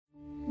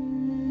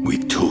We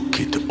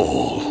took it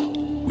all.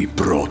 We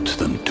brought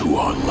them to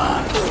our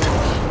land.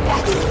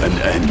 An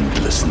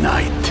endless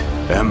night,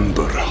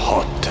 ember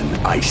hot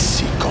and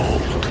icy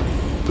cold.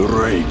 The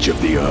rage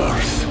of the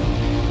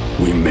earth.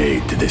 We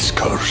made this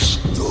curse.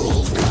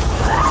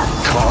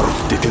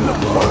 Carved it in the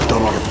blood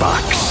on our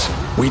backs.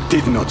 We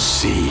did not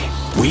see.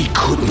 We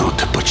could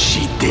not, but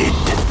she did.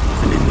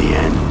 And in the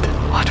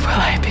end... What will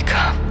I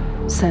become?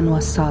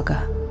 Senua's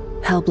Saga.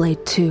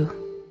 Hellblade 2.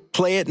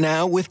 Play it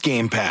now with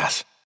Game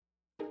Pass.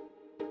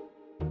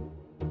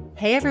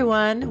 Hey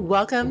everyone,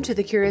 welcome to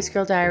the Curious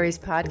Girl Diaries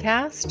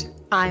podcast.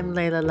 I'm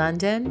Layla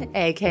London,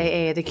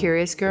 aka The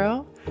Curious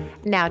Girl.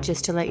 Now,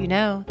 just to let you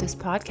know, this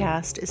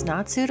podcast is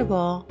not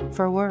suitable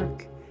for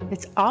work.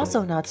 It's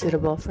also not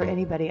suitable for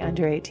anybody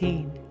under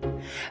 18.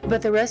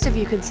 But the rest of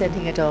you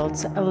consenting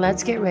adults,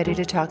 let's get ready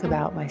to talk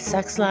about my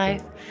sex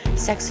life,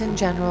 sex in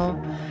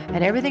general,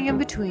 and everything in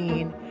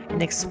between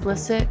in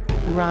explicit,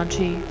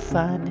 raunchy,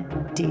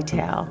 fun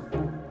detail.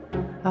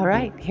 All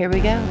right, here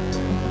we go.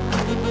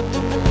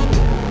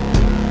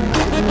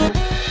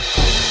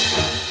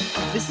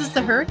 This is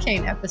the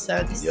hurricane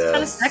episode. This is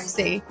kind of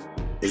sexy.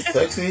 It's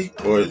sexy?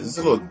 Or it's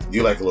a little,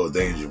 you like a little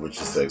danger with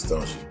your sex,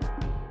 don't you?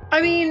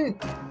 I mean,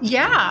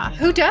 yeah,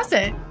 who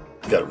doesn't?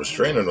 You got a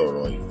restraining order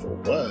on you for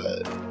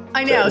what?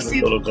 I know. That is a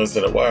little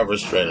concerned. Why a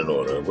restraining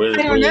order?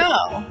 I don't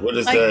know. What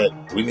is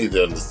that? We need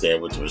to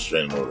understand what the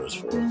restraining order is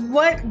for.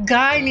 What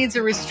guy needs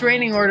a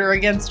restraining order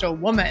against a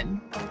woman?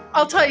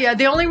 I'll tell you,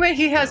 the only way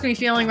he has me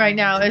feeling right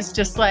now is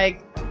just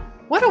like,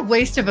 what a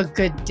waste of a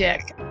good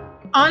dick.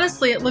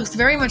 Honestly, it looks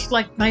very much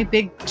like my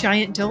big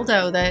giant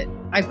dildo that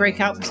I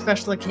break out for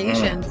special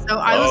occasions. So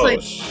I was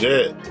like,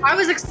 shit. I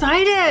was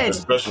excited. A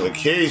special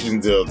occasion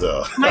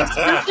dildo. My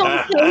special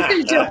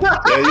occasion dildo.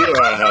 Yeah, you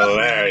are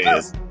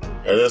hilarious.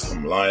 Yeah, there's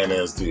some lying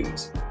ass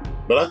dudes.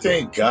 But I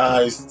think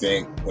guys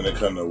think when it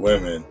comes to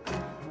women,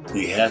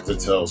 you have to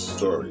tell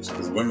stories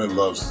because women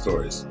love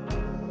stories.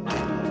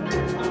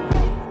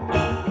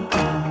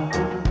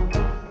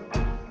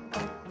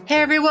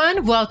 Hey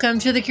everyone, welcome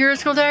to the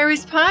Curious Girl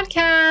Diaries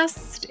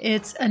podcast.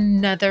 It's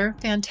another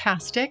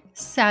fantastic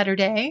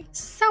Saturday.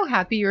 So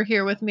happy you're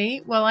here with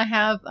me. Well, I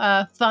have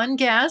a fun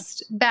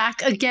guest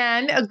back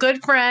again, a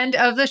good friend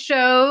of the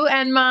show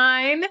and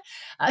mine.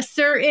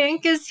 Sir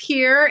Ink is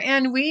here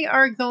and we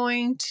are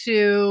going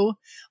to,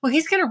 well,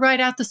 he's going to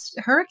ride out this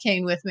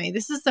hurricane with me.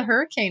 This is the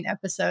hurricane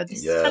episode.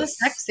 This is kind of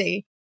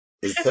sexy.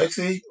 It's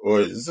sexy?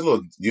 Or it's a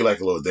little, you like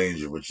a little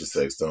danger with your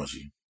sex, don't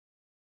you?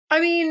 I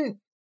mean,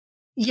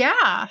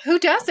 yeah, who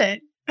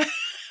doesn't?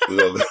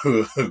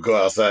 Go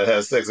outside,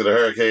 have sex in a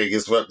hurricane,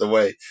 get swept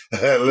away.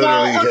 Literally.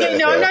 Well, okay,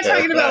 no, I'm not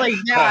talking about like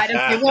that.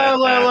 Okay,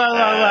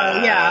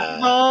 whoa. Yeah,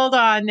 hold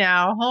on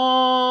now.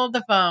 Hold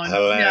the phone.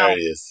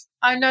 Hilarious.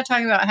 No, I'm not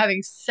talking about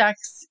having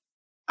sex.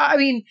 I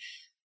mean,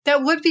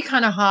 that would be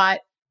kind of hot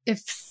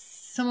if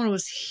someone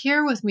was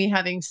here with me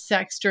having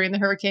sex during the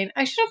hurricane.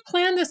 I should have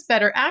planned this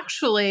better.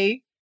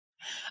 Actually,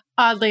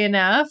 oddly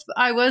enough,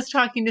 I was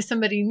talking to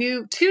somebody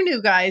new, two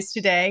new guys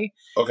today.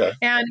 Okay.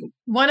 And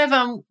one of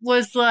them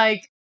was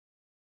like,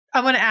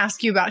 I want to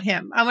ask you about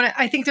him.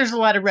 I think there's a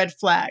lot of red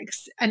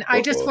flags and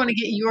I just want to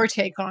get your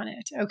take on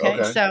it.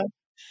 Okay. So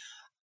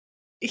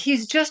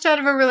he's just out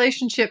of a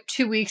relationship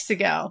 2 weeks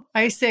ago.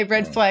 I say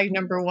red flag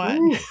number one.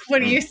 Ooh. What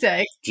do you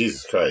say?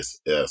 Jesus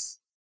Christ. Yes.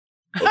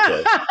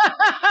 Okay.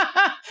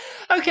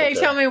 Okay.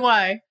 Tell me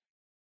why.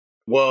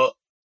 Well,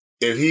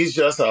 if he's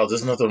just out,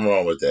 there's nothing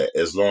wrong with that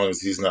as long as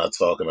he's not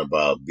talking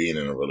about being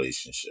in a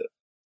relationship.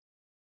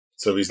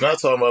 So if he's not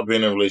talking about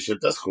being in a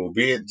relationship, that's cool.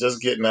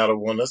 Just getting out of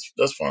one,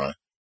 that's fine.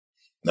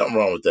 Nothing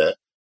wrong with that.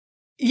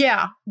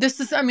 Yeah.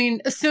 This is, I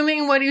mean,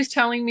 assuming what he was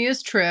telling me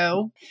is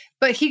true,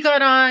 but he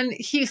got on,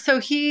 he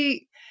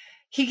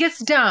gets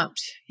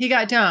dumped. He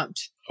got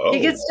dumped. Oh.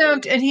 He gets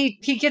dumped and he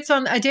gets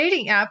on a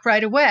dating app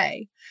right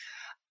away.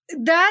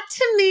 That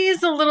to me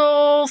is a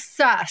little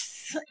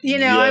sus. You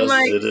know, yes, I'm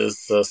like, it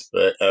is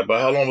suspect.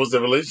 But how long was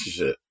the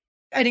relationship?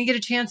 I didn't get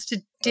a chance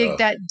to dig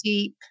that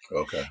deep.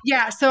 Okay.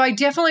 Yeah. So I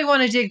definitely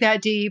want to dig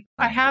that deep.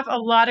 I have a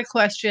lot of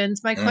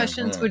questions. My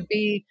questions would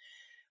be,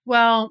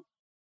 well,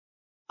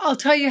 I'll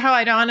tell you how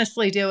I'd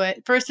honestly do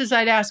it. First is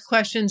I'd ask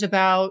questions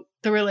about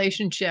the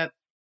relationship.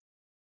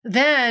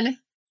 Then,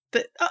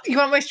 you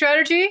want my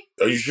strategy?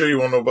 Are you sure you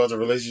want to know about the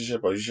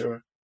relationship? Are you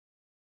sure?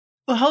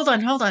 Well, hold on.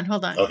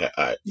 Okay,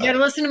 all right. You got to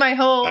listen to my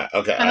whole,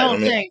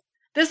 thing.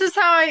 This is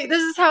how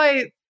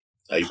I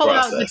pull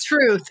out the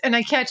truth, and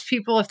I catch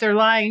people if they're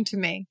lying to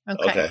me.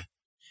 Okay.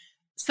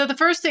 So the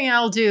first thing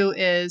I'll do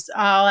is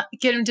I'll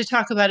get him to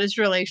talk about his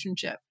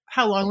relationship.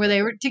 How long were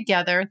they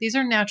together? These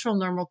are natural,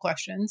 normal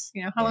questions.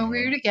 You know, how long were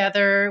you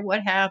together?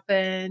 What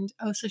happened?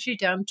 Oh, so she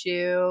dumped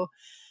you.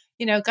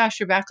 You know, gosh,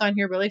 you're back on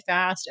here really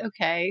fast.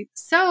 Okay.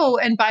 So,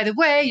 and by the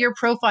way, your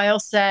profile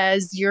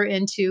says you're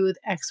into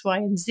X, Y,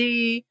 and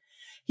Z.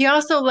 He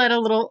also let a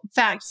little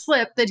fact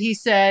slip that he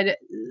said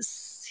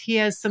he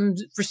has some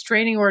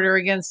restraining order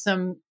against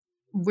some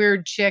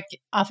weird chick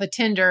off of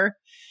Tinder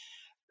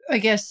I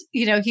guess,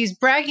 he's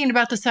bragging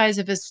about the size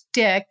of his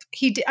dick.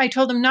 I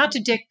told him not to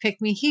dick pic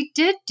me. He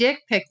did dick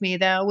pic me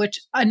though, which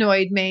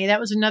annoyed me. That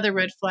was another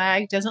red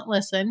flag. Doesn't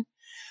listen.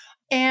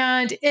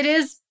 And it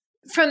is,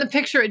 from the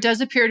picture, it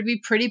does appear to be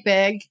pretty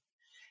big.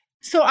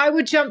 So I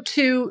would jump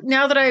to,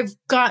 now that I've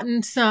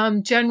gotten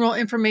some general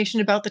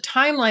information about the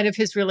timeline of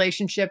his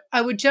relationship,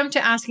 I would jump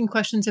to asking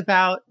questions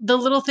about the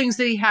little things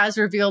that he has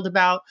revealed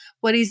about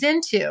what he's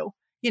into,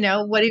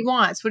 what he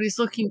wants, what he's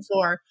looking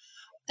for.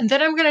 And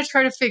then I'm going to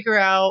try to figure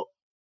out,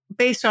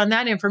 based on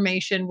that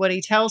information, what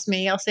he tells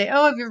me. I'll say,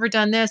 oh, have you ever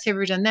done this? Have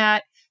you ever done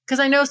that? Because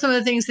I know some of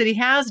the things that he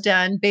has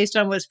done based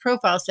on what his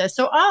profile says.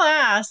 So I'll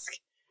ask,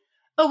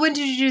 oh, when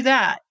did you do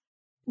that?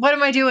 What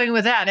am I doing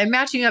with that? I'm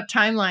matching up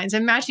timelines.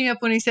 I'm matching up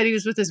when he said he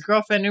was with his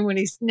girlfriend, and when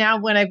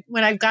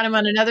I've got him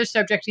on another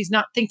subject, he's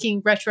not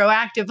thinking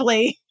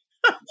retroactively.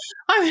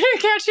 I'm going to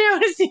catch him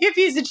to see if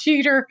he's a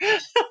cheater.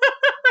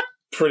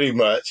 Pretty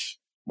much.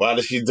 Why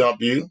did she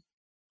dump you?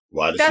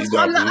 Why did she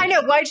dump you? I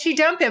know. Why'd she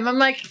dump him? I'm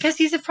like, because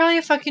he's probably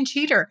a fucking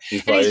cheater.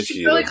 He's probably a cheater.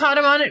 She really caught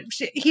him on it.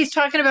 He's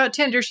talking about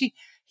Tinder.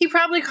 He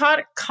probably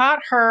caught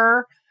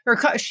her,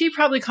 or she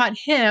probably caught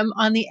him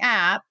on the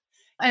app.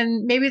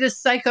 And maybe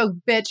this psycho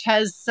bitch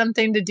has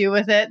something to do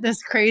with it.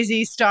 This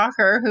crazy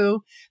stalker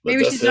who,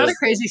 maybe she's not a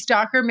crazy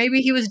stalker.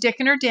 Maybe he was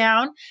dicking her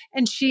down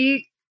and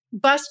she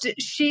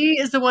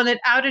is the one that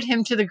outed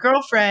him to the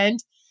girlfriend.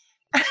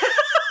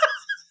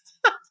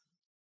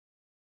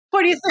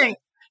 What do you think?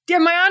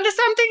 Am I onto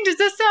something? Does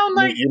this sound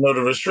like...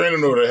 the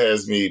restraining order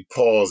has me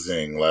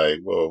pausing like,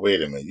 well, wait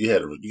a minute. You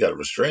got a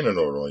restraining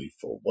order on you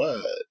for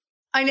what?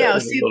 I know.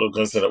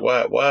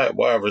 Why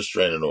a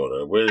restraining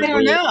order? I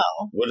don't know.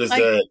 What is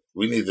that?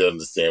 We need to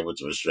understand what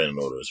the restraining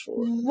order is for.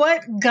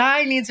 What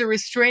guy needs a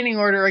restraining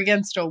order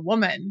against a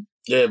woman?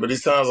 Yeah, but he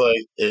sounds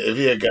like if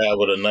he a guy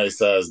with a nice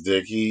sized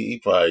dick,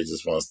 he probably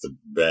just wants to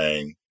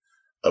bang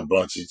a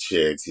bunch of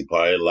chicks. He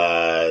probably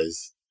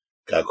lies,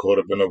 got caught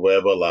up in a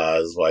web of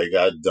lies. That's why he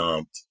got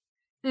dumped.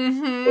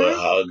 Mm-hmm. But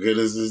how good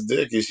is his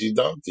dick if she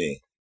dumped him?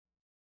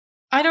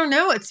 I don't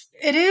know.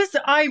 It is.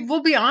 I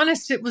will be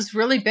honest. It was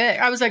really big.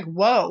 I was like,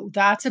 whoa,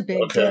 that's a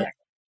big dick.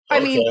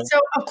 I mean, so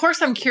of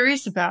course I'm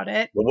curious about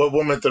it. But what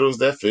woman throws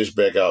that fish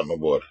back out in the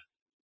water?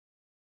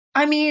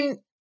 I mean,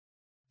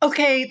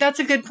 okay, that's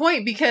a good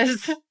point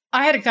because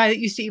I had a guy that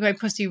used to eat my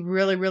pussy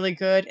really, really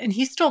good and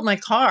he stole my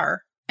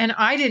car and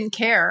I didn't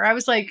care. I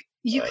was like,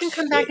 you can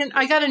come back and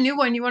I got a new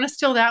one. You want to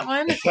steal that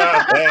one? You're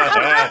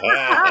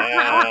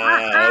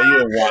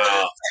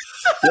wild.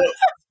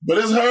 But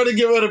it's hard to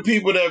give other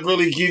people that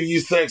really give you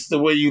sex the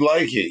way you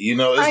like it. It's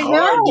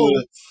hard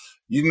to,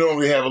 you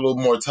normally have a little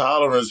more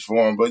tolerance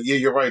for them. But yeah,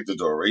 you're right. The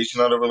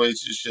duration of the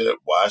relationship,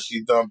 why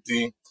she dumped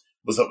him,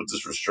 what's up with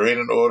this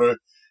restraining order.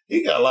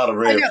 He got a lot of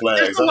red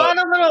flags.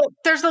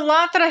 There's a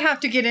lot that I have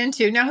to get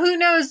into. Now, who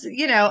knows,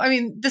 I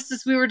mean,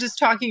 we were just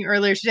talking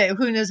earlier today.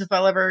 Who knows if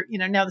I'll ever,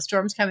 now the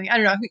storm's coming. I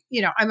don't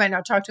know. I might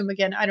not talk to him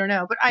again. I don't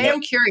know. But I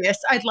am curious.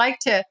 I'd like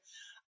to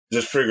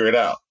just figure it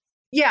out.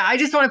 Yeah, I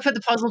just want to put the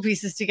puzzle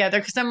pieces together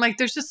because I'm like,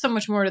 there's just so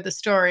much more to the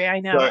story.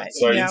 I know.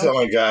 So are you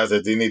telling guys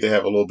that they need to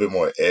have a little bit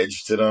more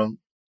edge to them?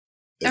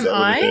 Is that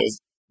what it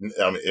is?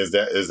 I mean,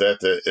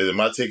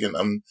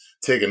 I'm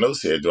taking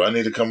notes here. Do I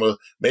need to come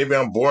maybe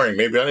I'm boring.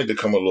 Maybe I need to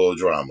come a little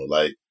drama.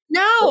 Like,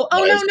 no. No.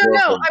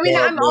 I mean,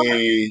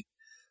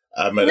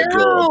 I met a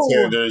girl on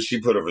Tinder. She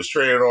put a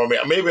restrainer on me.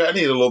 Maybe I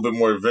need a little bit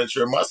more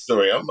adventure in my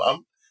story.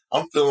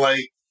 I'm feeling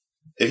like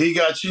if he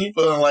got you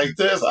feeling like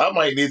this, I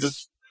might need to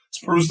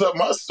spruce up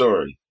my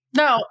story.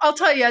 No, I'll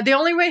tell you. The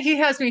only way he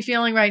has me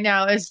feeling right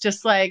now is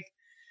just like,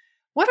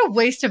 what a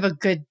waste of a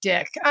good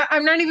dick.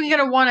 I'm not even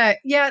going to want to,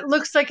 it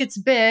looks like it's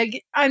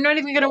big. I'm not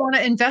even going to want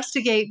to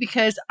investigate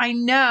because I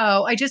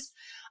know, there's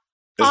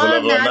a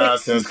level of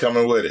nonsense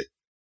coming with it.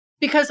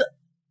 Because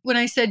when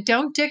I said,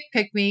 don't dick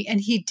pic me,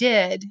 and he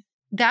did,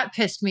 that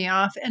pissed me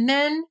off. And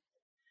then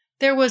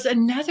there was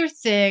another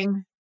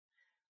thing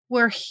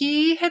where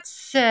he had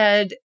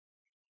said,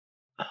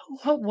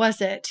 what was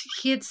it?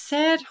 He had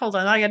said, hold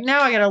on, I got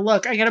to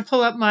look. I got to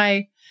pull up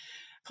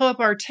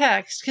our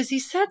text because he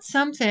said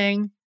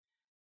something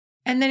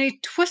and then he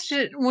twisted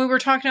it when we were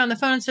talking on the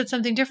phone and said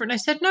something different. And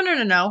I said,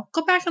 no.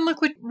 Go back and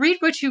read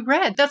what you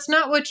read. That's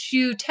not what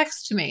you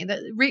text to me.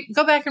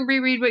 Go back and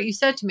reread what you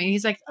said to me. And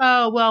he's like,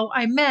 oh, well,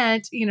 I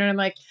meant, and I'm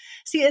like,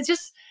 see, it's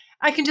just,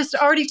 I can just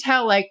already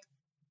tell like,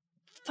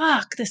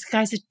 fuck, this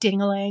guy's a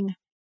dingling.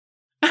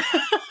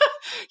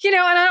 And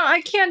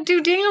I can't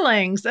do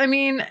dinglings. I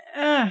mean,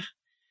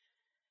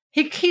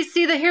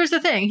 here's the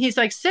thing. He's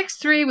like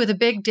 6'3" with a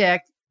big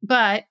dick,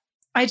 but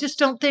I just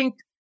don't think,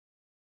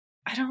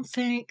 I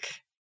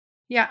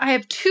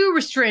have 2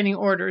 restraining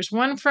orders,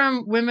 one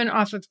from women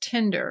off of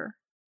Tinder,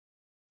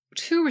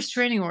 2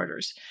 restraining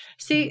orders.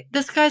 See,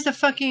 this guy's a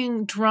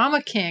fucking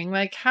drama king.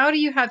 Like, how do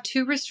you have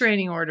 2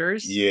 restraining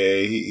orders?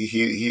 Yeah,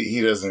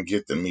 he doesn't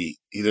get the meat.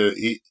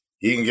 He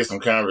can get some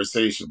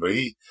conversation, but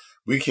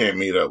we can't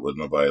meet up with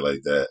nobody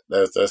like that.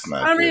 That's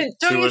not good.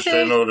 2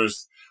 restraining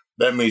orders.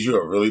 That means you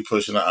are really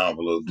pushing the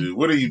envelope, dude.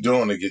 What are you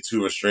doing to get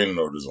 2 restraining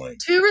orders on you?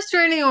 2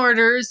 restraining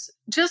orders,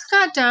 just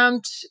got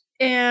dumped.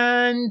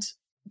 and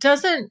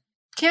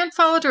can't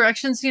follow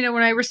directions. You know,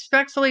 when I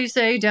respectfully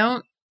say,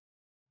 don't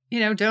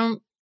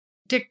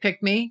dick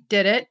pic me,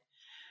 did it.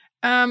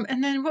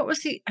 And then what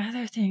was the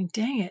other thing?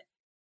 Dang it.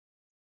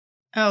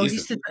 Oh, he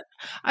said,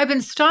 I've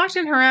been stalked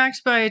and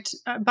harassed by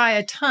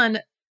a ton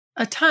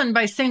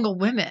by single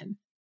women.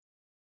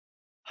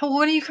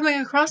 When are you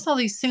coming across all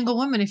these single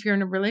women if you're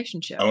in a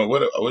relationship? I mean, what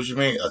do you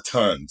mean a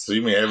ton? So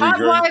you mean every hot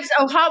girl? Wives?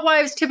 Oh, hot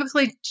wives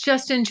typically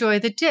just enjoy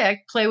the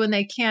dick, play when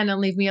they can,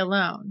 and leave me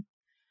alone.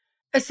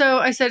 So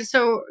I said,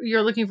 so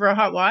you're looking for a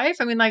hot wife?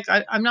 I mean, like,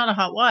 I'm not a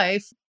hot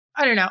wife.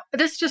 I don't know.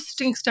 This just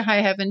stinks to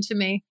high heaven to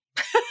me.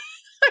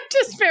 I'm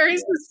just very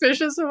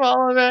suspicious of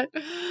all of it.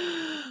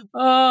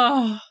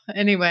 Oh,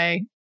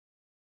 anyway.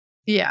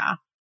 Yeah.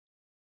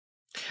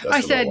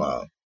 I said,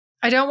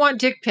 I don't want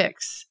dick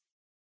pics.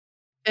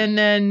 And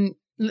then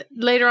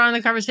later on in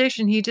the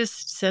conversation, he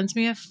just sends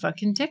me a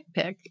fucking dick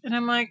pic. And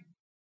I'm like,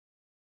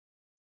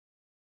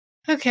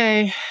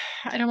 okay,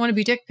 I don't want to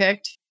be dick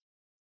picked.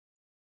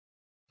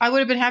 I would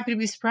have been happy to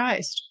be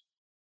surprised.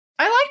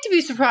 I like to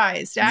be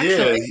surprised,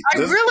 actually. Yeah, I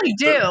really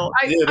do.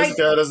 This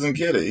guy doesn't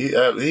get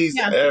it. He's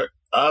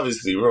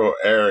obviously real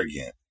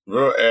arrogant,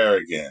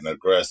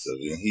 aggressive.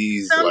 And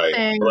he's like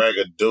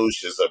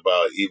braggadocious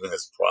about even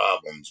his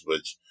problems,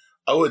 which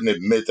I wouldn't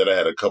admit that I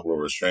had a couple of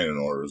restraining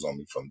orders on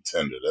me from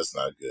Tinder. That's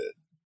not good.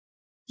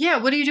 Yeah,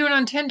 what are you doing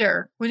on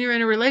Tinder when you're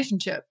in a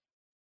relationship?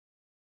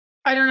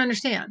 I don't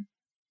understand.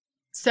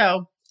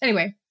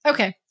 Anyway,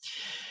 okay.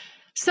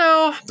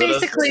 So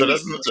basically,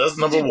 that's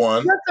number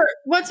one.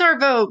 What's our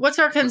vote? What's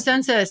our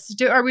consensus?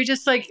 Are we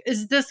just like,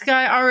 is this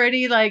guy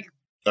already like?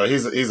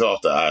 He's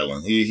off the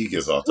island. He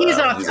gets off the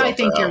island. I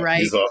think you're right.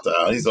 He's off the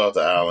island. He's off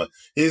the island.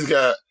 He's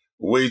got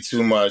way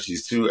too much.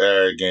 He's too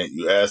arrogant.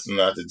 You asked him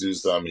not to do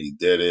something, he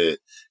did it.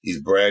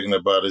 He's bragging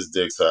about his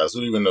dick size.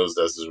 Who even knows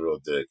that's his real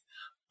dick?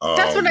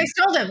 That's what I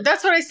told him.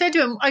 That's what I said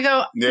to him. I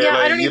go,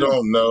 I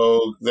don't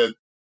know that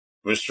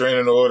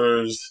restraining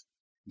orders.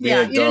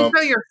 Yeah, you didn't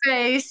show your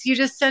face. You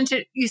just sent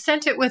it. You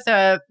sent it with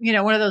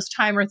one of those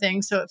timer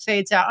things, so it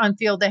fades out. On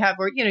Field, they have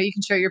where you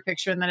can show your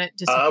picture and then it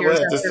disappears. I would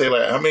have to say,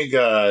 like, how many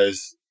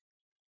guys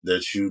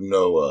that you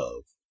know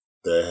of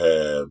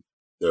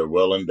they're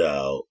well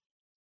endowed,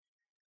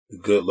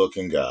 good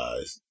looking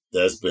guys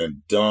that's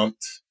been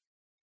dumped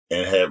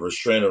and had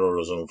restraining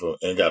orders on them,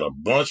 and got a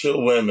bunch of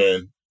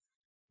women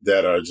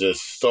that are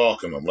just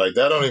stalking them. Like,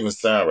 that don't even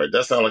sound right.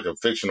 That sounds like a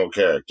fictional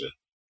character.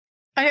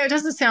 I know, it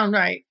doesn't sound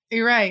right.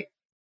 You're right.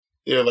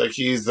 Yeah, like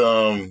he's,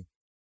 I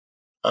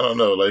don't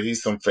know, like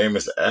he's some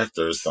famous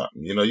actor or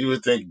something. You know, you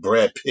would think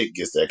Brad Pitt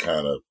gets that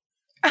kind of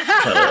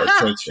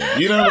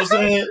attention. You know what I'm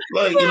saying?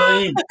 Like,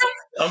 I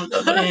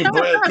mean,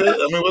 Brad Pitt.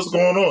 I mean, what's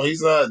going on?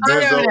 He's not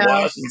Denzel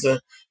Washington.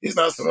 He's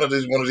not one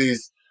of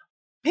these.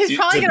 He's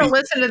probably going to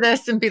listen to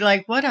this and be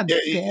like, "What a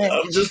bitch."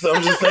 I'm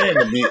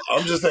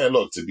just saying.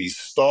 Look, to be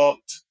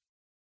stalked,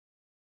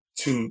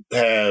 to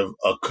have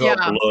a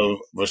couple of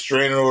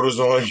restraining orders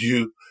on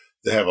you,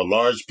 to have a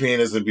large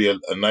penis and be a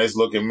nice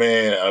looking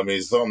man. I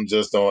mean, something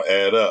just don't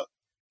add up.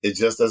 It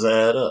just doesn't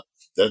add up.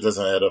 That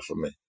doesn't add up for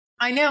me.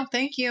 I know.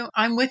 Thank you.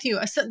 I'm with you.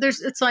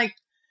 It's like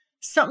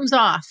something's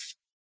off.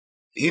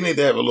 He need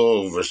to have a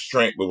little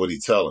restraint with what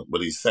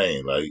he's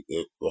saying. Like,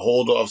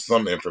 hold off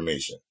some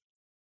information.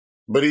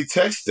 But he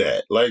texts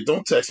that. Like,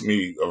 don't text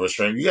me a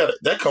restraint.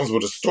 That comes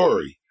with a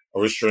story. A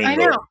restraint. I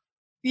know. Order.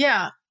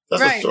 Yeah.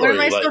 That's right. What am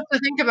I supposed to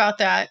think about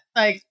that?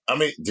 Like, I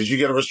mean, did you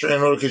get a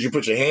restraining order because you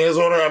put your hands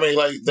on her? I mean,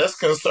 like, that's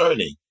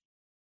concerning.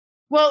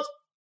 Well,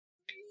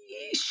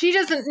 she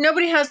doesn't.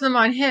 Nobody has them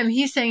on him.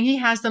 He's saying he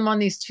has them on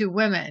these two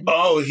women.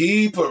 Oh,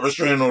 he put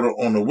restraining order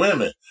on the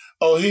women.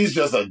 Oh, he's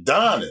just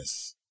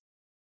Adonis.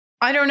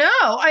 I don't know.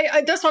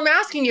 I that's what I'm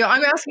asking you.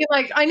 I'm asking,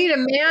 like, I need a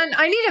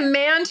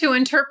man to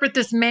interpret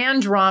this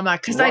man drama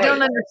because I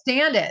don't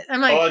understand it.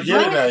 I'm like, I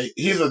get it now.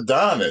 He's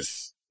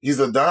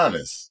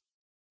Adonis.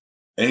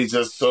 And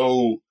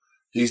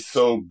he's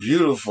so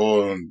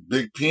beautiful and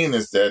big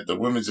penis that the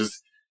women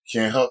just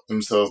can't help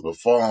themselves but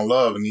fall in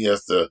love, and he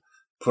has to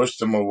push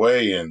them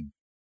away and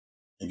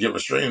get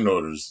restraining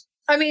orders.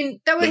 I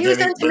mean, he was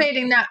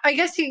intimating that. I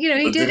guess he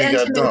did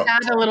intimate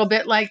that a little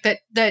bit, like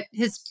that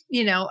his,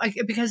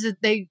 because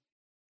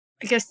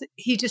I guess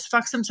he just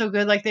fucks them so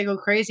good, like they go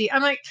crazy.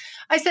 I'm like,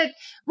 I said,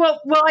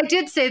 well, I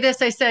did say this.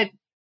 I said,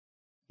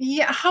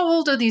 yeah, how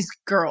old are these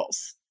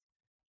girls?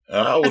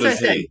 How old is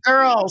he?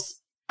 Girls.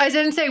 I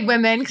didn't say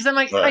women because I'm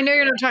like, I know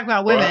you're not talking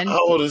about women.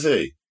 How old is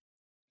he?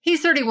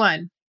 He's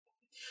 31.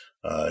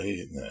 Man.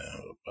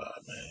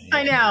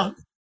 I know.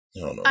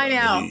 I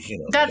know.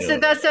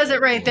 That says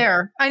it right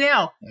there. I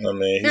know. I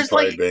mean, he's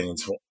probably banging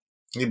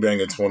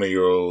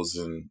 20-year-olds,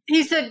 and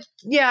he said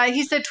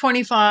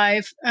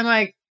 25. I'm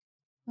like,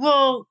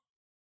 well,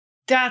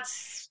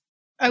 that's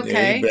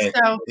okay.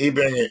 He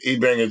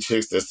banging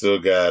chicks that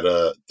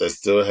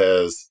still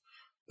has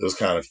those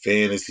kind of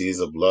fantasies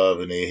of love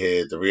in their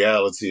head. The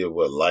reality of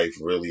what life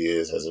really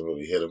is hasn't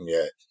really hit them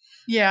yet.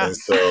 Yeah. And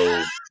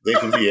so they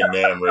can be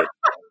enamored.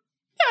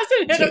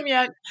 Hasn't hit them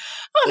yet.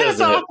 Oh,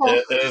 that's awful.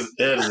 It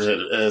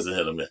hasn't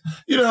hit them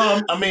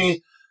yet. I mean,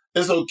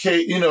 it's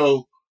okay.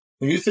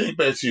 When you think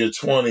back to your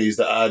 20s,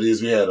 the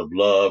ideas we had of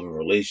love and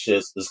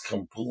relationships is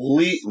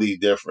completely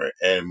different.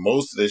 And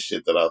most of the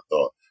shit that I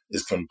thought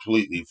is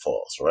completely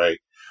false, right?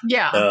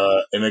 Yeah.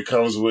 And it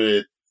comes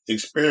with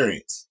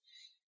experience.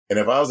 And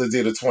if I was to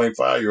date a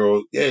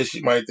 25-year-old, yeah,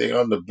 she might think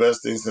I'm the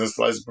best thing since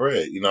sliced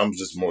bread. I'm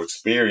just more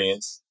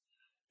experienced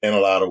in a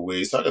lot of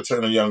ways. So I could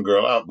turn a young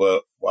girl out,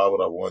 but why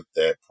would I want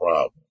that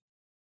problem?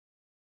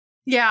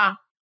 Yeah.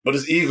 But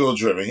it's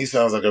ego-driven. He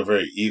sounds like a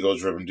very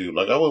ego-driven dude.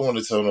 Like, I wouldn't want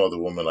to tell no other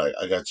woman, like,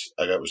 I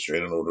got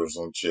restraining orders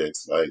on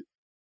chicks. Like,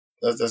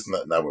 that's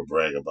nothing I would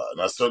brag about.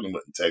 And I certainly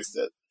wouldn't text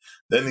that.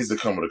 That needs to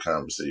come with a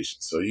conversation.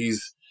 So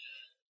he's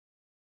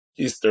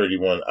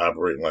 31,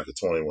 operating like a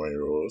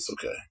 21-year-old. It's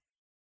okay.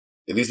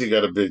 At least he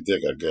got a big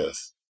dick, I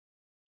guess.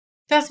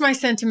 That's my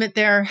sentiment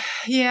there.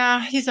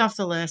 Yeah, he's off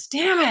the list.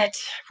 Damn it.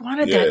 I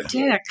wanted that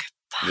dick.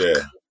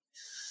 Fuck.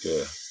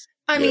 Yeah.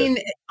 I mean,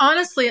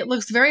 honestly, it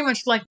looks very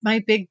much like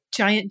my big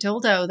giant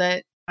dildo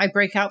that I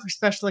break out for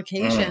special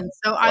occasions.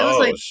 So I was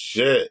like,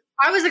 shit.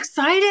 I was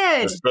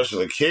excited. The special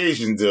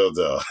occasion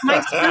dildo.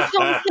 My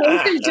special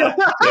occasion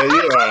dildo. Yeah,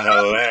 you are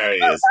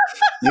hilarious.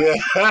 Yeah.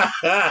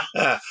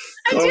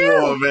 Come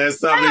on, man.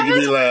 Stop making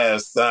me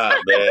laugh. Stop,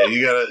 man.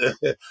 You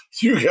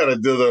gotta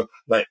dildo.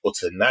 Like, well,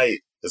 tonight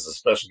is a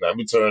special night. Let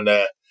me turn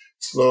that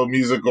slow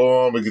music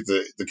on. We get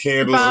the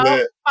candles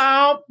lit.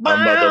 I'm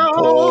about to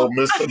pull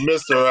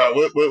Mr. out.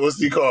 What's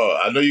he called?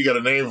 I know you got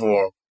a name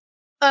for him.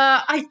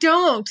 I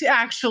don't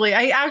actually.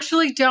 I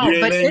actually don't.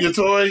 You ain't name your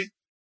toy?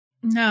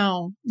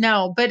 No.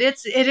 But it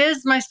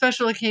is my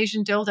special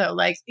occasion dildo.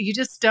 Like, you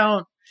just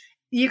don't.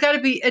 You got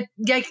to be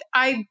like,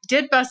 I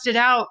did bust it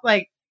out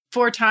like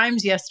 4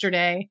 times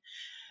yesterday.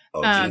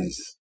 Oh, jeez.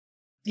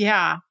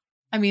 Yeah.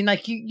 I mean,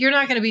 like, you're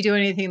not going to be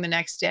doing anything the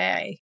next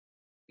day.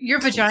 Your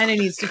vagina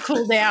needs to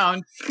cool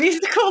down.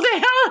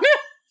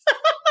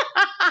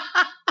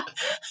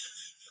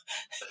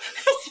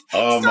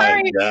 Oh,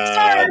 sorry, my God.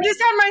 Sorry, I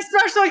just had my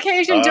special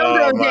occasion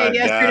dildo day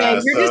yesterday.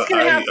 God. You're just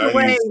going to have to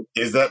wait.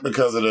 Is that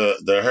because of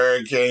the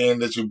hurricane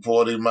that you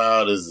pulled him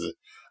out? Is it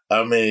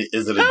a joyous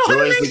occasion? I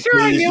want to make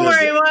sure I knew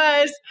where he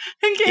was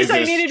in case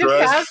I needed to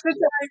pass the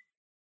time.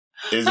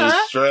 Is it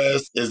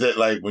stress? Is it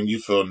like when you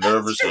feel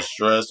nervous or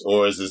stressed,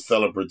 or is it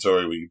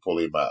celebratory when you pull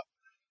him out?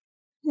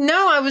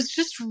 No, I was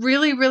just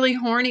really, really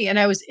horny, and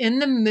I was in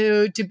the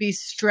mood to be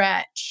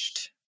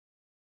stretched.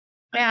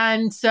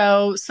 And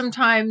so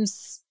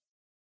sometimes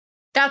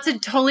that's a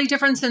totally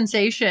different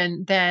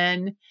sensation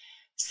than,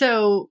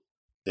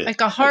 like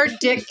a hard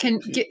dick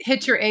can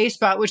hit your A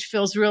spot, which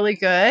feels really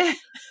good.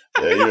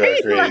 Yeah, you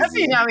are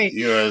crazy.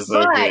 You are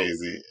so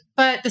crazy.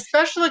 But the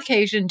special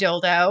occasion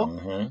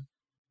dildo,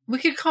 we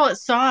could call it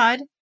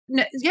sod.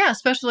 Yeah,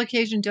 special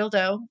occasion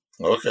dildo.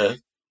 Okay.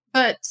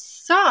 But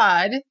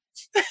sod.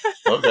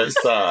 Okay,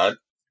 sod.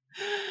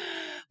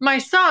 My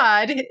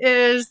sod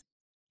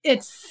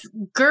it's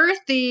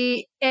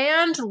girthy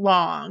and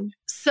long.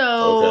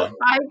 So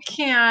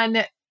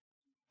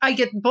I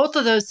get both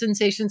of those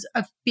sensations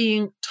of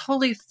being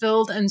totally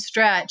filled and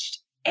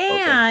stretched.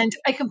 And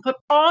I can put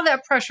all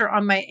that pressure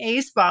on my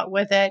A spot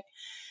with it.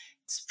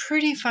 It's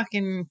pretty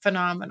fucking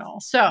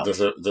phenomenal. So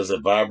does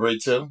it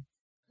vibrate too?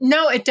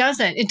 No, it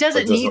doesn't. It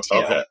doesn't need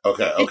to.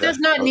 Okay. It does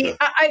not need.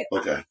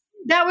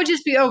 That would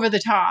just be over the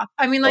top.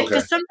 I mean, like,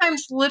 because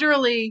sometimes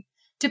literally,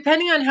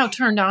 depending on how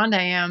turned on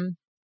I am,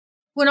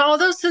 when all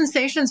those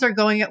sensations are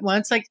going at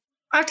once, like,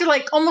 I have to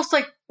like almost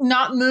like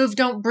not move,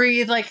 don't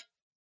breathe, like,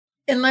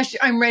 unless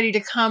I'm ready to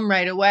come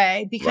right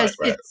away, because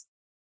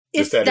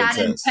it's that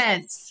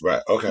intense.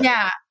 Right. Okay.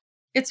 Yeah.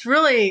 It's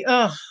really,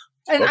 and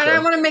I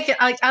want to make it,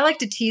 I like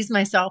to tease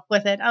myself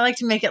with it. I like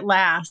to make it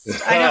last.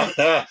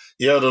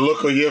 Yo, the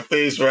look on your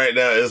face right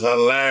now is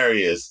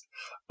hilarious.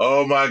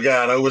 Oh my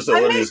God! I wish the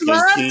audience could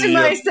see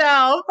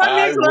myself.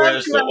 I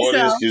wish the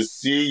audience could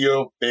see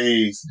your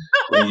face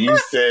when you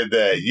said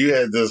that. You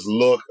had this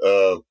look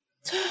of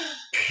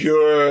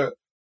pure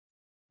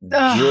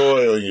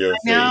joy on your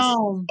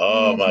face.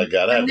 Oh my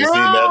God! I haven't seen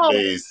that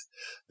face.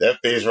 That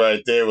face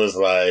right there was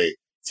like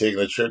taking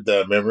a trip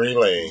down memory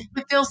lane.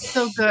 It feels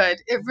so good.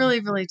 It really,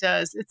 really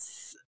does.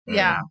 It's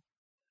yeah.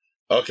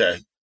 Okay,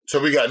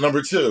 so we got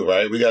number 2,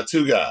 right? We got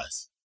 2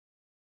 guys.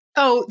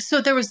 Oh,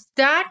 so there was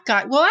that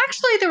guy. Well,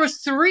 actually, there was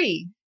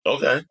 3.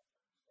 Okay.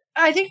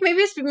 I think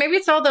maybe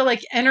it's all the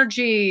like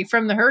energy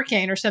from the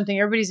hurricane or something.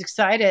 Everybody's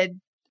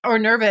excited or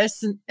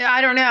nervous.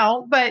 I don't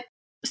know. But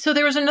so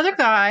there was another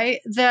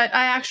guy that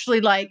I actually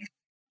like.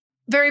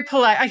 Very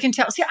polite. I can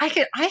tell. See, I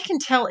can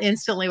tell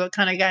instantly what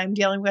kind of guy I'm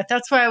dealing with.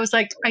 That's why I was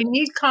like, I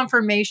need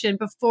confirmation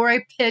before I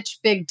pitch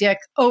big dick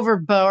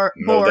overboard,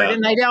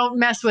 and I don't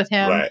mess with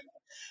him. Right.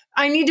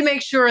 I need to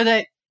make sure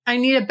that I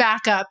need a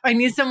backup. I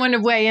need someone to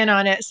weigh in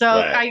on it. So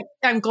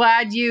I'm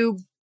glad you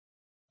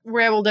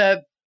were able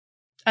to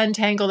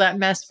untangle that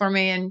mess for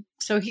me. And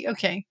so he's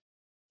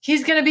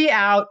going to be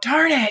out.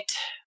 Darn it.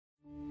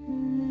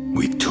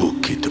 We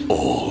took it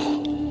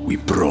all. We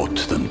brought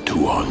them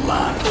to our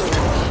land.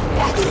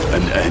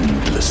 An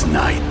endless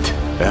night,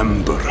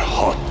 ember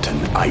hot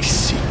and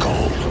icy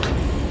cold.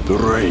 The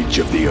rage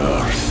of the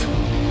earth.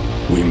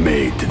 We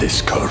made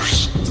this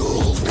curse.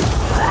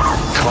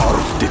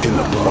 Carved it in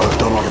the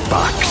blood on our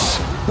backs.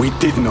 We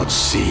did not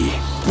see.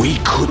 We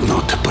could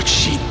not, but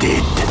she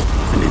did.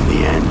 And in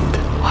the end...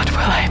 What will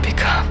I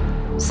become?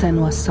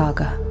 Senua's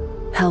Saga.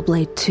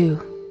 Hellblade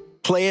 2.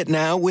 Play it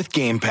now with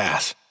Game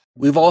Pass.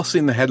 We've all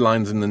seen the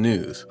headlines in the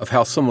news of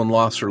how someone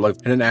lost her life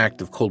in an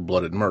act of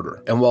cold-blooded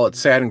murder. And while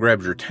it's sad and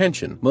grabs your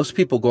attention, most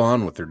people go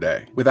on with their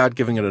day without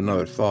giving it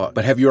another thought.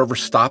 But have you ever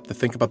stopped to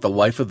think about the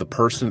life of the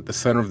person at the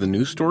center of the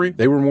news story?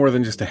 They were more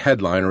than just a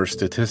headline or a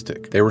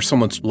statistic. They were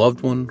someone's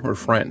loved one or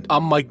friend.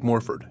 I'm Mike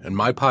Morford, and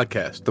my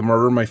podcast, The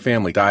Murder in My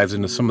Family, dives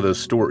into some of those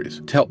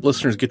stories to help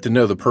listeners get to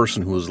know the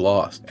person who was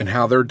lost and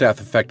how their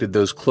death affected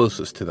those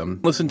closest to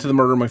them. Listen to The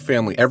Murder in My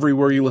Family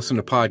everywhere you listen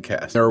to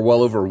podcasts. There are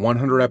well over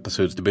 100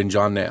 episodes to binge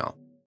on now.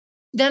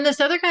 Then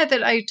this other guy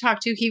that I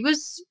talked to, he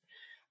was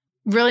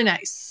really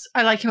nice.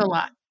 I like him a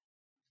lot.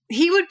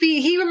 He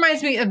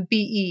reminds me of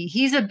BE.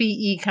 He's a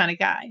BE kind of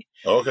guy.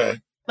 Okay.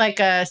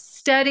 Like a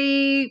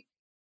steady,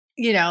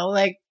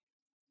 like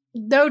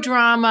no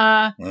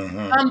drama,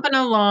 bumping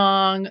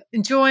along,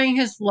 enjoying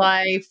his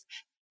life,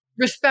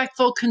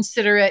 respectful,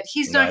 considerate.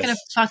 He's not going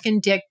to fucking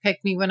dick pick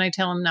me when I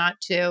tell him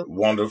not to.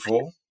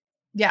 Wonderful.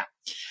 Yeah.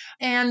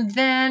 And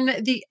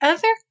then the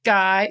other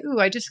guy,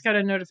 I just got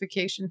a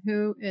notification.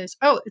 It's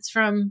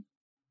from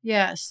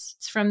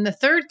the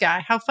third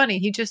guy. How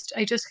funny. I just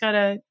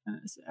got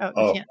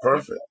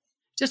perfect.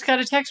 Just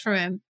got a text from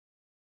him.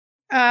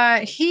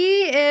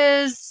 He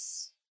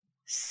is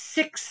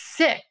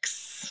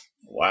 6'6".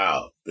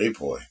 Wow. Big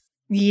boy.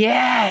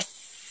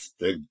 Yes.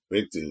 Big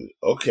dude.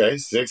 Okay.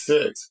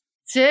 6'6".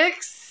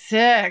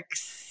 6'6".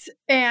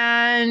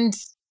 And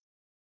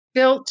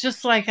built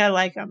just like I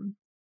like him.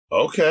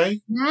 Okay.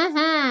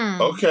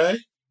 Mm-hmm. Okay.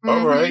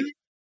 All right.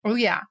 Oh,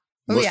 yeah.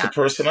 What's the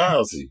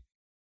personality?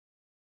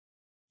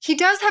 He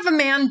does have a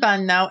man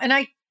bun, though. And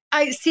I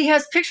see he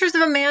has pictures of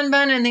a man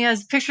bun and he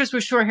has pictures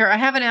with short hair. I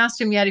haven't asked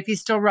him yet if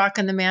he's still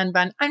rocking the man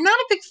bun. I'm not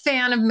a big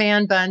fan of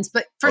man buns,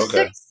 but for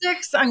 6'6",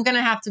 I'm going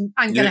to have to.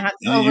 You're going to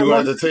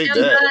have to take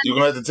that. You're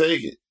going to have to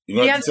take it. You're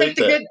going to have to take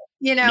that. Good,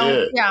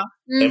 yeah.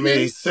 Mm-hmm. I mean,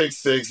 he's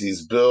 6'6".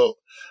 He's built.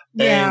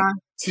 Yeah. And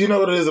so you know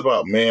what it is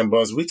about man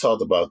buns? We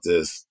talked about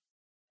this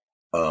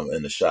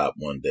in the shop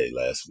one day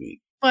last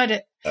week.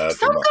 But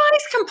some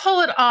guys can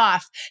pull it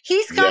off.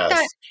 He's got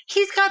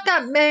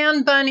that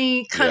man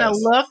bunny kind of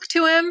look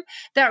to him,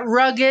 that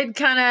rugged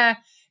kind of.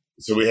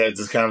 So we had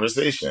this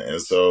conversation,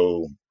 and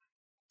so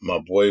my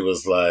boy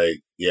was like,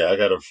 "Yeah, I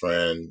got a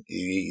friend.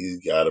 He's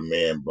got a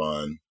man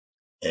bun,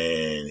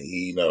 and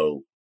he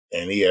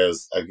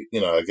has,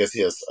 I guess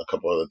he has a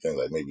couple other things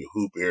like maybe a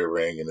hoop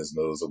earring in his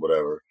nose or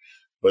whatever."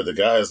 But the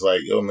guy is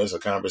like, "Yo, man, it's a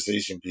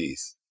conversation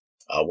piece."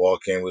 I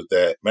walk in with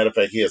that. Matter of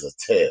fact, he has a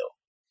tail.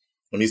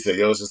 And he said,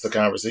 "Yo, it's just a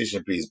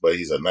conversation piece," but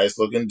he's a nice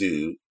looking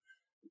dude.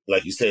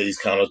 Like you said, he's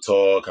kind of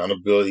tall, kind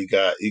of built. He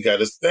got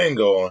his thing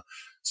going.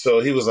 So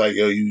he was like,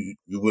 "Yo, you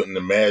wouldn't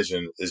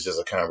imagine it's just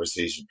a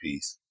conversation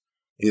piece."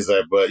 He's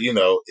like, "But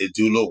it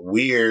do look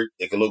weird.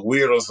 It can look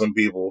weird on some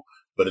people,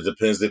 but it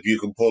depends if you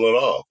can pull it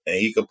off." And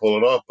he could pull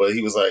it off, but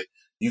he was like,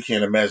 "You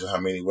can't imagine how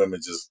many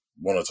women just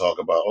want to talk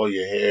about,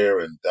 your hair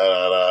and da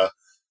da da."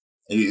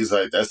 And he's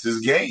like, "That's his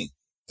game.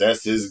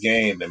 That's his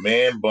game. The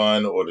man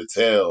bun or the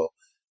tail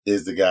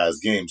is the guy's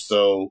game."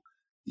 So,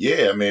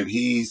 yeah, I mean,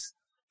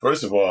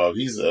 first of all,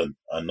 he's a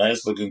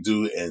nice looking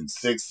dude and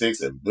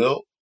 6'6" and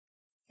built.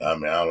 I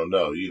mean, I don't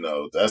know.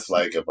 That's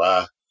like if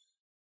I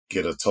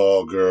get a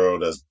tall girl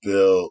that's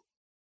built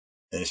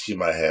and she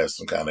might have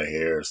some kind of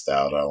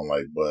hairstyle I don't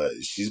like, but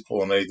if she's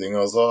pulling anything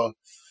else off,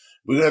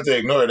 we're going to have to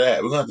ignore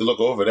that. We're going to have to look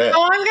over that.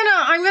 Oh,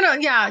 I'm going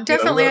to, yeah,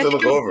 definitely. Yeah, we're going to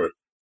have to look over it.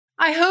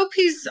 I hope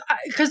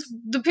because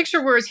the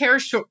picture where his hair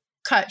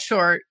cut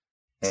short,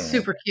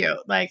 super cute.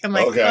 Like, I'm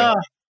like, oh,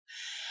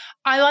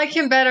 I like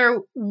him better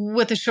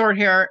with the short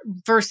hair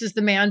versus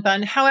the man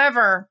bun.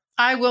 However,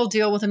 I will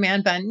deal with a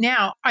man bun.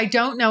 Now, I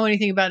don't know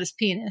anything about his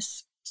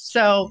penis,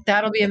 so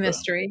that'll be a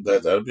mystery.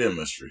 That'll be a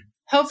mystery.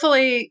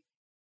 Hopefully,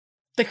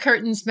 the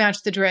curtains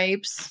match the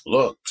drapes.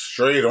 Look,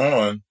 straight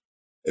on,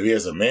 if he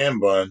has a man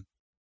bun,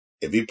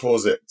 if he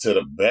pulls it to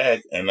the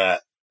back and not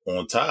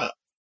on top,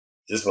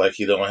 it's like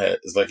he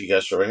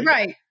got short hair.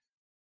 Right.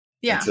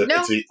 Yeah.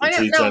 Until he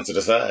turns to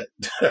the side.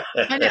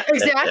 I know.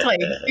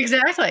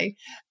 Exactly.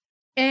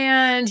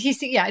 And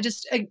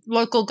just a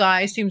local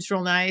guy, seems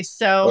real nice.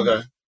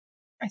 So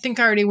I think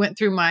I already went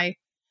through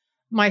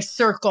my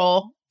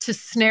circle to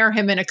snare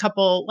him in a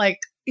couple,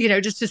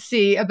 just to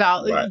see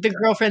about the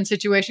girlfriend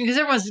situation.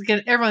 Because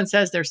everyone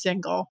says they're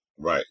single.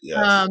 Right.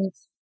 Yes.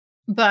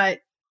 But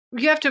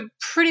you have to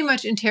pretty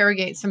much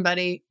interrogate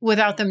somebody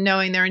without them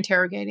knowing you're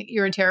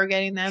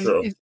interrogating them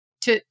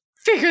to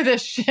figure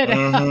this shit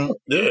out.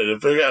 Yeah, to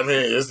figure out. I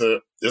mean,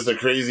 it's a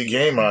crazy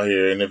game out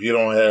here, and if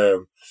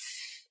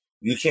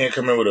you can't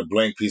come in with a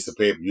blank piece of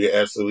paper. You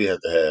absolutely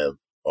have to have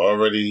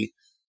already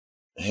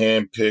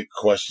hand-picked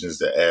questions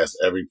to ask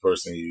every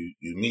person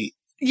you meet.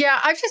 Yeah,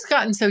 I've just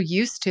gotten so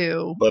used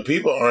to. But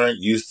people aren't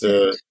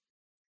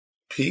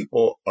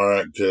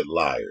good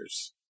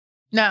liars.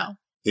 No.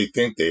 they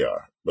think they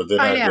are, but they're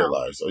not their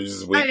lives. So you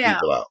just wait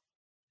people out.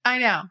 I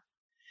know.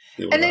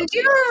 And then do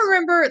you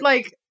remember,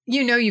 like,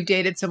 you've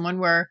dated someone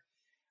where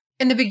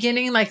in the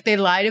beginning, like, they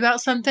lied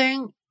about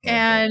something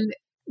and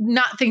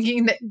not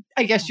thinking that,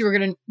 I guess, you were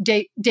going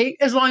to date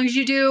as long as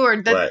you do,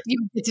 or that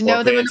you get to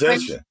know them in the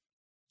way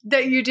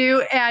that you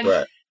do.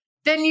 And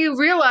then you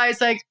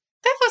realize, like,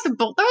 that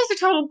was a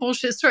total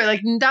bullshit story.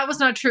 Like, that was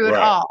not true at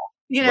all.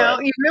 You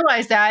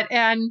realize that.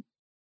 And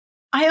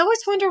I always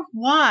wonder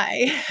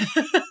why.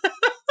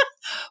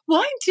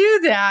 Why do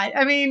that?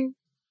 I mean,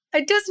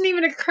 it doesn't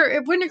even occur.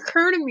 It wouldn't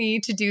occur to me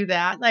to do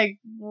that. Like,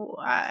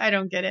 I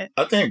don't get it.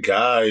 I think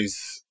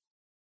guys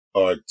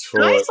are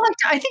taught.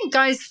 I think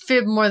guys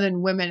fib more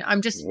than women.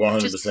 I'm just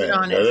 100%.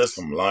 honest. There's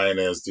some lying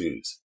ass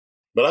dudes.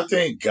 But I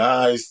think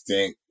guys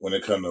think when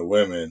it comes to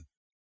women,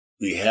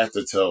 we have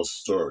to tell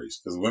stories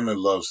because women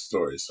love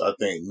stories. So I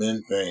think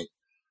men think,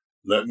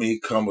 let me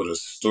come with a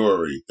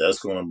story that's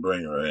going to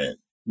bring her in.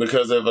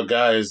 Because if a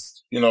guy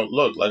is,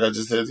 look, like I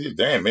just said to you,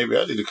 damn, maybe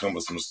I need to come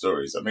with some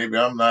stories. Or maybe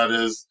I'm not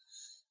as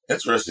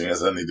interesting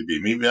as I need to be.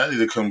 Maybe I need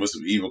to come with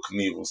some evil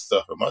Knievel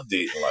stuff in my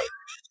dating life.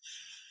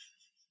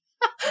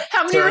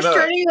 How many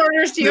restraining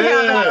orders do you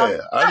have? Yeah,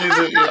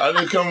 I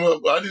need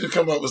to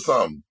come up with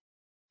something.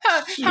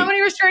 How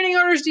many restraining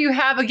orders do you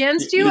have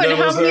against you? And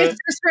how many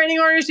restraining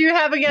orders do you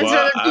have against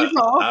other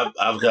people?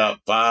 I've got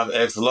 5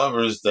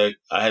 ex-lovers that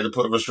I had to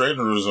put restraining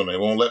orders on. They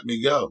won't let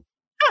me go.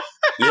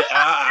 Yeah,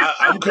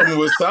 I'm coming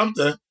with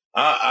something.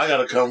 I got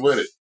to come with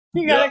it.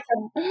 You got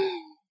to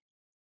come.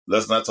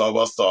 Let's not talk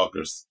about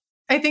stalkers.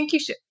 I think you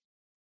should.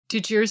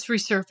 Did yours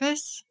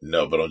resurface?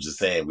 No, but I'm just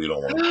saying we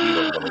don't want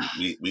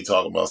to. We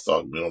talk about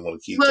stalking. We don't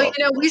want to keep. Well,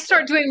 we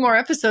start doing more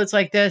episodes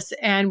like this,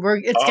 and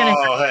it's gonna.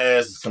 Oh, her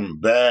ass is coming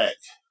back.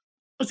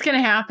 What's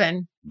gonna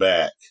happen?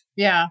 Back.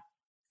 Yeah.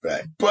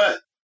 Back. But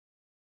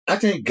I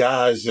think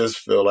guys just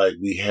feel like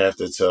we have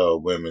to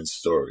tell women's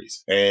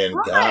stories, and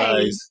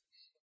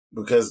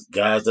because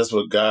guys, that's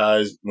what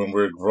guys, when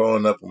we're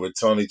growing up and we're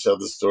telling each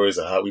other stories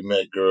of how we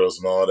met girls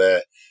and all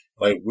that,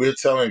 like we're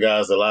telling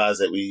guys the lies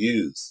that we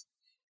use.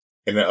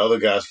 And then other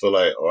guys feel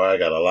like, oh, I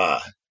gotta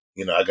lie.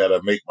 I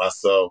gotta make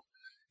myself,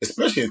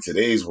 especially in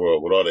today's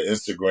world with all the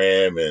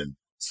Instagram and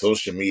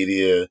social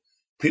media,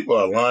 people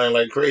are lying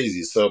like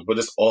crazy. So, but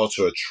it's all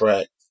to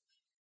attract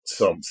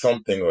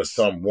something or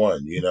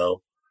someone,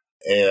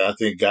 And I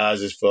think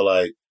guys just feel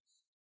like,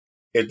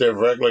 if they're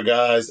regular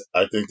guys,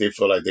 I think they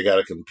feel like they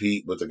gotta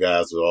compete with the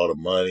guys with all the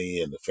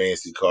money and the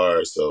fancy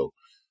cars. So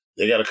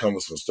they gotta come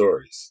with some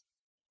stories.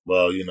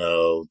 Well,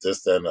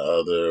 this, that, and the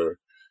other.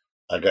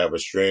 I got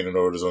restraining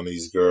orders on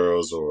these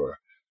girls, or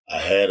I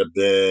had a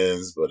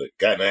Benz, but it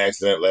got in an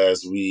accident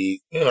last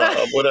week.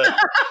 Whatever.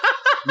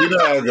 You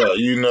know how it go.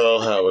 You know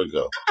how it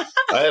go.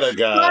 I had a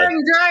guy. I'm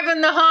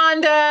driving the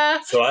Honda.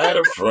 So I had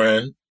a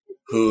friend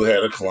who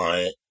had a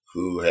client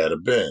who had a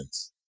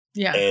Benz.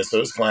 Yeah. And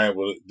so his client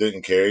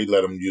didn't care. He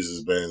let him use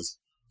his Benz.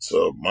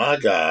 So my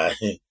guy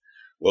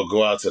will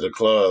go out to the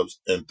clubs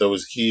and throw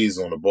his keys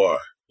on the bar.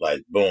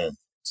 Like, boom.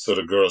 So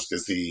the girls can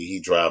see he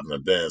driving a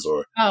Benz,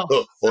 or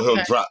he'll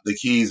drop the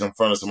keys in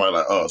front of somebody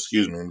like, oh,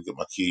 excuse me, let me get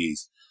my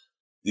keys.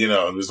 It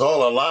was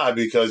all a lie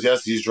because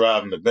yes, he's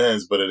driving the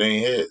Benz, but it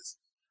ain't his.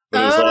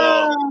 But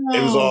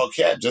it was all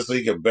capped just so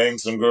he could bang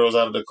some girls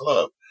out of the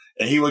club.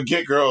 And he would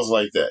get girls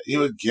like that. He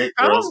met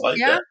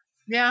that.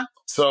 Yeah.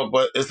 So,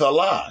 but it's a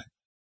lie.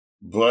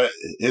 But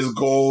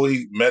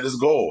he met his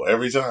goal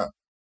every time.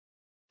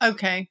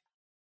 Okay.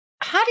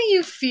 How do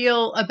you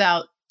feel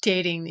about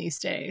dating these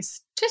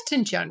days, just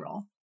in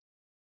general?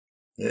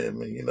 Yeah, I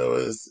mean,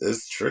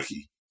 it's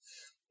tricky.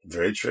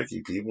 Very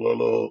tricky. People are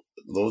a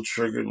little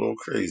triggered, a little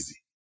crazy.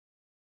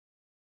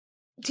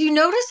 Do you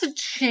notice a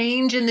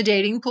change in the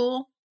dating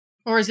pool?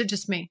 Or is it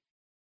just me?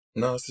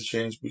 No, it's a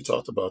change. We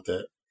talked about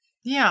that.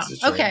 Yeah.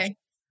 Okay.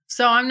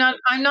 So I'm not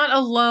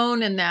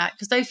alone in that,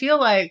 because I feel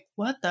like,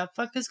 what the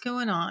fuck is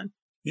going on?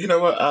 You know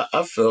what?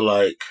 I feel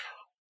like,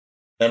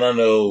 and I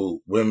know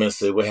women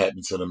say, what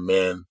happened to the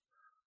men?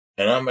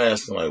 And I'm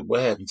asking, like,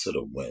 what happened to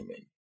the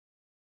women?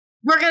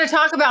 We're going to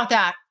talk about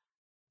that.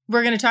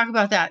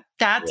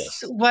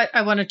 That's what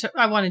I want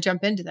to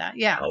jump into that.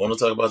 Yeah. I want to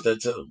talk about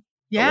that too.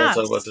 Yeah. I want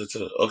to talk about that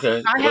too.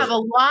 Okay. I have a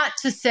lot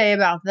to say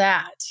about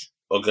that.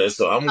 Okay.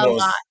 So I'm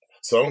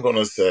going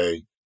to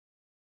say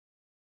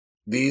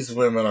these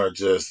women are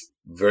just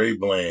very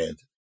bland,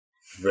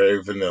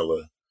 very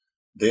vanilla.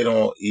 They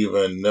don't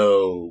even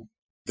know,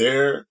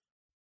 they're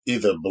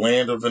either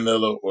bland or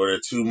vanilla, or they're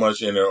too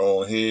much in their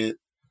own head.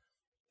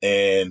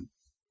 And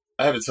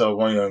I had to tell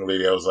one young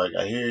lady, I was like,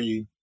 I hear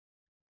you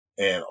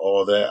and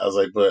all that. I was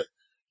like, but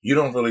you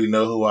don't really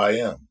know who I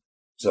am.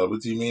 So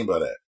what do you mean by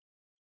that?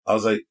 I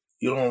was like,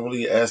 you don't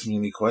really ask me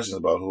any questions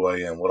about who I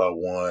am, what I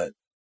want,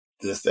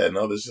 this, that, and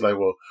other. She's like,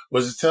 well,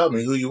 just tell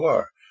me who you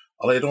are.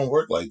 I'm like, it don't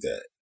work like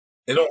that.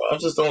 I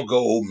just don't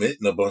go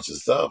omitting a bunch of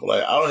stuff.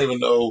 Like, I don't even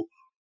know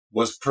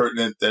what's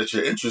pertinent that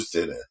you're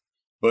interested in.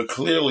 But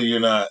clearly you're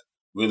not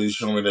really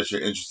showing me that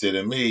you're interested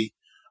in me.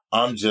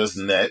 I'm just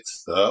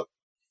next up.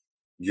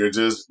 You're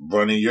just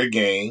running your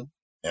game,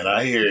 and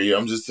I hear you.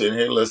 I'm just sitting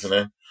here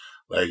listening.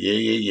 Like,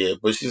 yeah.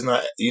 But she's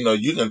not,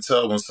 you can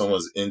tell when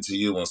someone's into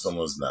you, when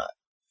someone's not.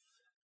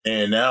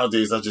 And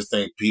nowadays, I just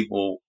think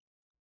people,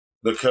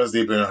 because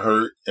they've been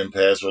hurt in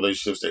past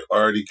relationships, they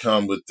already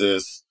come with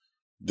this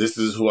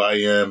is who I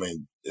am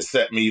and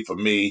accept me for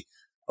me.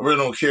 I really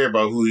don't care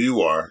about who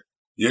you are.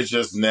 You're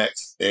just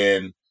next.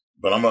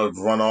 But I'm going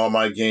to run all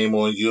my game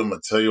on you. I'm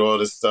going to tell you all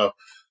this stuff.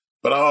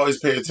 But I always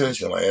pay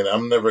attention. And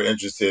I'm never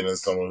interested in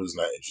someone who's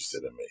not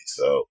interested in me.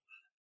 So,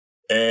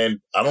 and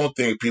I don't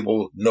think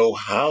people know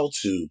how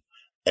to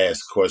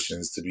ask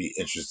questions to be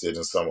interested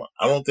in someone.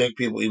 I don't think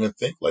people even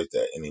think like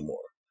that anymore.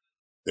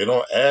 They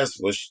don't ask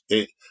what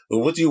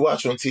do you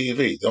watch on TV?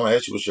 They don't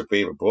ask you what your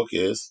favorite book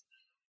is.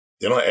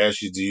 They don't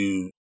ask you, do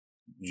you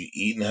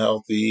eating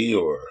healthy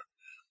or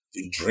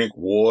do you drink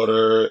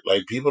water?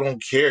 Like, people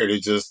don't care.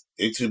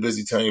 They're too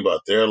busy telling you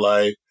about their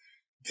life,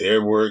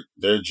 their work,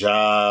 their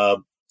job,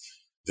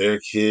 their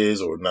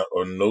kids or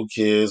no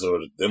kids or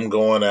them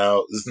going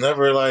out. It's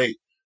never like,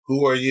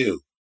 who are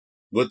you?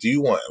 What do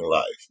you want in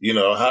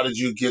life? How did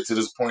you get to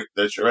this point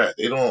that you're at?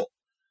 They don't,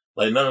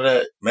 like, none of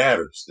that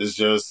matters. It's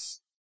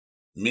just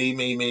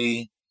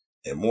me,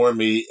 and more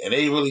me. And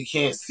they really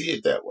can't see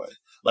it that way.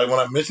 Like, when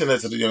I mentioned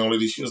that to the young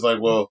lady, she was like,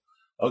 well,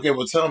 okay,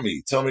 well, tell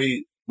me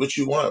what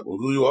you want,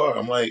 who you are.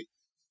 I'm like,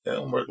 it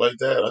don't work like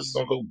that. I just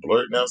don't go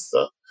blurting out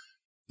stuff.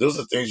 Those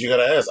are things you got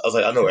to ask. I was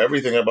like, I know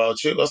everything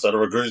about you. I started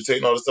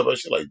regurgitating all this stuff.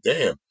 She's like,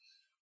 damn,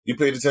 you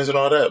paid attention to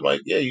all that? I'm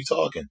like, yeah, you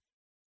talking.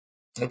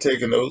 I'm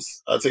taking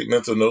notes. I take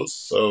mental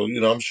notes. So,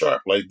 I'm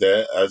sharp like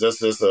that. That's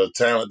just a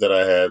talent that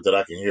I have, that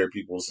I can hear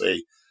people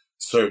say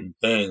certain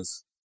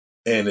things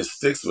and it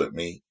sticks with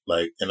me.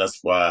 Like, and that's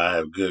why I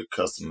have good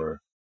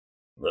customer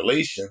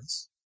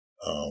relations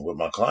with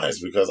my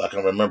clients, because I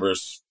can remember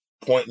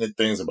pointing at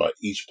things about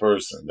each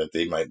person that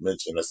they might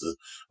mention. This is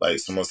like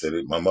someone said,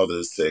 my mother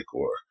is sick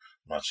or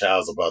my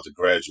child's about to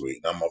graduate.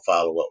 And I'm going to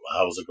follow up.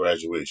 How was the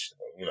graduation?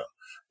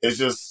 It's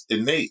just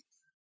innate.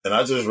 And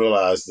I just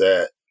realized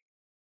that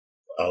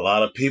a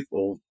lot of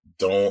people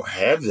don't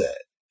have that.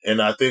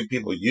 And I think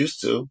people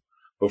used to,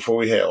 before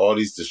we had all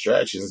these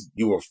distractions,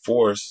 you were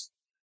forced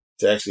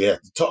to actually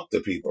have to talk to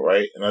people,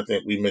 right? And I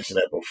think we mentioned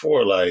that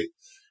before, like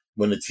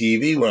when the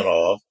TV went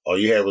off, all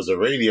you had was a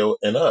radio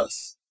and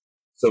us.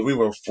 So we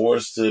were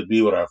forced to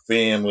be with our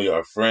family,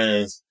 our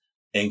friends,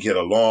 and get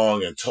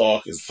along and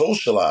talk and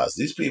socialize.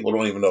 These people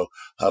don't even know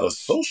how to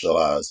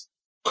socialize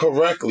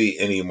correctly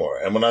anymore.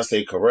 And when I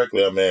say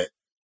correctly, I meant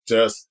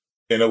just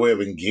in a way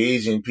of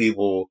engaging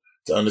people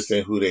to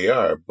understand who they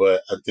are.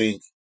 But I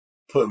think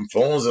putting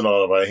phones in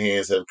all of our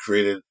hands have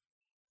created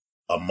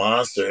a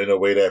monster in a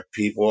way that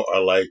people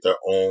are like their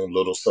own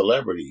little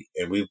celebrity.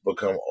 And we've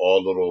become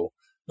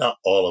not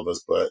all of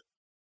us, but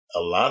a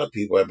lot of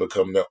people have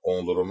become their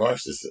own little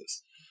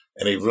narcissists.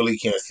 And they really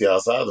can't see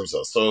outside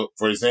themselves. So,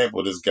 for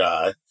example, this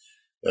guy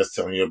that's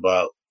telling you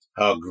about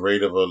how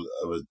great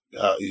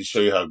how he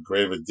show you how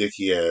great of a dick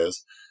he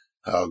has,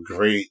 how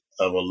great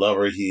of a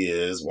lover he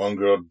is. One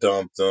girl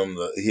dumped him.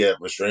 He had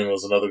restraining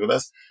orders, another girl.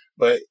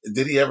 But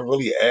did he ever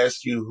really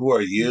ask you, who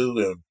are you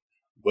and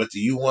what do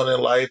you want in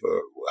life,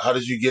 or how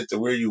did you get to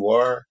where you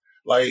are?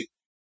 Like,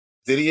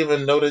 did he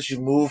even know that you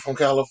moved from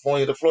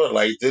California to Florida?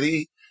 Like, did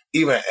he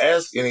even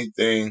ask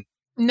anything?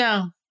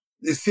 No.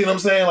 You see what I'm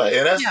saying? Like,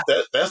 and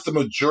that's the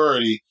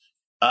majority.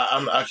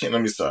 I can't.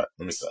 Let me start.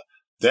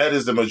 That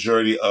is the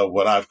majority of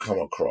what I've come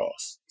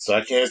across. So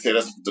I can't say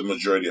that's the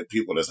majority of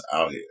people that's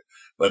out here,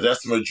 but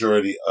that's the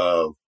majority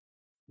of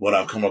what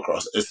I've come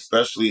across,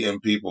 especially in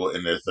people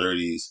in their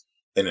 30s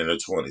and in their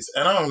 20s.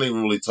 And I don't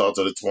even really talk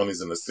to the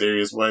 20s in a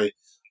serious way,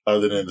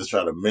 other than to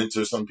try to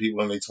mentor some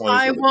people in their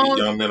 20s, whether it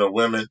be young men or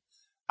women.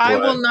 I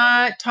will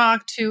not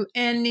talk to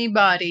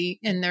anybody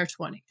in their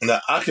 20s. Now,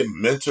 I can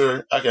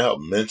help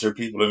mentor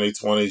people in their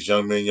 20s,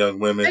 young men, young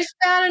women. It's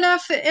bad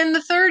enough in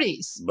the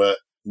 30s. But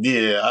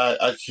yeah,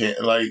 I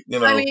can't, like,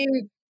 I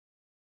mean,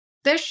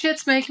 this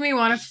shit's making me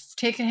want to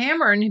take a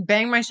hammer and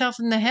bang myself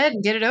in the head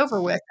and get it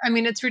over with. I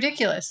mean, it's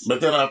ridiculous.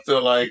 But then I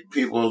feel like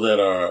people that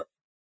are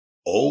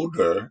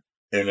older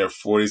in their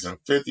 40s and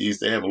 50s,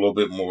 they have a little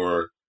bit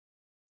more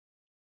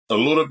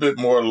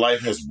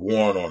life has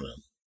worn on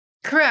them.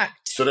 Correct.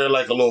 So they're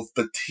like a little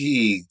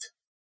fatigued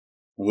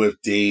with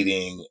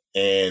dating,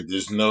 and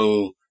there's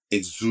no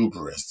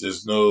exuberance.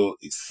 There's no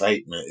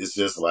excitement. It's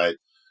just like,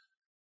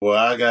 well,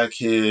 I got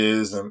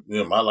kids and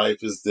my life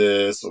is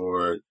this,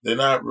 or they're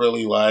not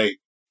really like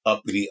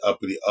uppity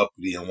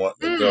and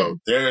wanting to go.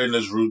 They're in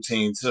this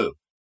routine too.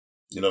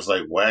 It's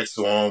like wax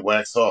on,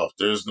 wax off.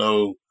 There's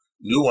no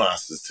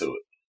nuances to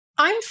it.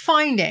 I'm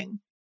finding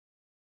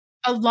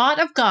a lot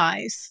of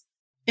guys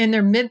in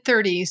their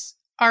mid-30s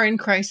are in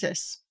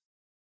crisis.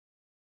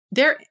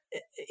 They're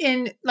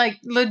in, like,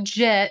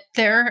 legit,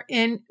 they're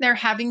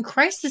having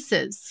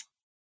crises.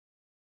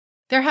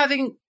 They're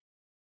having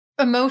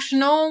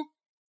emotional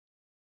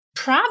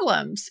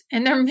problems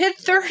in their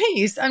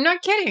mid-30s. I'm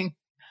not kidding.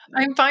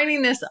 I'm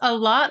finding this a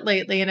lot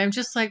lately, and I'm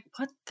just like,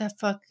 what the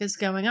fuck is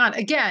going on?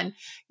 Again,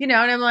 and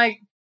I'm like,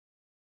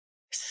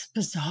 this is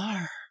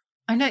bizarre.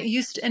 I'm not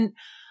used to, and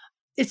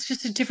it's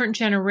just a different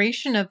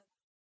generation of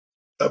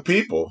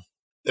people.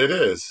 It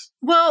is.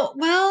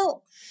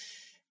 Well,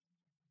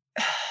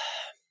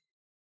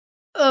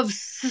 of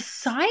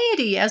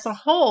society as a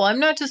whole. I'm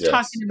not just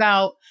talking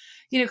about,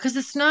 because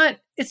it's not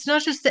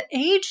just the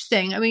age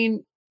thing. I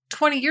mean,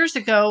 20 years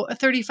ago, a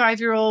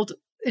 35-year-old,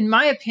 in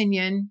my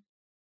opinion,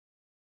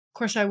 of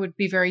course, I would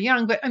be very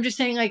young, but I'm just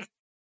saying, like,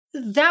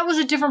 that was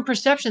a different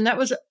perception. That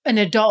was an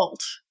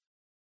adult.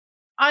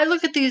 I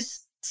look at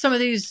some of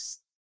these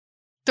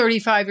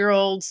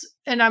 35-year-olds,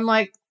 and I'm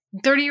like,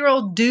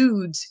 30-year-old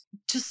dudes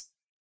just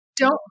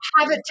don't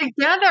have it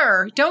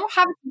together.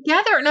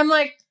 And I'm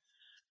like,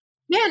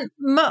 man,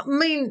 I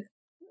mean,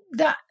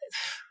 that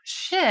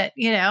shit,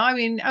 I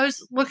mean, I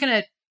was looking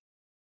at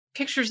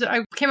pictures that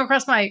I came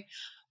across my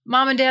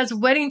mom and dad's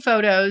wedding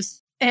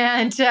photos,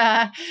 and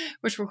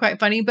which were quite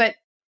funny. But,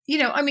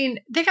 I mean,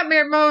 they got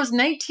married when I was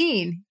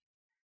 19.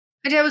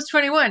 My dad was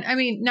 21. I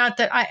mean, not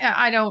that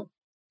I don't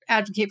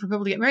advocate for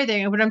people to get married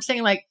there, but I'm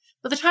saying, like,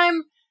 by the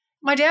time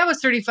my dad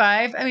was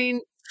 35, I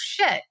mean,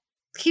 shit,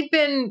 he'd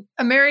been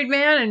a married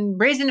man and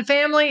raising a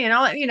family and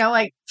all that,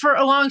 like, for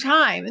a long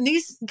time. And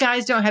these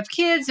guys don't have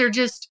kids. They're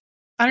just,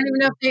 I don't even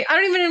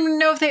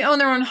know if they own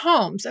their own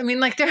homes. I mean,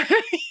 like, they're, you know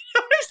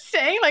what I'm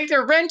saying? Like,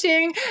 they're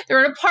renting,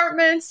 they're in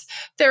apartments,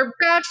 they're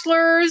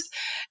bachelors,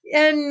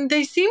 and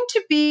they seem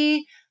to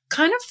be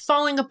kind of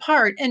falling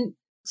apart. And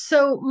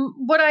so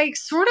what I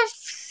sort of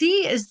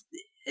see is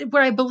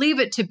what I believe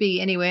it to be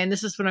anyway. And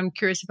this is what I'm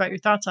curious about your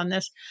thoughts on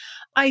this.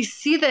 I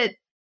see that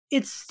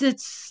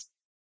it's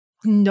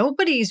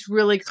nobody's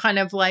really kind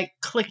of like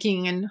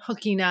clicking and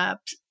hooking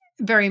up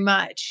very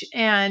much.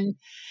 And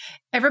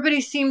everybody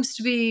seems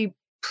to be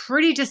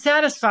pretty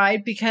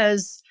dissatisfied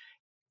because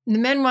the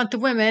men want the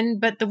women,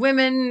 but the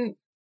women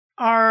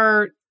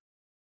are,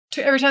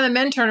 every time the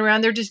men turn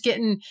around, they're just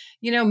getting,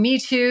 Me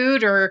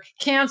Too'd or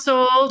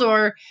canceled,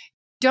 or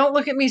don't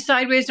look at me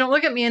sideways. Don't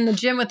look at me in the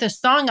gym with this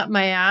thong up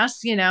my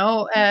ass,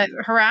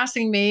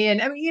 harassing me.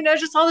 And I mean,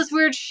 just all this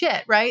weird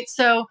shit. Right.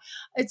 So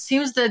it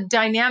seems the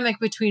dynamic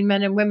between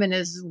men and women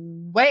is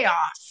way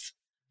off,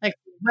 like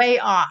way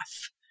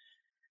off.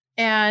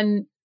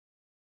 And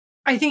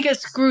I think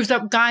it screws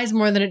up guys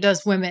more than it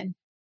does women.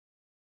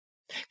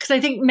 Because I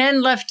think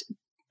men left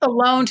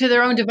alone to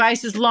their own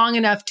devices long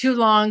enough, too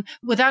long,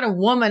 without a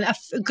woman,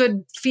 a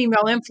good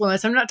female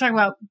influence. I'm not talking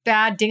about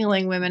bad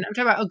dingling women. I'm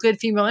talking about a good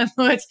female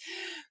influence.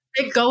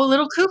 They go a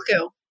little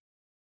cuckoo.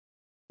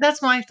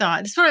 That's my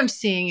thought. That's what I'm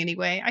seeing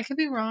anyway. I could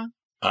be wrong.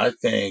 I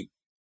think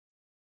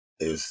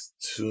there's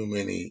too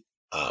many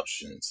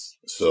options.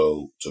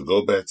 So to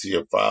go back to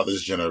your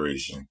father's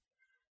generation,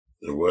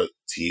 what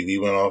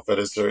TV went off at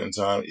a certain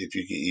time, if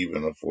you could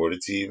even afford a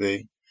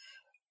TV,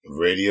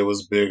 radio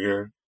was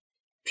bigger.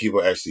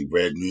 People actually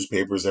read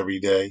newspapers every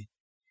day.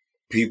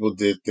 People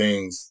did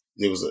things.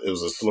 It was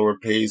a slower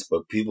pace,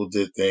 but people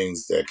did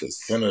things that could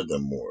center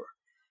them more.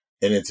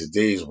 And in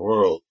today's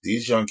world,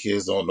 these young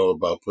kids don't know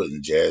about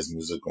putting jazz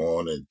music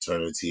on and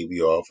turning the TV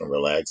off and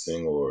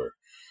relaxing, or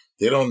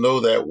they don't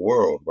know that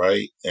world,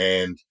 right?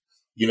 And,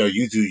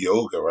 you do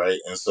yoga, right?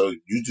 And so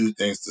you do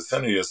things to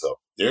center yourself.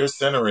 Their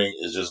centering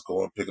is just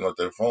picking up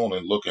their phone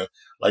and looking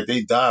like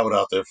they die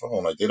without their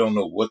phone. Like they don't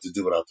know what to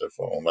do without their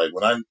phone. Like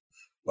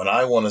when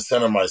I want to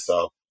center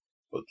myself,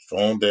 put the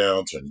phone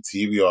down, turn the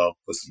TV off,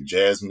 put some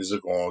jazz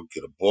music on,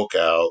 get a book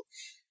out.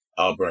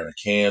 I'll burn a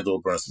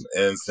candle, burn some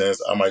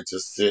incense. I might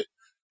just sit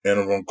in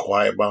a room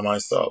quiet by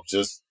myself,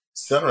 just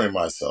centering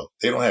myself.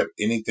 They don't have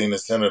anything to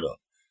center them.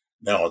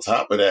 Now, on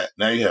top of that,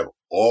 now you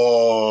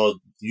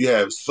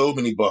have so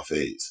many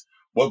buffets.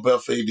 What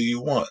buffet do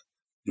you want?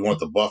 You want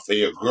the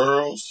buffet of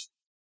girls?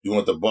 You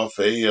want the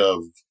buffet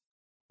of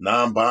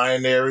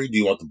non-binary? Do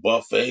you want the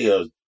buffet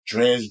of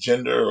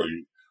transgender? Or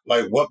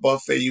like what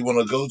buffet you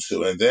want to go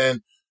to? And then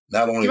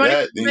not only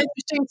that,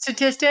 interesting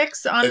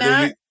statistics on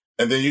that.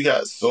 And then you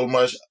got so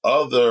much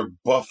other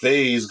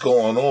buffets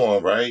going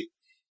on, right?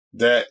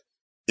 That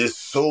is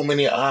so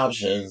many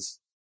options.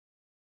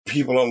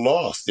 People are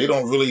lost. They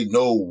don't really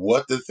know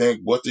what to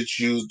think, what to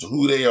choose,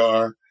 who they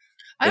are.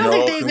 I don't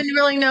think they even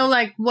really know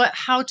like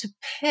how to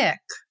pick.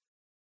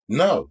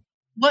 No.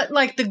 What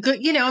like the good,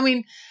 I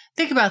mean,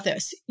 think about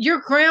this. Your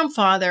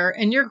grandfather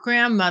and your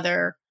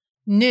grandmother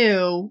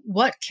knew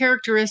what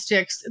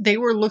characteristics they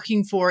were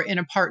looking for in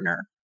a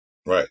partner.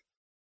 Right.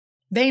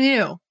 They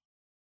knew.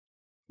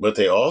 But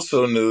they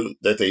also knew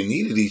that they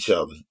needed each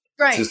other.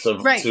 Right.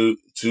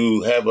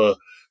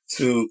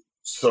 To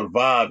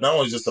survive, not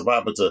only just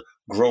survive, but to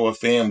grow a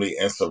family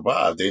and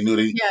survive. They knew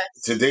that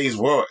today's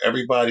world,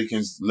 everybody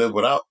can live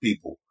without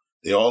people.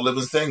 They all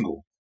living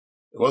single.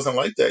 It wasn't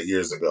like that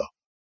years ago.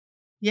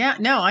 Yeah,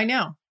 no, I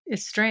know.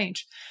 It's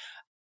strange.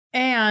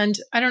 And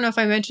I don't know if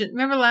I mentioned,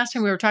 remember last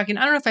time we were talking,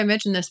 I don't know if I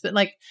mentioned this, but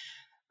like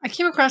I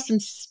came across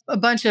a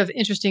bunch of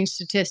interesting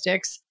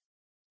statistics.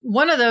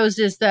 One of those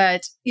is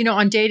that,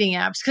 on dating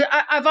apps, because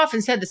I've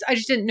often said this, I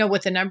just didn't know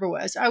what the number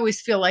was. I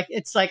always feel like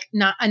it's like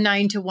not a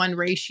 9-to-1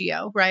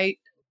 ratio, right?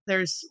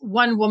 There's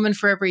one woman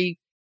for every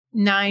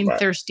 9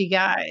 thirsty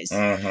guys.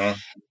 Uh-huh.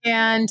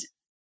 And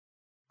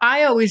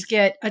I always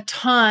get a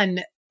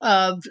ton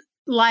of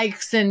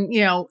likes and,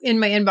 in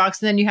my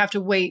inbox. And then you have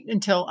to wait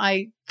until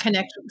I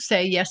connect,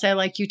 say, yes, I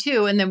like you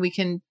too. And then we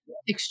can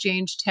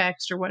exchange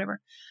text or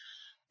whatever.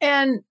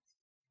 And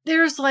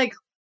there's like,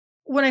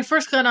 when I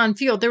first got on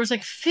Field, there was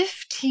like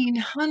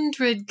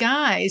 1,500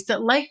 guys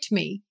that liked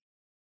me.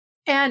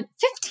 And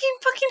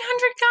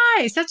 1,500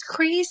 guys. That's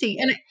crazy.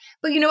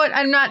 But you know what?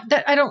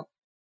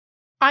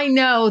 I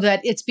know that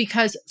it's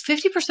because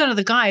 50% of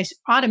the guys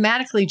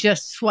automatically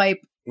just swipe.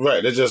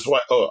 Right. They just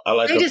swipe. Oh, I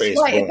like her face.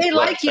 If they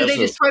like you, they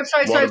just swipe.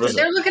 100%.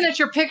 They're looking at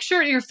your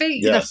picture, your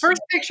face, the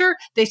first picture,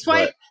 they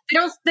swipe.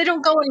 Right. They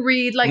don't go and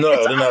read. Like,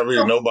 no, they're not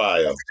reading no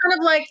bio. It's kind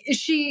of like,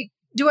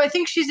 do I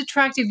think she's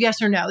attractive?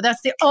 Yes or no?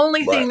 That's the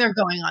only thing they're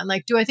going on.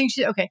 Like, do I think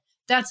okay,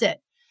 that's it.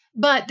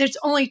 But there's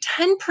only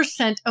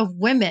 10% of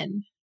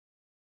women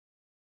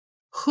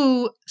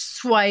who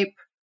swipe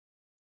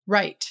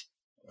right.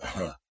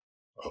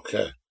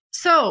 Okay.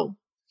 So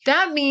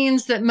that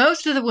means that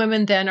most of the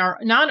women then are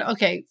not,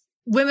 okay,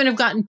 women have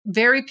gotten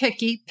very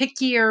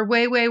pickier,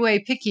 way, way,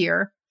 way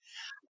pickier.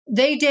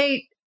 They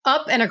date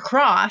up and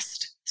across,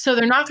 so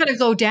they're not going to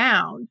go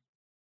down.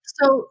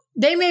 So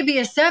they may be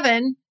a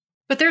 7,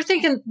 but they're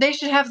thinking they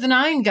should have the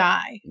 9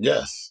 guy.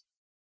 Yes.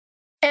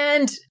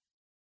 And,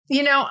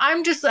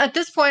 I'm just, at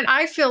this point,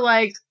 I feel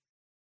like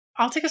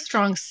I'll take a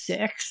strong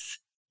 6.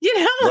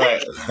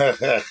 Right.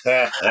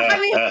 I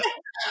mean,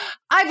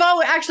 I've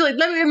always, actually,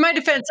 in my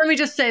defense,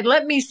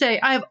 let me say,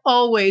 I've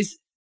always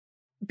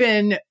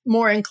been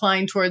more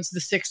inclined towards the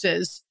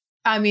 6s.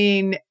 I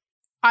mean,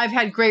 I've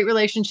had great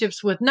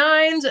relationships with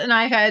 9s and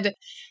I've had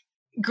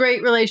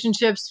great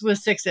relationships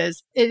with 6s.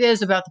 It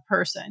is about the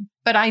person,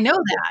 but I know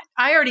that.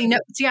 I already know.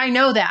 See, I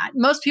know that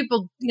most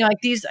people, I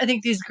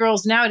think these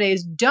girls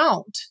nowadays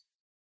don't.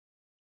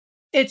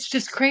 It's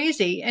just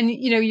crazy. And,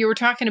 you were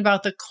talking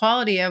about the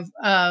quality of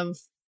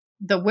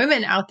the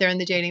women out there in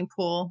the dating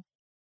pool.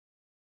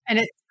 And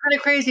it's kind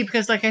of crazy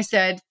because, like I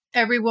said,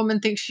 every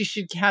woman thinks she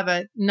should have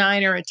a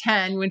 9 or a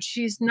 10 when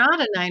she's not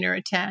a 9 or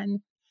a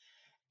 10.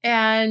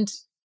 And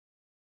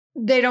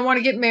they don't want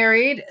to get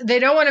married. They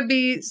don't want to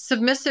be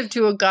submissive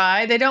to a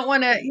guy. They don't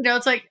want to,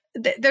 it's like,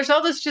 there's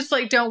all this just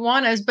like don't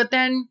want us, but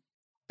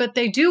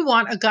they do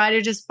want a guy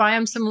to just buy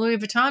them some Louis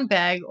Vuitton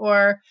bag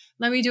or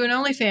let me do an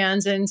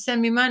OnlyFans and send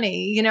me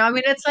money.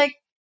 It's like,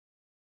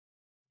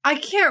 I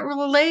can't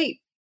relate.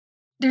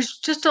 There's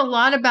just a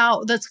lot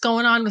about that's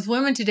going on with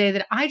women today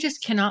that I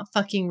just cannot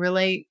fucking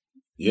relate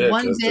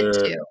one bit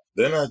to.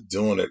 They're not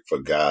doing it for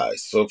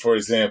guys. So, for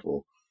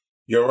example,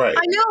 you're right.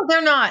 I know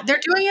they're not.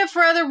 They're doing it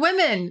for other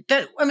women.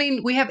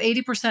 We have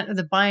 80% of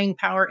the buying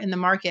power in the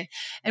market,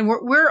 and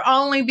we're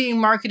only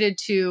being marketed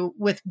to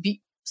with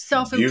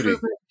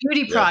self-improvement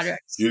beauty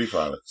products. Beauty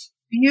products.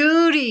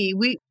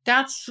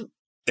 That's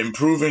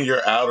improving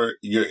your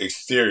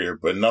exterior,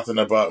 but nothing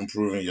about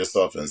improving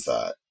yourself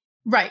inside.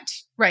 Right.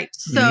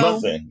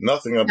 So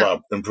nothing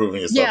about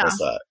improving yourself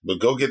inside. But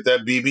go get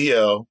that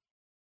BBL,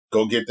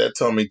 go get that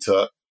tummy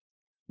tuck,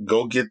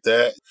 go get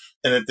that.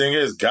 And the thing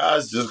is,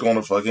 guys just going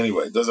to fuck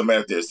anyway. It doesn't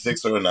matter if they're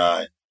 6 or a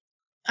 9.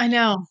 I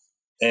know.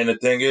 And the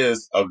thing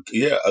is,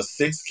 a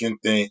 6 can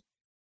think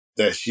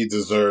that she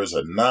deserves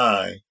a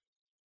 9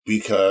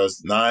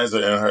 because 9s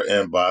are in her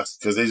inbox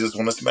because they just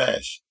want to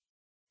smash.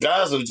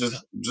 Guys are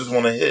just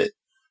want to hit.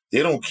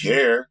 They don't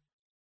care.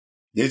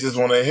 They just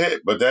want to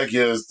hit, but that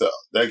gives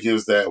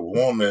that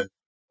woman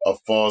a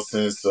false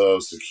sense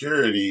of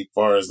security,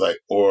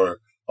 or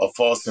a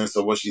false sense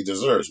of what she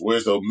deserves.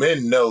 Whereas the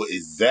men know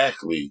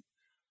exactly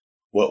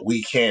what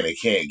we can and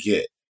can't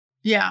get.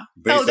 Yeah.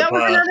 Was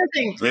another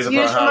thing. Based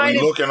upon how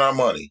we look in our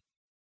money.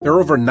 There are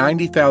over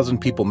 90,000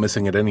 people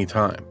missing at any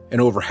time,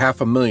 and over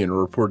 500,000 are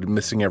reported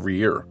missing every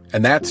year.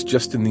 And that's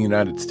just in the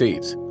United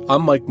States.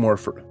 I'm Mike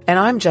Morford. And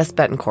I'm Jess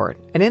Betancourt.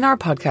 And in our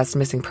podcast,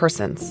 Missing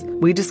Persons,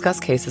 we discuss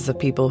cases of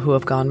people who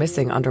have gone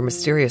missing under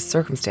mysterious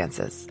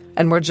circumstances.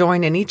 And we're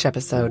joined in each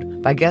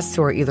episode by guests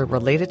who are either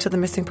related to the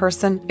missing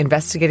person,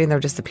 investigating their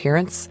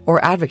disappearance,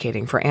 or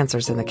advocating for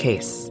answers in the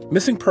case.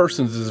 Missing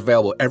Persons is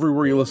available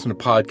everywhere you listen to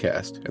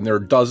podcasts, and there are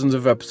dozens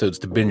of episodes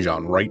to binge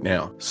on right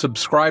now.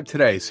 Subscribe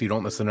today so you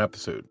don't miss an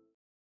episode.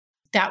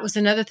 That was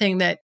another thing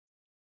that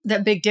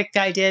big dick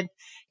guy did.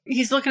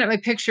 He's looking at my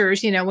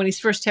pictures, when he's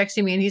first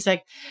texting me, and he's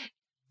like,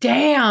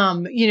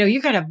 damn,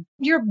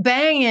 you're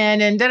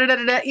banging and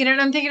da-da-da-da-da,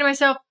 and I'm thinking to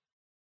myself,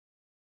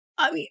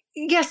 I mean,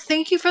 yes,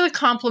 thank you for the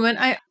compliment.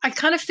 I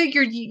kind of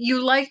figured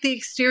you like the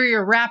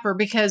exterior wrapper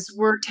because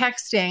we're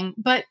texting,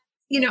 but,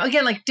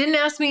 again, like, didn't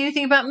ask me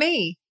anything about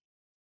me.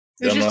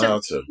 It was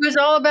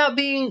all about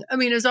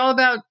it was all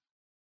about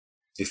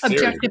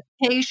exterior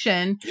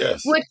objectification,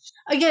 yes. Which,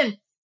 again,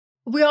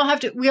 we all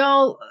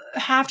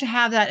have to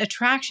have that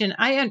attraction.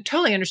 I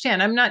totally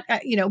understand. I'm not,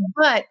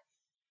 but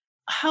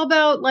how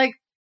about like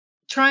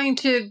trying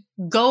to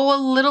go a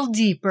little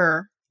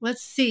deeper?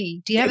 Let's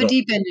see. Do you have a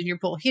deep end in your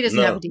pool? He doesn't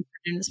have a deep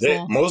end in his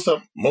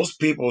pool. Most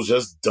people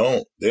just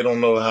don't. They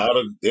don't know how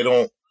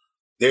to.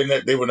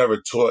 They were never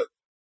taught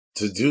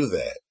to do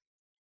that.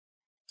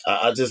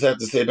 I just have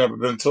to say, never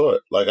been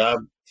taught. Like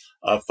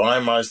I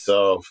find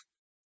myself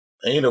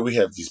And, we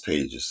have these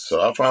pages.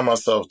 So I find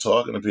myself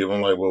talking to people.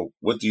 I'm like, well,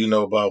 what do you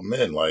know about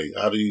men? Like,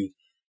 how do you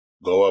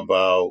go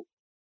about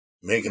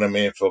making a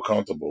man feel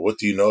comfortable? What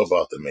do you know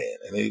about the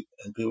man?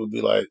 And people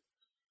be like,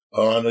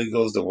 oh, I know he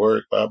goes to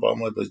work, blah, blah,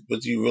 blah. But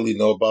what do you really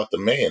know about the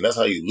man? That's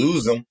how you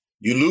lose him.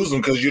 You lose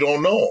him because you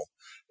don't know him.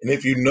 And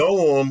if you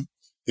know him,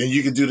 then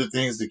you can do the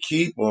things to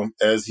keep him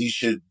as he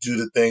should do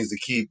the things to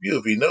keep you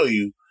if he know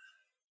you.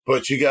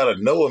 But you got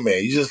to know a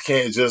man. You just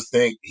can't just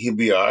think he'll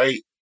be all right.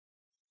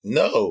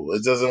 No,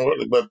 it doesn't work.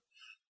 But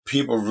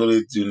people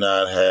really do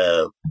not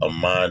have a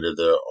mind of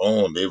their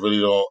own. They really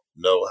don't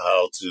know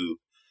how to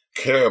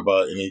care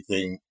about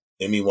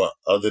anyone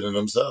other than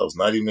themselves,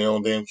 not even their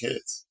own damn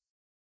kids.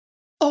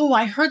 Oh,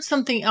 I heard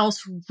something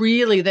else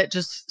really that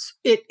just,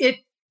 it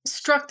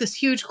struck this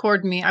huge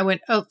chord in me. I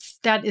went, oh,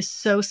 that is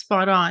so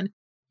spot on.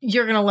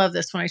 You're going to love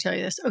this when I tell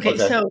you this. Okay.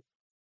 So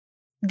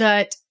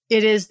that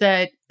it is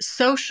that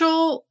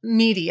social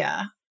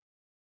media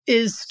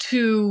is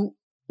to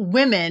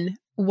women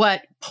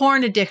what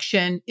porn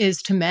addiction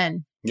is to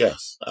men.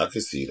 Yes, I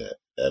could see that.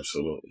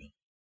 Absolutely.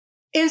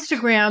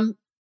 Instagram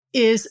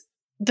is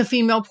the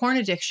female porn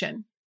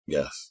addiction.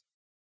 Yes.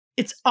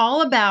 It's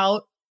all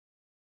about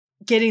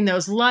getting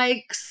those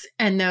likes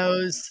and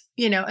those,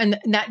 and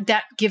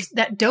that gives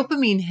that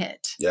dopamine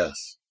hit.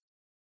 Yes.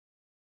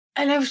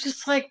 And I was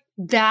just like,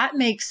 that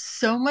makes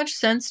so much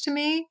sense to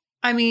me.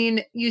 I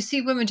mean, you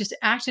see women just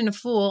acting a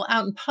fool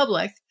out in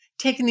public,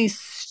 taking these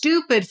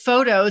stupid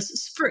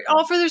photos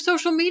all for their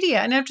social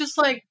media. And I'm just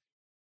like,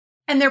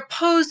 and they're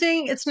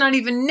posing. It's not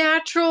even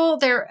natural.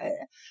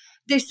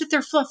 They sit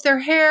there, fluff their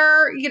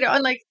hair,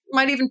 and like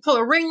might even pull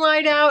a ring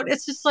light out.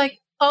 It's just like,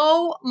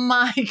 oh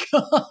my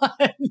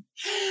God.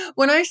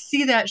 When I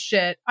see that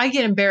shit, I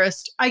get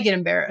embarrassed.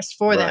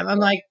 For them. I'm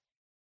like,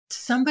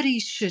 somebody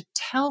should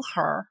tell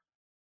her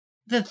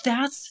that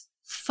that's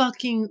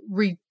fucking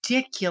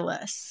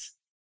ridiculous.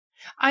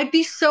 I'd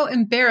be so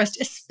embarrassed,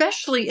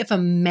 especially if a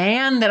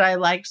man that I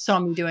liked saw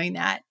me doing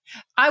that.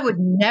 I would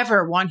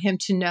never want him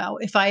to know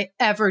if I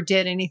ever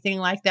did anything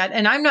like that.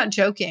 And I'm not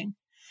joking,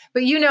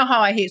 but you know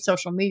how I hate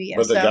social media.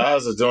 But the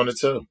guys are doing it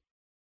too.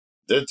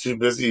 They're too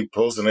busy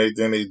posting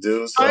everything they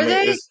do. So, are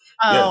they?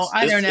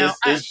 I don't know.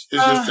 It's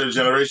just their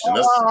generation.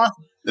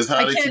 That's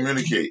how they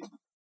communicate.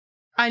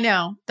 I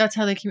know. That's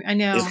how they communicate. I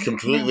know. It's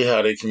completely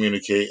how they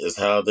communicate. It's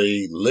how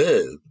they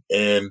live.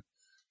 And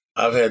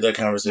I've had that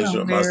conversation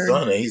with my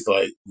son, and he's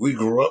like, we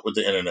grew up with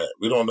the internet.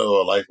 We don't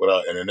know a life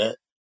without internet.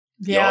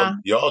 Yeah.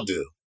 Y'all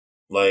do.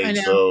 Like,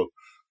 so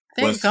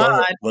when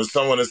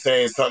someone is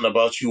saying something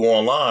about you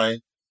online,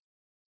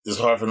 it's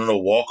hard for them to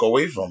walk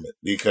away from it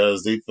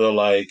because they feel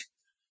like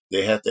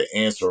they have to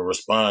answer or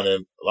respond.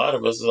 And a lot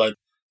of us are like,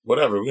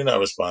 whatever, we're not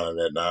responding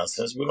to that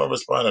nonsense. We don't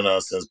respond to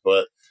nonsense,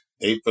 but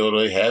they feel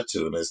they have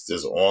to. And it's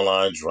this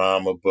online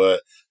drama.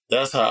 But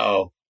that's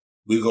how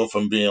we go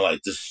from being like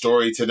this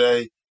story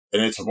today,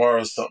 and then tomorrow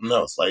is something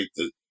else. Like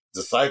the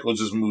cycle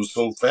just moves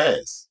so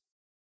fast.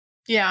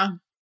 Yeah.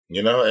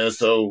 And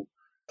so,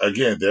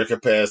 again, their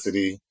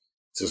capacity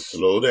to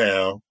slow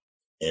down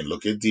and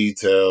look at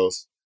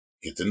details,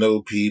 get to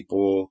know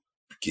people,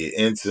 get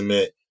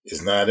intimate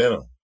is not in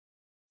them.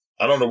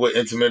 I don't know what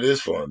intimate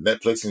is for them.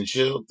 Netflix and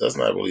chill, that's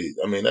not really,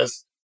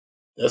 that's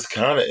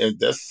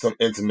some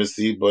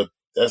intimacy, but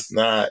that's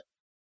not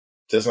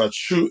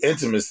true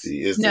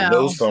intimacy, is to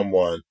know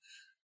someone.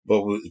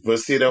 But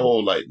see, that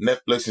whole like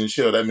Netflix and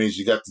chill, that means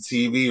you got the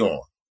TV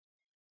on.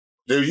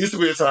 There used to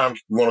be a time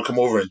you want to come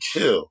over and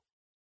chill.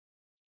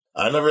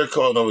 I never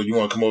called over, you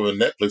want to come over and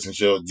Netflix and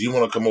chill. Do you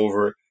want to come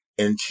over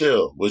and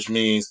chill? Which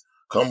means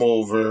come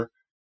over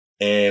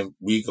and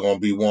we going to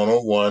be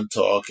one-on-one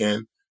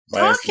talking.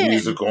 Might have some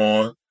music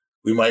on.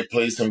 We might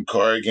play some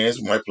card games.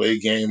 We might play a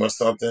game or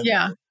something.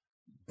 Yeah.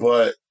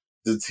 But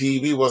the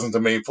TV wasn't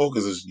the main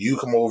focus. It's you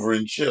come over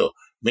and chill.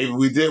 Maybe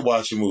we did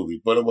watch a movie,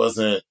 but it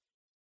wasn't,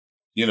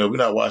 we're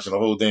not watching a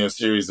whole damn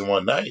series in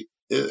one night.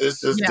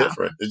 It's just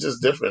different. It's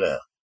just different now.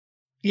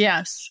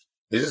 Yes.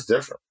 It's just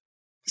different.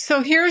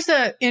 So here's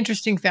an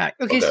interesting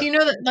fact. Okay. So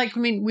that,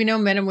 we know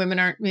men and women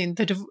aren't,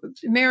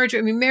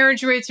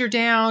 marriage rates are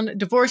down,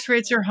 divorce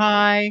rates are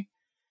high,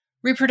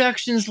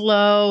 reproduction's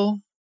low.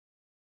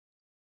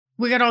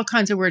 We got all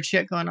kinds of weird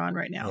shit going on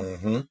right now.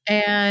 Mm-hmm.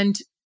 And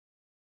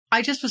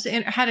I just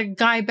had a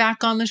guy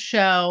back on the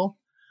show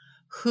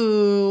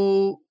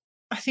who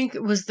I think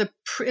it was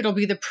it'll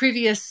be the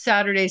previous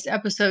Saturday's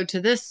episode to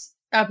this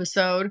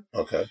episode.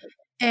 Okay.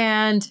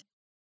 And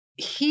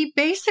he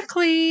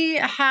basically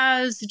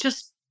has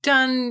just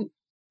run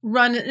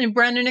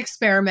an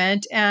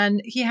experiment,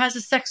 and he has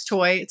a sex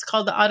toy. It's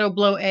called the Auto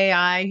Blow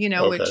AI,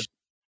 which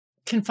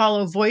can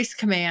follow voice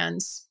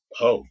commands.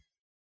 Oh.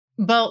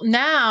 But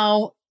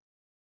now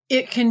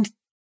it can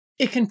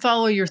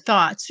follow your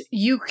thoughts.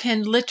 You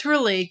can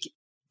literally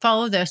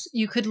follow this.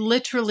 You could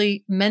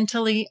literally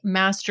mentally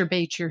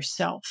masturbate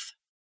yourself.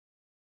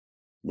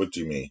 What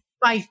do you mean?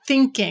 By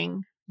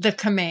thinking the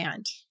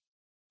command.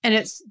 And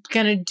it's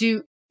going to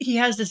do, he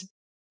has this,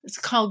 it's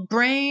called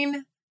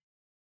brain.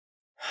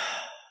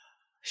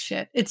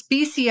 Shit. It's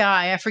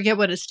BCI. I forget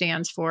what it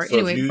stands for. So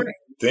anyway.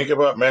 think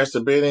about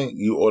masturbating,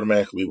 you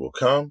automatically will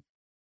come.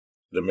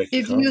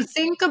 If you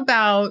think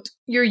about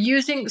you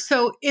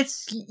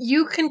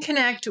can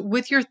connect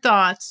with your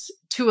thoughts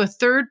to a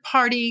third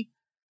party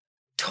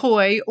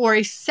toy or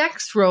a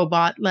sex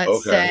robot,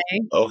 let's say.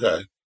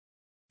 Okay.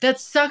 That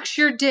sucks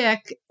your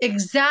dick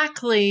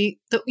exactly.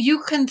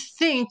 You can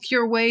think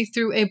your way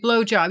through a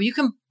blowjob. You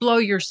can blow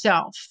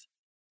yourself,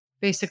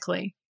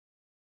 basically.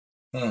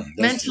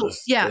 That's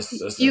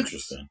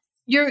interesting.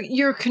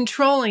 You're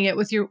controlling it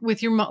with your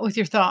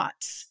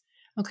thoughts.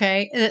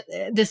 Okay,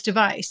 this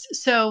device.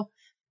 So,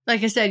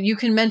 like I said, you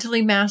can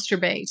mentally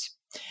masturbate,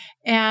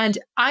 and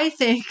I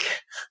think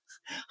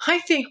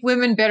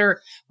women better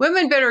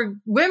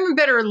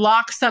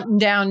lock something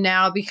down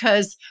now,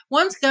 because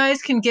once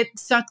guys can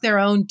suck their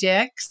own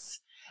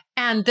dicks,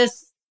 and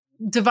this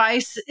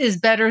device is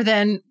better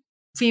than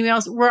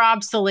females, we're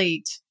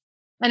obsolete.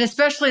 And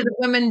especially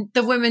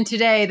the women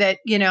today that,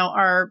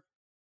 are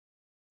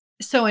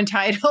so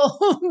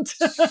entitled.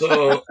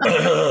 So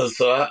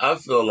I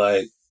feel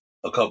like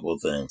a couple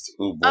of things.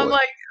 Ooh, boy. I'm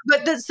like,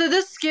 so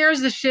this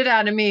scares the shit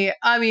out of me.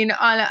 I mean,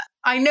 I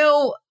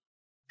know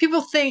people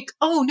think,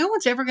 oh, no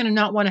one's ever going to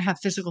not want to have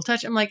physical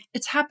touch. I'm like,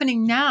 it's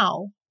happening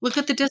now. Look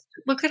at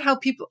how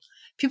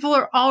people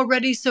are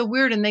already so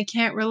weird, and they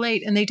can't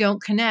relate and they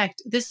don't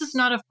connect. This is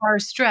not a far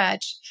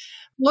stretch.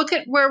 Look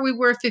at where we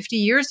were 50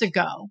 years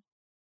ago.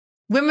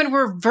 Women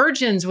were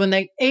virgins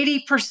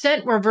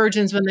 80% were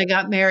virgins when they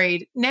got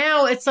married.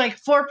 Now it's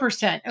like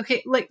 4%.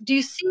 Okay. Like, do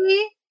you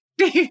see?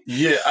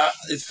 Yeah.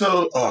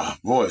 So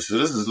this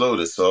is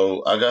loaded.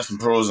 So I got some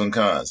pros and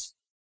cons.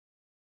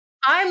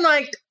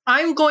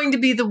 I'm going to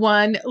be the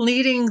one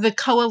leading the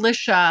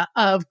coalition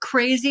of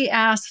crazy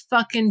ass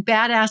fucking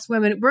badass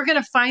women. We're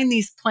going to find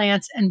these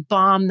plants and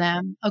bomb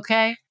them.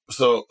 Okay.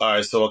 So, all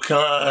right. So a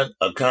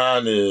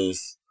con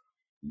is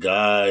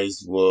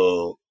guys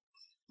will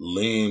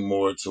lean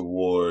more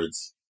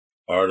towards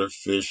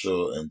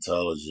artificial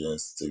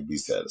intelligence to be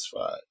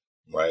satisfied,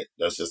 right?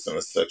 That's just in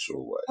a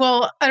sexual way.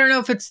 Well, I don't know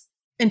if it's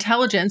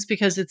intelligence,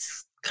 because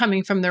it's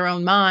coming from their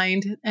own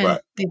mind, and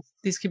right.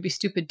 these could be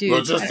stupid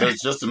dudes. Well,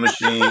 just a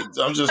machine.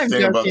 I'm just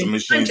thinking about the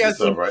machines and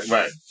stuff, right?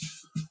 Right.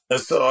 And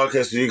so,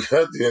 so you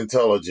got the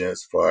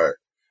intelligence part,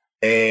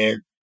 and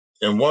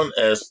in one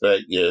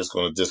aspect, it's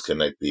going to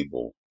disconnect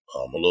people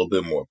a little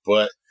bit more.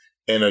 But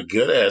in a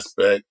good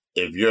aspect,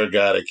 if you're a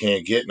guy that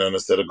can't get none,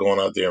 instead of going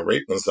out there and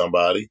raping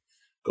somebody,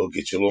 go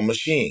get your little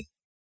machine.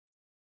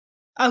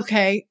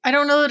 Okay. I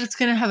don't know that it's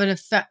going to have an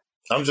effect.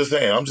 I'm just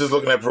saying, I'm just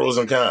looking at pros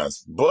and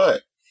cons.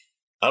 But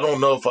I don't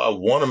know if I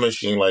want a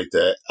machine like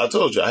that. I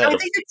told you I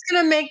think it's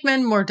going to make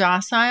men more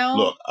docile.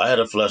 Look, I had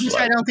a fleshlight. Which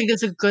I don't think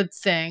is a good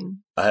thing.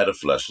 I had a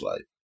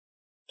fleshlight.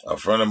 A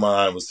friend of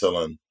mine was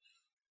selling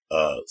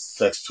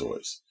sex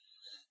toys.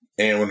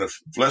 And when the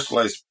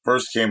fleshlights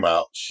first came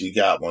out, she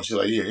got one. She's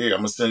like, here,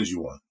 I'm going to send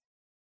you one.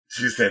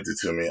 She sent it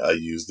to me. I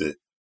used it.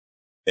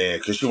 And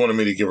because she wanted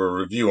me to give her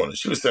a review on it.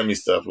 She would send me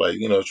stuff like,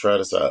 try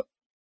this out.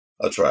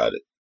 I tried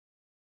it.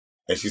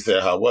 And she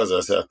said, how was it? I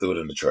said, I threw it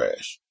in the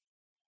trash.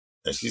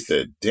 And she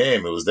said,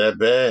 damn, it was that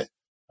bad?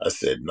 I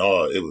said,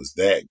 no, it was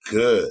that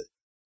good.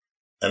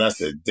 And I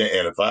said,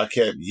 damn, and if I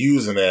kept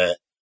using that,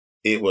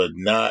 it would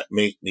not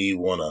make me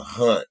want to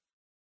hunt.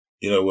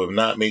 It would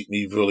not make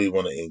me really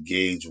want to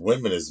engage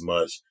women as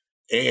much.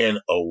 And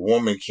a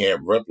woman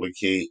can't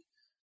replicate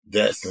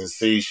that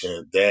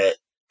sensation, that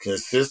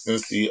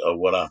consistency of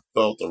what I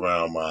felt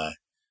around my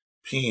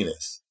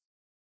penis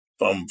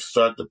from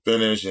start to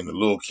finish, and the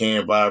little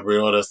can vibrate,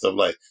 all that stuff.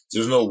 Like,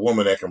 there's no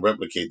woman that can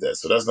replicate that.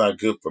 So that's not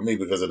good for me,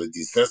 because it'll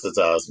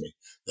desensitize me.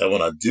 That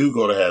when I do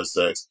go to have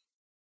sex,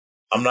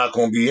 I'm not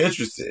going to be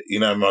interested.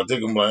 I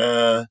think I'm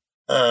like,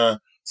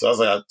 So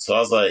I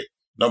was like,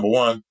 number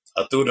one,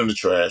 I threw it in the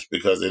trash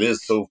because it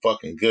is so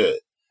fucking good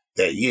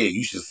that,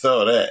 you should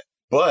sell that.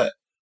 But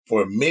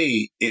for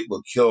me, it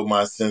would kill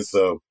my sense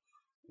of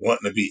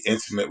wanting to be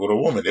intimate with a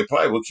woman. It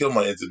probably would kill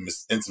my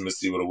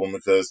intimacy with a woman,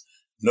 because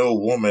no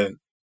woman,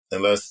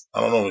 unless,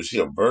 I don't know, is she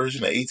a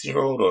virgin, an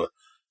 18-year-old or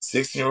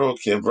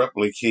 16-year-old, can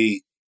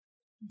replicate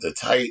the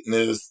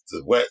tightness,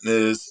 the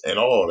wetness, and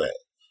all that.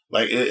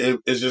 Like,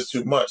 it's just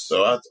too much.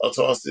 So I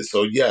tossed it.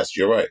 So yes,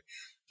 you're right.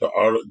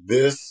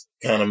 This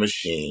kind of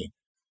machine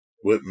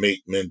would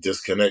make men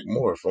disconnect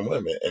more from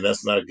women, and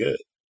that's not good.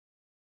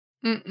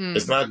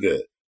 It's not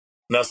good.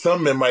 Now,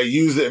 some men might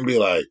use it and be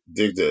like,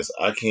 dig this,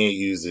 I can't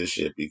use this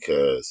shit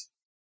because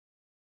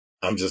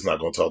I'm just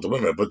not going to talk to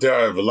women. But there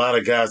are a lot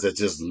of guys that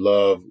just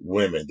love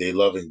women. They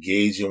love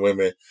engaging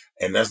women,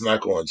 and that's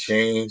not going to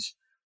change.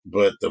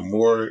 But the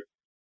more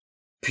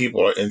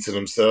people are into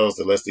themselves,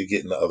 the less they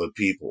get into other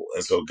people.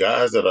 And so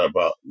guys that are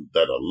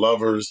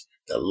lovers,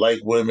 that like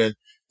women,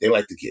 they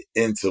like to get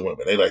into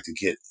women. They like to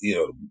get,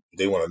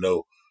 they want to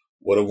know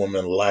what a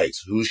woman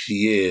likes, who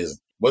she is,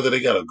 whether they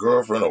got a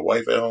girlfriend or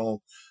wife at home.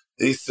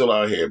 They still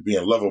out here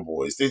being lover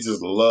boys. They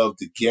just love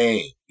the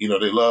game. They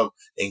love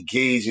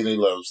engaging. They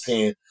love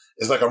seeing.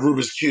 It's like a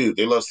Rubik's Cube.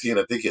 They love seeing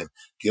that they can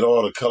get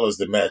all the colors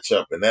to match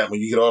up. And that when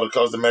you get all the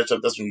colors to match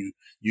up, that's when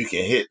you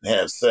can hit and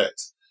have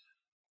sex.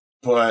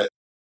 But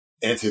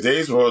In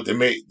today's world, they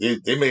make a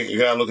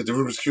guy look at the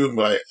Rubik's Cube and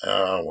be like, I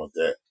don't want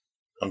that.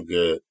 I'm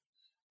good.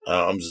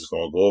 I'm just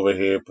going to go over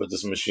here, put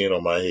this machine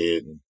on my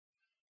head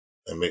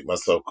and make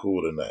myself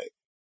cool tonight.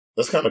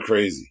 That's kind of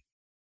crazy.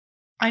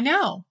 I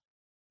know.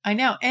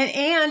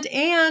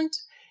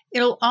 And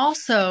it'll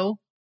also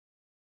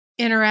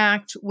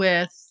interact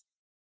with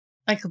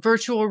like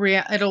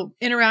it'll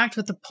interact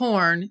with the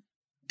porn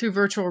through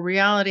virtual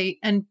reality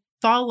and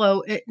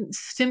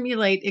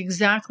stimulate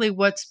exactly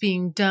what's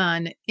being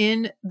done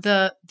in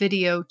the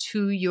video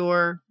to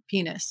your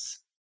penis.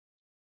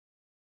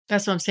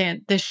 That's what I'm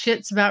saying. The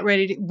shit's about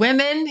ready to...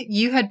 Women,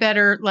 you had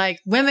better,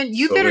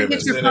 better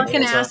get your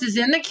fucking asses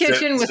in the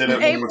kitchen with some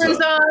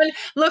aprons on,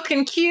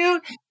 looking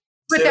cute,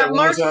 with that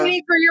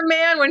martini for your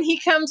man when he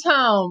comes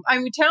home.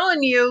 I'm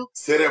telling you.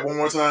 Say that one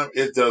more time.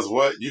 It does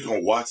what? You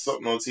can watch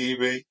something on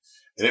TV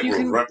and it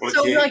will replicate.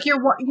 So like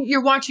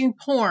you're watching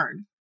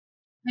porn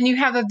and you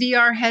have a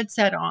VR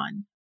headset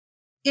on.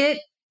 It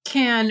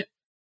can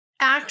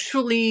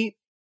actually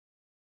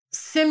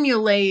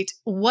simulate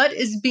what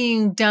is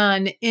being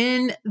done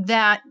in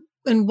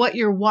what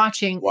you're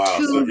watching. Wow.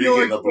 So if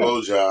you're getting a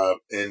blowjob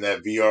in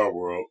that VR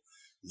world,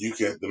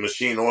 the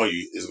machine on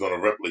you is going to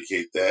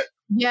replicate that.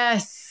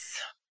 Yes.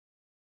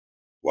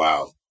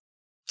 Wow.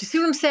 Do you see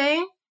what I'm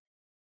saying?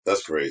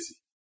 That's crazy.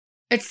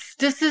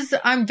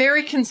 I'm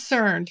very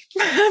concerned.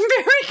 I'm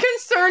very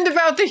concerned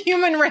about the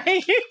human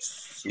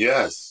race.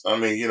 Yes. I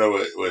mean,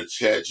 with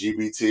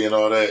ChatGPT and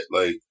all that,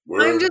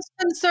 I'm just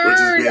concerned.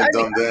 We're just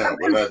being dumbed down.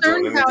 We're not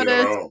doing anything on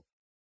our own.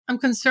 I'm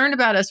concerned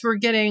about us. We're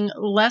getting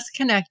less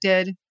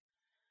connected.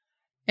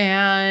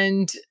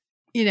 And,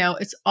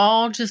 it's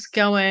all just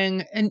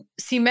going. And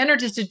see, men are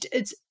just,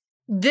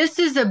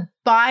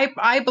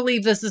 I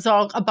believe this is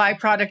all a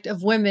byproduct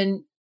of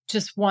women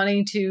just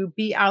wanting to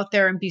be out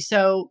there and be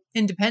so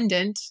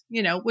independent,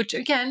 which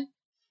again,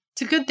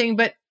 it's a good thing.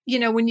 But,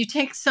 when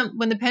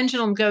the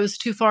pendulum goes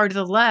too far to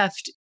the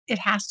left, it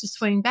has to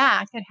swing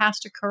back. It has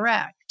to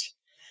correct.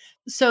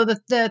 So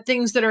the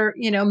things that are,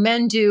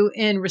 men do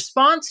in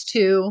response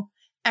to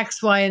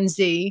X, Y, and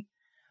Z,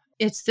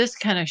 it's this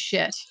kind of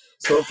shit.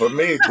 So for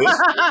me, this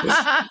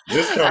kind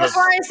that's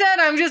why I said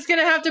I'm just going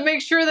to have to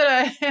make sure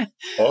that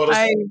all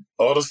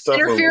the stuff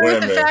interfere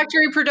with the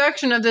factory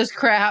production of this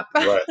crap.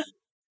 Right.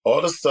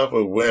 All the stuff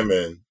with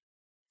women,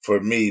 for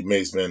me,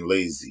 makes men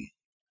lazy.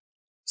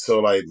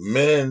 So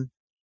men,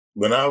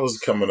 when I was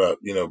coming up,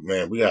 man,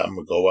 I'm going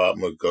to go out,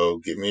 I'm going to go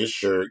get me a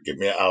shirt, get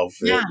me an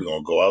outfit. Yeah. We're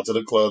going to go out to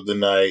the club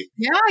tonight.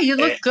 Yeah, you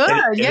look good.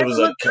 You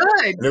look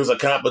good. And it was a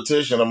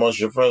competition amongst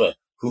your friends.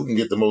 Who can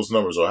get the most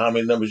numbers, or how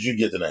many numbers you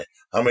get tonight?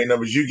 How many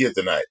numbers you get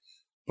tonight?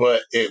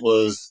 But it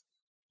was,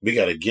 we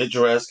got to get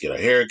dressed, get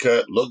a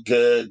haircut, look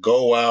good,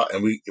 go out,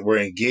 and we're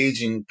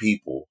engaging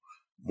people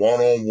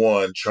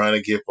one-on-one, trying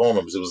to get phone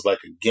numbers. It was like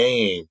a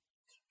game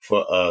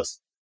for us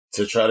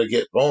to try to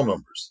get phone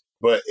numbers.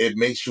 But it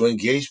makes you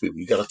engage people.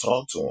 You got to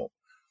talk to them.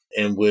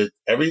 And with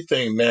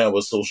everything now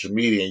with social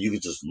media, and you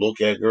can just look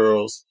at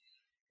girls,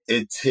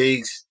 it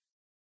takes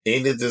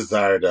any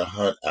desire to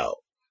hunt out.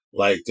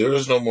 There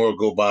is no more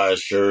go buy a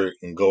shirt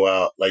and go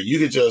out. You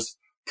could just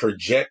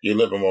project your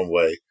living one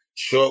way,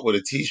 show up with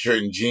a t-shirt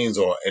and jeans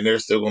on, and they're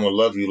still going to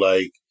love you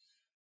like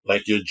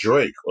you're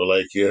Drake or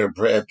like you're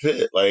Brad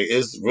Pitt.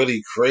 It's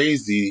really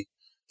crazy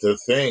to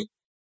think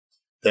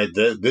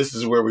that this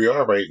is where we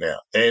are right now.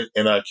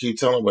 And I keep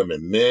telling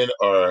women, men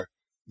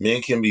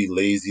can be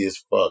lazy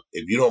as fuck.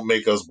 If you don't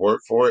make us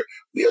work for it,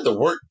 we have to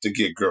work to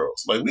get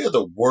girls. We have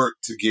to work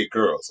to get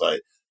girls.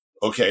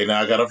 Okay, now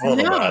I got a phone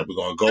number. We're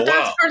going to go out.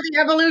 That's part of the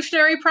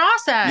evolutionary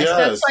process. Yes.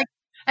 That's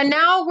and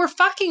now we're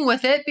fucking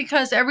with it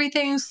because men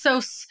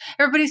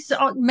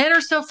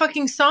are so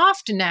fucking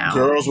soft now.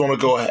 Girls want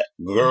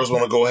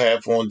to go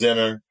have on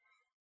dinner.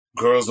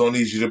 Girls don't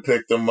need you to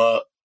pick them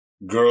up.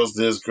 Girls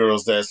this,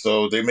 girls that.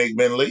 So they make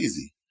men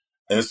lazy.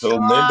 And so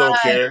men don't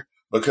care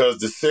because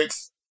the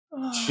 6,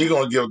 she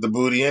going to give the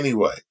booty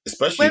anyway.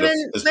 Especially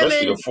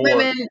the 4.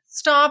 Women,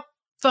 stop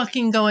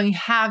fucking going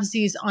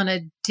halvesies on a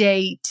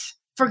date.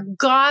 For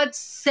God's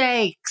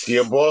sakes. She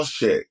a boss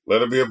chick. Let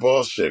her be a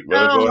boss chick.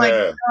 Let her go ahead.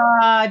 Oh my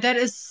God, that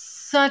is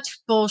such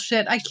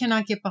bullshit. I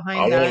cannot get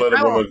behind that.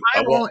 I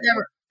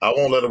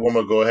won't let a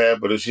woman go half,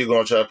 but if she's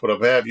going to try to put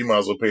up half, you might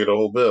as well pay the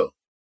whole bill.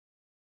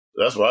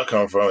 That's where I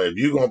come from. If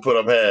you're going to put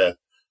up half,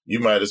 you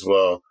might as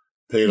well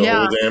pay the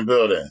whole damn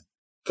bill then.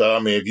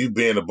 Because, if you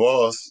being the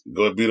boss,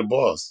 go be the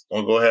boss.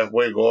 Don't go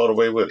halfway, go all the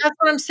way with it. That's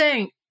what I'm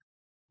saying.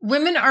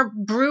 Women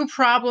brew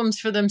problems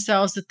for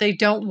themselves that they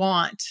don't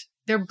want.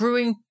 They're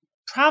brewing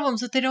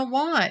problems that they don't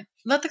want.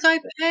 Let the guy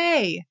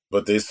pay.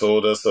 But they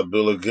sold us a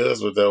bill of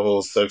goods with that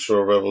whole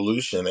sexual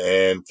revolution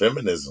and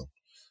feminism.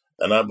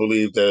 And I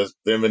believe that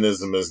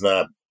feminism is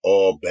not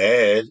all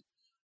bad.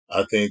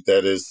 I think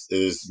that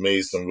is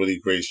made some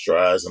really great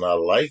strides, and I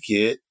like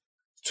it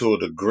to a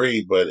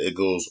degree, but it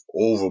goes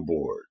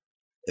overboard.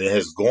 And it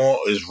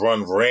is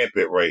run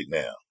rampant right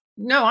now.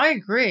 No, I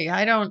agree.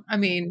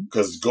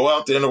 Because go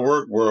out there in the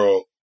work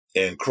world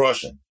and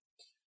crush them.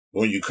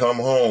 When you come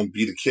home,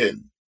 be the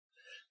kitten.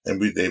 And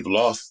they've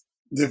lost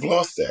They've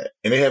lost that.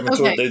 And they haven't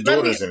taught their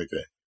daughters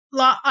anything.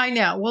 I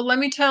know. Well, let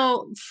me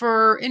tell,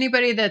 for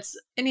anybody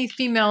any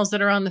females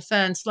that are on the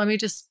fence, let me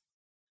just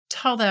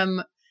tell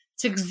them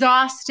it's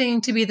exhausting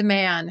to be the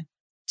man.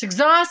 It's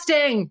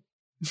exhausting.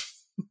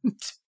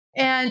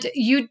 And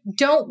you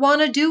don't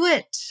want to do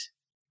it.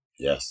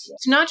 Yes.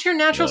 It's not your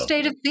natural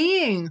state of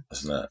being.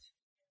 It's not.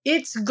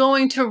 It's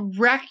going to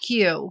wreck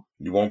you.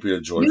 You won't be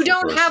a joyful You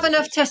don't person. have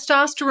enough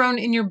testosterone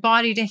in your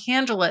body to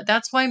handle it.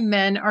 That's why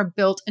men are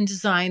built and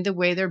designed the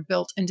way they're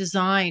built and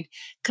designed.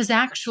 Because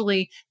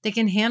actually, they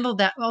can handle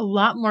that a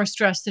lot more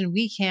stress than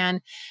we can.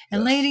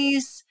 And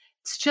ladies,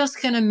 it's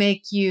just going to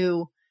make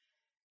you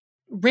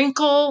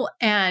wrinkle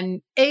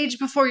and age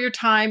before your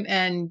time,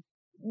 and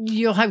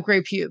you'll have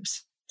gray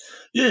pubes.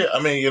 Yeah,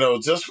 I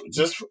mean, just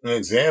an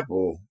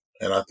example,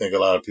 and I think a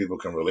lot of people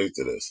can relate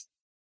to this.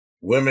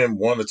 Women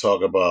want to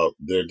talk about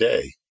their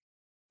day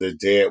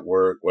at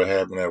work, what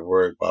happened at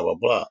work, blah, blah,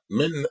 blah.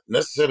 Men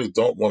necessarily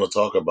don't want to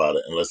talk about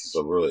it unless it's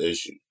a real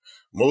issue.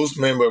 Most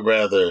men would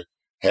rather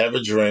have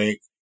a drink,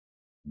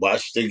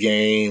 watch the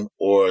game,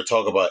 or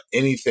talk about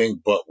anything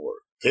but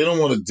work. They don't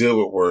want to deal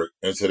with work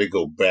until they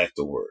go back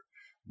to work.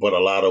 But a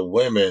lot of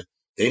women,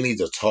 they need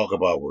to talk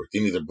about work.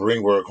 They need to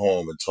bring work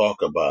home and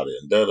talk about it.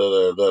 And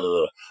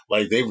da-da-da-da-da-da.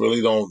 Like, they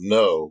really don't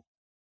know.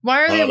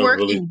 Why are they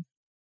working?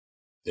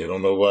 They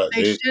don't know what.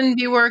 They shouldn't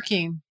be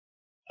working.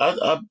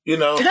 I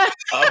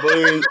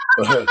believe.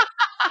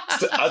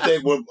 I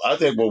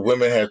think what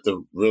women have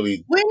to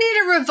really. We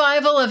need a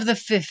revival of the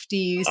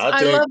 50s.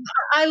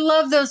 I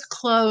love those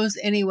clothes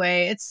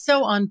anyway. It's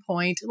so on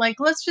point. Like,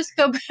 let's just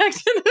go back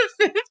to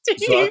the 50s.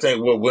 So I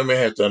think what women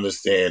have to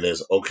understand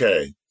is,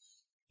 okay,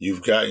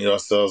 you've gotten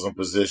yourselves in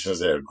positions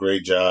that have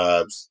great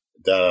jobs,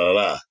 da da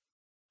da.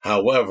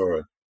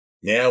 However,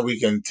 now we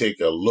can take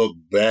a look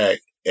back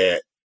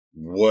at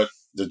what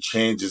the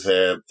changes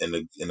have in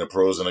the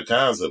pros and the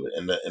cons of it.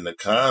 And the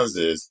cons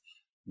is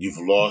you've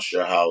lost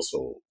your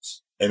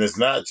households. And it's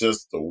not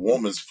just the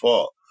woman's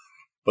fault.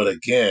 But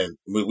again,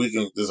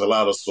 there's a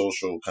lot of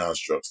social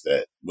constructs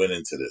that went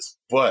into this.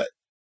 But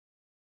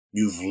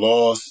you've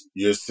lost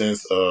your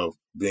sense of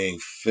being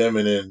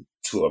feminine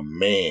to a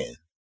man.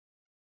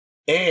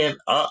 And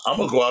I'm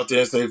going to go out there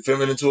and say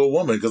feminine to a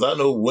woman, because I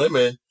know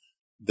women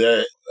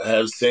that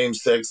have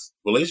same-sex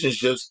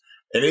relationships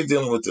and they're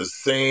dealing with the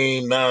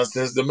same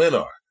nonsense the men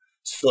are.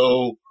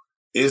 So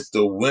it's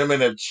the women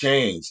have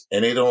changed,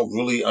 and they don't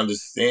really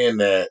understand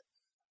that,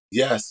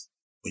 yes,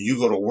 when you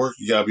go to work,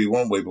 you got to be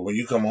one way, but when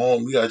you come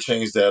home, you got to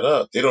change that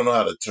up. They don't know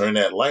how to turn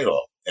that light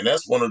off. And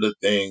that's one of the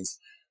things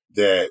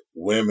that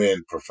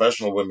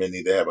professional women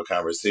need to have a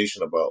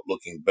conversation about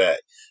looking back.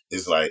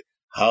 Is like,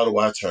 how do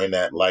I turn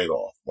that light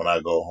off when I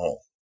go home?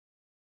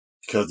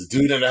 Because the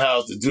dude in the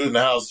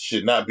house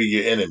should not be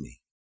your enemy.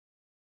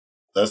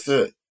 That's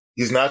it.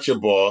 He's not your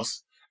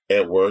boss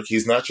at work.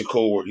 He's not your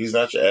coworker. He's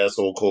not your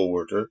asshole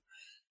coworker.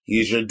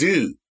 He's your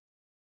dude.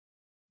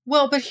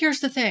 Well, but here's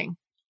the thing.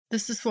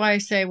 This is why I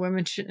say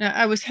women should.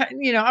 I was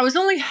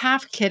only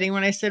half kidding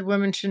when I said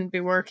women shouldn't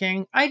be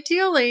working.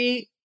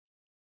 Ideally,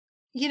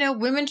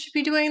 women should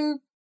be doing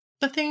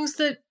the things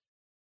that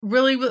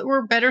really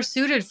we're better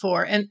suited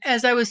for. And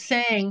as I was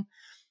saying,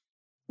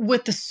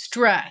 with the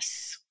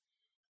stress,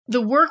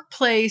 the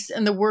workplace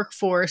and the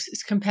workforce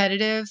is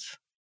competitive,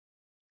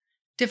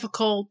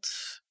 difficult,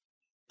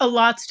 a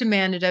lot's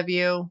demanded of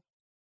you.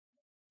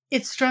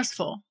 It's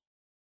stressful.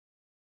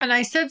 And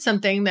I said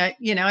something that,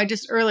 I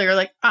just earlier,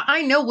 like,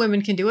 I know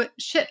women can do it.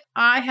 Shit,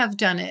 I have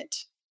done it.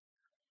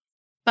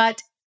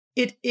 But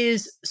it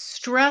is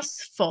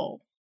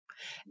stressful.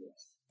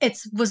 It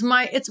was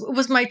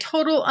my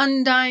total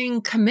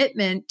undying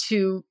commitment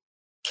to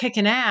kick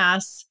an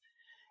ass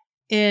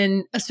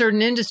in a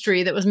certain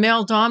industry that was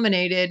male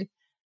dominated,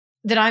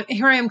 that I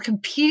am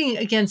competing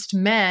against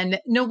men.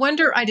 No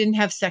wonder I didn't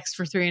have sex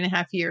for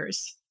 3.5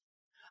 years.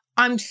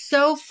 I'm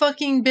so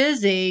fucking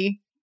busy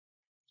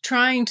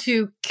trying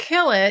to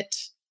kill it.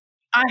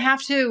 I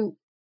have to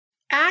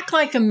act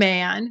like a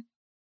man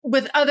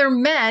with other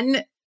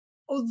men.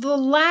 The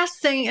last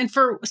thing, and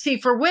for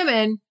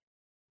women,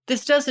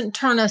 this doesn't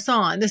turn us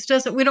on.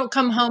 We don't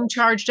come home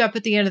charged up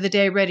at the end of the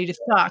day, ready to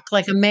fuck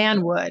like a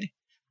man would,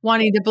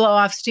 wanting to blow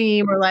off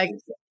steam, or like,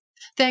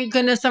 thank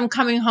goodness I'm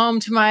coming home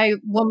to my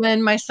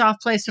woman, my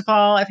soft place to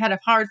fall. I've had a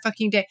hard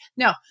fucking day.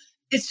 No,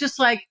 it's just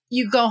like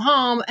you go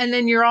home and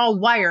then you're all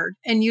wired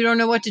and you don't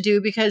know what to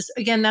do, because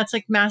again, that's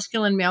like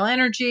masculine male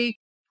energy.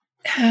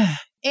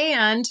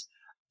 And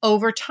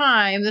over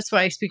time, that's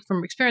why I speak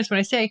from experience when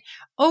I say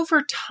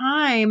over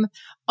time,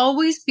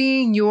 always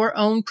being your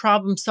own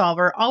problem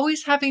solver,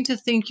 always having to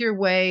think your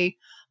way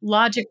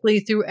logically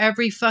through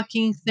every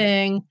fucking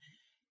thing.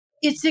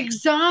 It's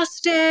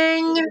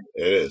exhausting.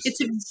 It is.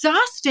 It's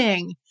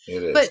exhausting.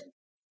 It is. But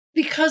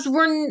because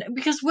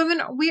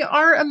women, we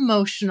are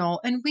emotional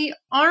and we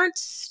aren't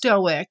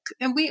stoic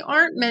and we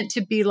aren't meant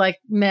to be like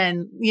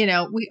men.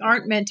 We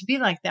aren't meant to be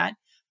like that.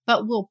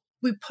 But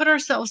we put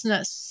ourselves in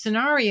that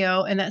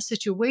scenario, in that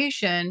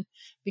situation,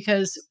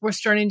 because we're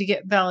starting to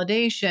get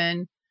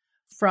validation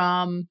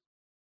from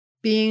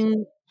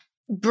being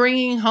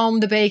bringing home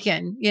the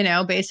bacon,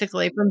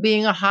 basically from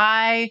being a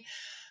high,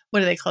 what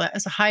do they call it?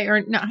 As a high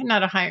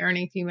not a high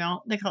earning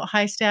female. They call it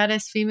high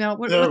status female.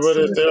 They're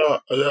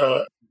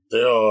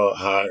all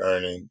high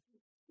earning,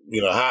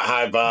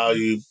 high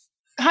value.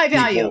 High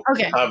value. People,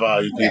 okay. High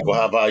value people,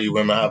 high value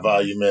women, high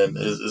value men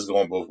is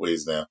going both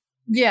ways now.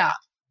 Yeah.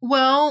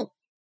 Well,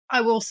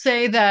 I will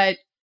say that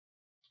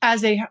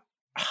as a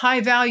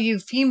high value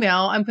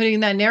female, I'm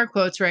putting that in air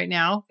quotes right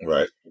now.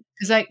 Right.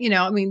 Because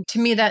to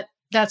me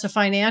that's a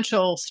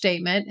financial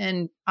statement.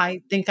 And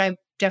I think I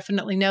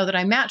definitely know that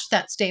I match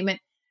that statement.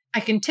 I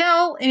can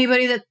tell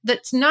anybody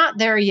that's not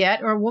there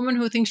yet, or a woman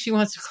who thinks she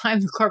wants to climb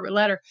the corporate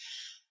ladder,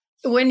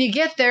 when you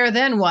get there,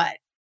 then what?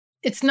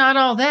 It's not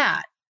all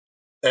that.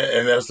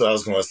 And that's what I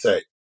was going to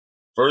say.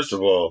 First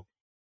of all.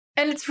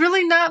 And it's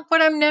really not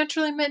what I'm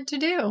naturally meant to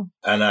do.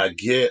 And I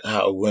get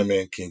how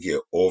women can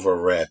get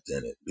overwrapped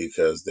in it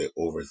because they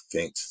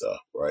overthink stuff,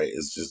 right?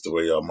 It's just the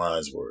way our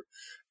minds work.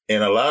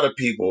 And a lot of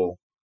people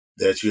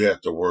that you have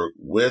to work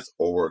with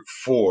or work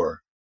for,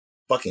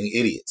 fucking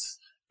idiots.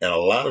 And a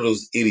lot of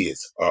those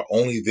idiots are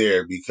only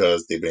there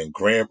because they've been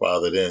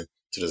grandfathered in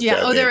to this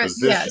goddamn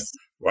position, yes.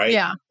 Right?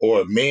 Yeah.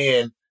 Or a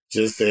man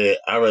just said,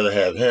 I'd rather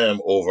have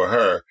him over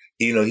her,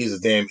 even though he's a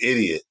damn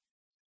idiot,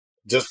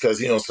 just because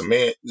he on some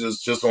man,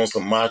 just on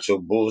some macho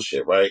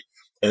bullshit, right?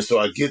 And so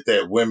I get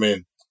that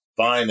women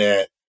find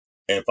that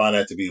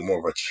to be more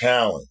of a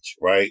challenge,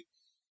 right?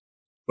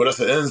 But it's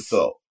an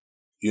insult,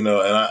 and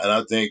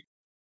I think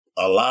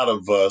a lot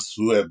of us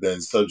who have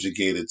been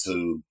subjugated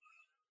to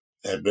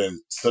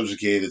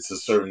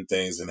certain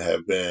things and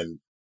have been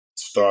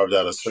starved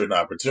out of certain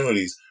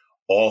opportunities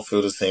all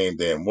feel the same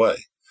damn way.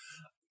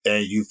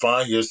 And you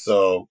find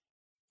yourself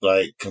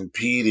like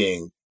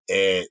competing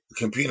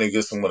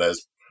against someone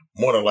that's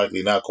more than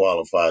likely not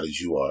qualified as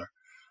you are.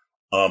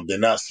 They're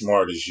not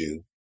smart as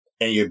you,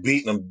 and you're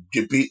beating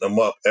them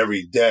up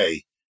every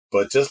day.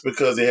 But just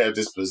because they have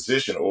this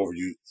position over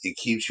you, it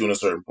keeps you in a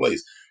certain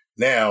place.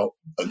 Now,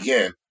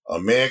 again, a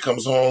man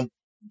comes home,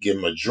 give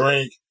him a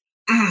drink.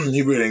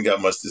 He really ain't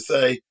got much to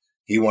say.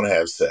 He want to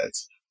have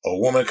sex. A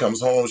woman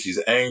comes home, she's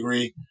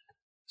angry.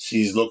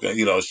 She's looking,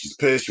 she's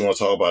pissed. She want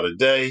to talk about her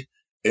day,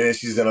 and then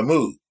she's in a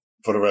mood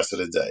for the rest of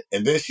the day.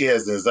 And then she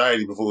has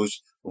anxiety before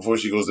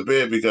she goes to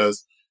bed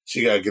because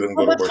she got to get him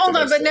go to work. Hold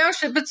on,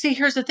 but see,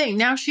 here's the thing.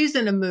 Now she's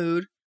in a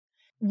mood.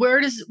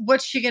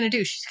 What's she going to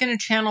do? She's going to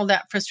channel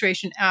that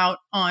frustration out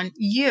on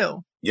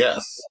you.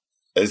 Yes,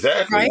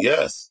 exactly. Right?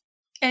 Yes.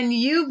 And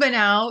you've been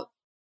out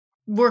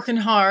working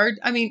hard.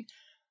 I mean,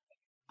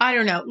 I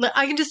don't know.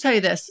 I can just tell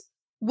you this.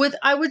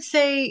 I would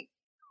say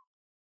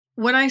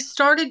when I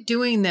started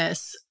doing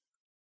this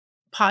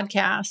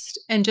podcast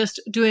and just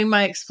doing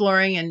my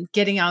exploring and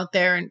getting out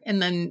there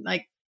and then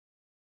like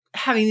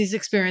having these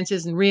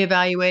experiences and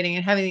reevaluating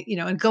and having,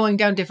 and going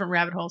down different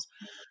rabbit holes.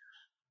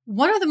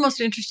 One of the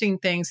most interesting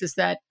things is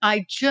that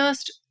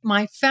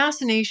my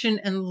fascination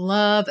and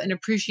love and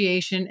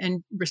appreciation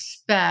and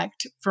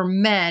respect for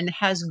men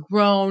has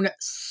grown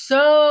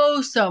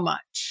so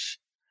much.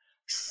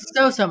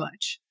 So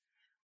much.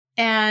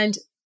 And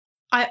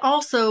I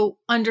also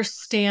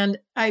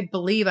I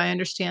believe I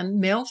understand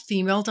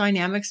male-female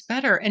dynamics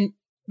better. And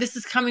this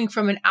is coming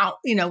from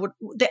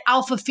the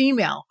alpha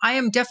female. I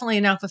am definitely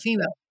an alpha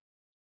female.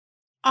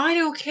 I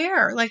don't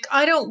care. Like,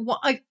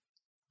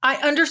 I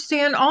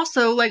understand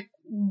also like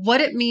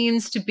what it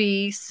means to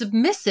be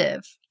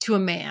submissive to a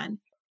man.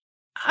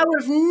 I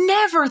would have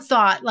never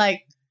thought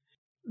like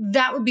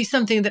that would be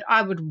something that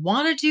I would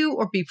want to do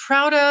or be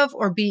proud of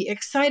or be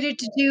excited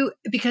to do,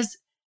 because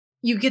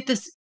you get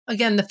this,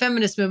 again, the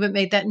feminist movement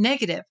made that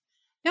negative.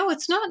 No,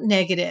 it's not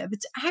negative.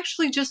 It's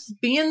actually just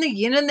being the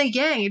yin and the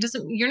yang.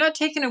 You're not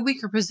taking a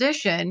weaker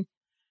position.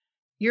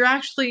 You're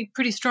actually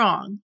pretty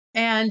strong.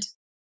 And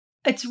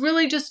it's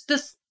really just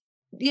this,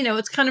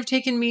 it's kind of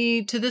taken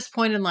me to this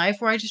point in life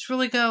where I just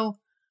really go,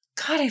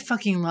 God, I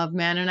fucking love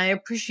men and I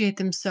appreciate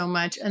them so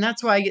much. And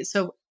that's why I get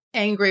so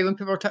angry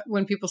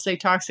when people say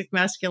toxic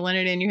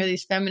masculinity and you hear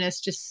these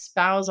feminists just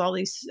espouse all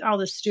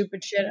this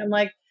stupid shit. I'm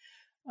like,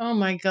 oh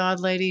my God,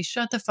 lady,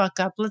 shut the fuck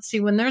up. Let's see.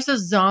 When there's a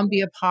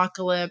zombie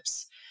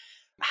apocalypse,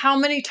 how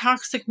many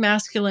toxic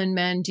masculine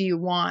men do you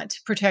want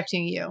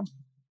protecting you?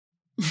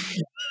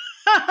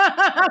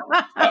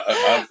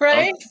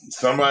 Right?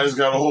 Somebody's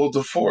got to hold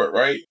the fort,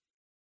 right?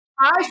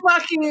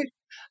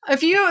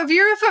 If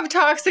you're a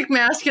toxic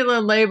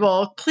masculine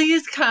label,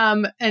 please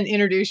come and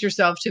introduce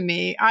yourself to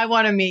me. I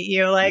want to meet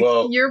you. Like,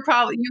 you're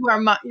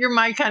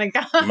my kind of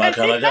guy. My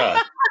kind of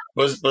guy.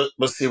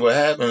 But see, what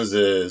happens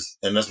is,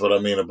 and that's what I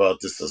mean about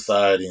this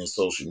society and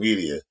social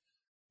media,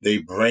 they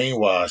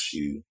brainwash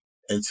you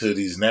into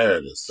these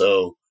narratives.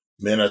 So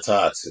men are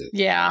toxic.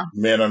 Yeah.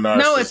 Men are narcissists.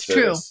 No, it's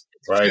true.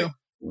 Right? True.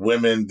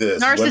 Women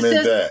this, women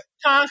that.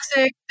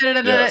 Toxic.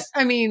 Yes.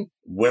 I mean,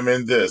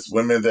 women this,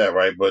 women that,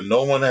 right? But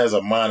no one has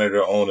a mind of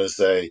their own to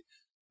say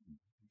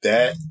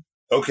that,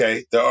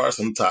 okay, there are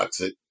some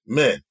toxic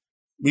men.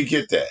 We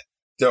get that.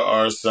 There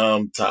are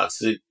some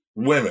toxic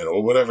women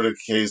or whatever the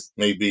case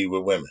may be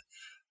with women.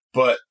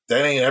 But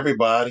that ain't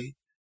everybody.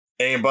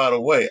 And by the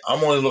way,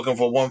 I'm only looking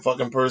for one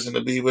fucking person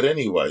to be with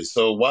anyway.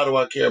 So why do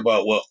I care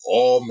about what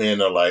all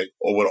men are like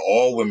or what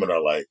all women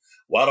are like?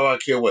 Why do I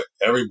care what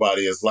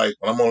everybody is like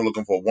when I'm only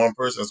looking for one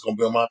person that's going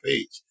to be on my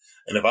page?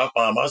 And if I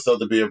find myself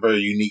to be a very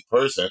unique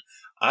person,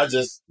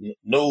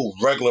 no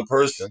regular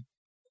person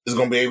is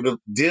going to be able to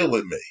deal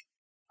with me.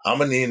 I'm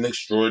going to need an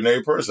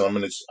extraordinary person.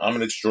 I'm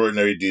an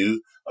extraordinary dude.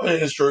 I'm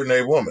an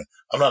extraordinary woman.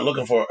 I'm not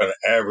looking for an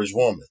average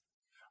woman.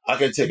 I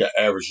can take an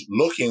average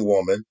looking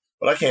woman,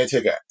 but I can't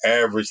take an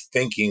average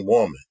thinking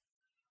woman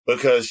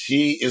because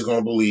she is going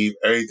to believe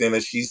everything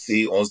that she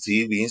see on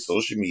TV and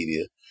social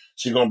media.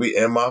 She's going to be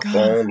in my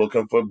phone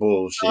looking for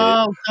bullshit.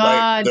 Oh,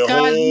 God. Like the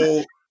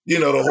whole,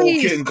 the whole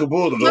kit and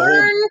caboodle.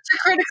 Learn to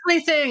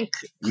critically think.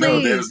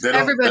 Please,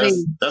 everybody.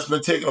 That's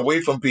been taken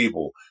away from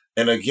people.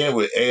 And again,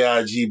 with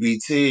AI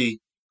GBT,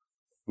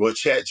 with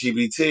Chat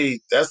GBT,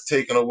 that's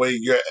taken away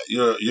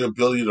your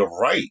ability to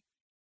write.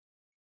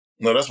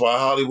 That's why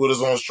Hollywood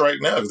is on strike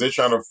now, because they're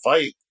trying to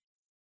fight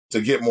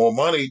to get more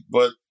money.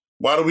 But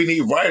why do we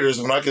need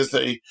writers when I can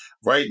say,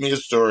 write me a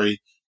story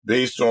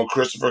based on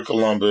Christopher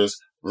Columbus,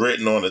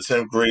 written on the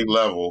 10th grade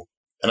level,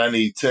 and I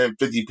need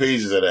 50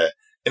 pages of that,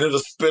 and it'll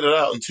spit it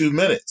out in 2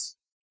 minutes.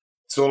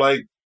 So,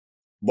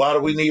 why do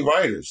we need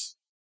writers?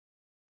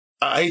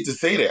 I hate to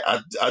say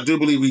that. I do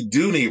believe we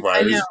do need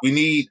writers. We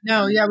need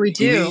we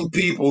do. We need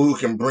people who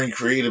can bring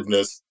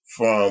creativeness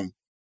from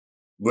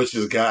which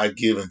is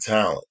God-given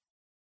talent.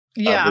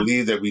 Yeah. I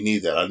believe that we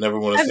need that. I never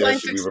want to say it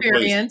should be replaced. Life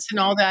experience and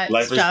all that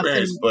life stuff.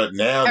 Experience, but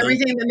now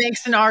everything that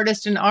makes an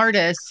artist an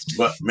artist.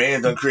 But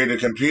man done created a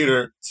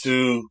computer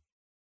to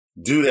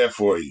do that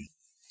for you.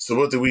 So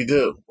what do we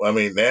do? I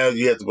mean, now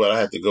you have to. I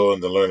have to go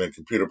into learning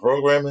computer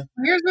programming.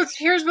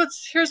 Here's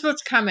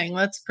what's coming.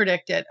 Let's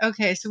predict it.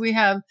 Okay, so we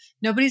have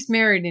nobody's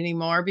married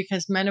anymore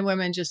because men and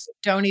women just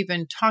don't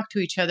even talk to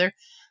each other.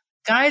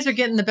 Guys are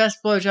getting the best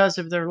blowjobs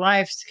of their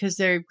lives because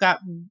they've got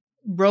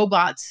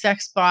robots,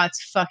 sex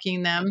bots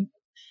fucking them,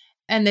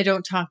 and they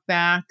don't talk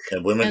back.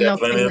 And women got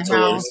plenty of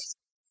toys.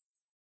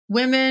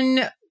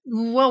 Women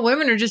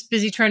are just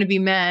busy trying to be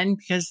men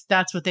because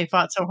that's what they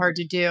fought so hard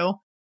to do.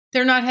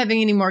 They're not having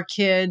any more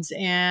kids,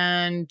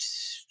 and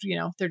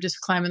they're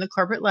just climbing the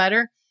corporate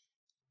ladder.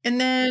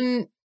 And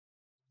then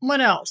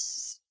what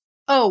else?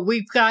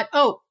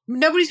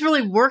 Nobody's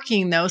really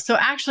working though. So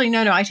actually,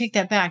 no, I take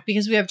that back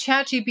because we have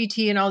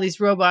ChatGPT and all these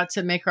robots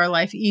that make our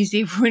life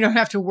easy. We don't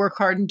have to work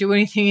hard and do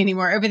anything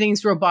anymore.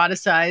 Everything's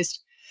roboticized.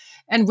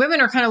 And women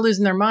are kind of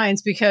losing their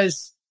minds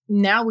because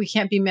now we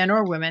can't be men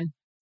or women.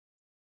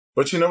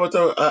 But you know what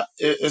though?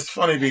 It's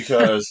funny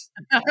because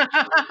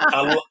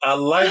I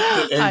like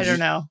I don't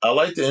know. I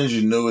like the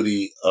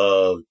ingenuity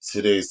of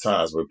today's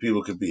times where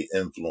people could be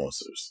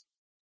influencers.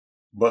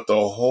 But the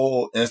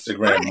whole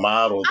Instagram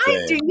model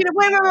thing. Wait. You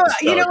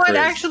know what? Crazy.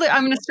 Actually,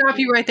 I'm going to stop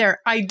you right there.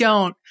 I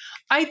don't.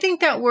 I think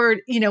that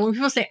word, when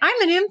people say,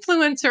 I'm an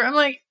influencer, I'm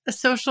like, a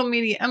social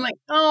media. I'm like,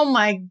 oh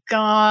my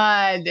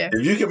God.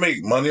 If you can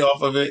make money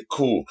off of it,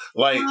 cool.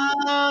 Like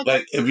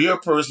if you're a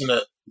person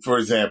that, for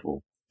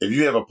example, if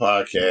you have a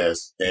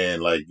podcast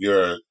and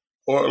your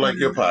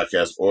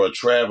podcast or a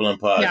traveling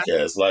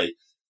podcast,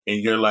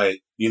 and you're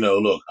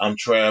look, I'm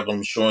traveling,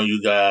 I'm showing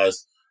you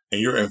guys, and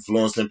you're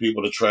influencing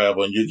people to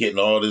travel, and you're getting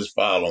all this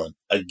following.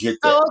 I get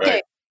that. Oh, okay.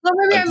 Right? Well,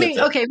 maybe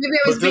I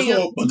was being.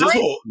 Let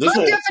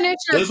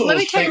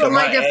me tell you what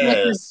my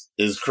definition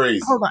is crazy.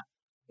 Hold on.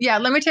 Yeah,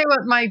 let me tell you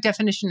what my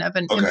definition of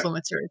an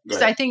influencer is.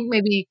 Because I think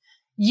maybe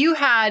you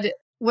had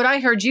what I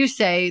heard you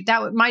say.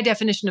 That my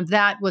definition of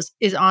that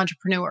is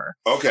entrepreneur.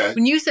 Okay.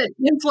 When you said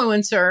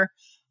influencer,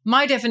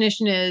 my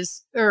definition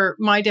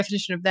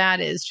of that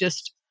is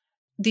just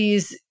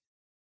these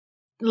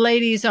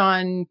ladies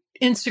on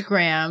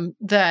Instagram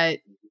that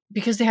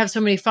because they have so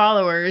many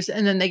followers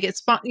and then they get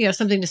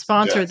something to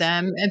sponsor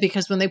them, and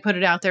because when they put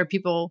it out there,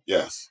 people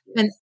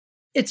and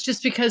it's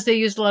just because they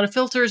use a lot of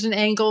filters and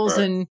angles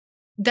and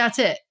that's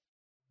it.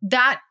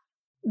 That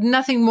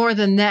nothing more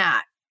than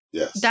that.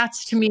 Yes.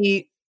 That's to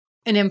me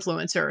an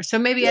influencer. So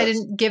maybe I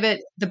didn't give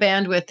it the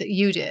bandwidth that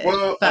you did.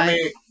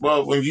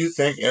 Well, when you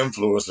think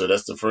influencer,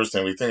 that's the first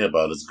thing we think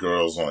about is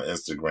girls on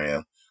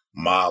Instagram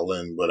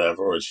modeling,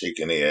 whatever, or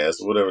shaking their ass,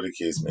 or whatever the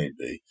case may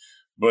be.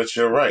 But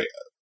you're right.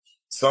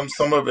 Some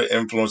of the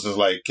influencers,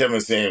 like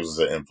Kevin Samuels, was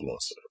an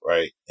influencer,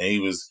 right?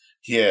 And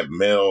he had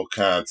male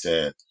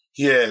content.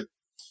 He had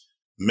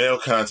male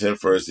content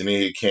first, and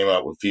then he came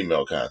out with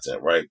female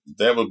content, right?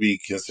 That would be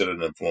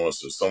considered an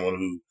influencer,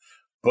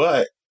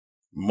 but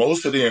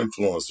most of the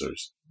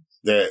influencers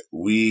that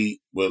we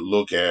would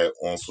look at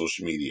on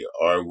social media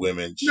are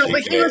women shaking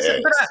their ass.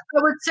 But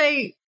I would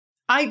say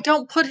I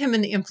don't put him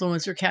in the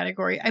influencer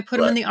category. I put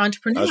him in the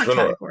entrepreneur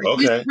category.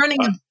 Okay.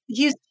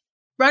 He's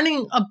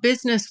running a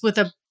business with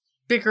a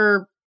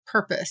bigger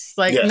purpose.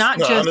 I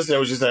understand what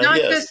you're saying. Not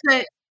just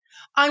that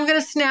I'm going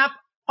to snap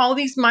all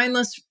these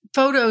mindless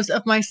photos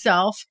of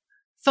myself,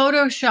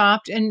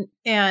 photoshopped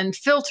and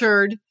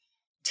filtered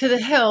to the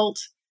hilt,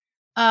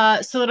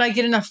 so that I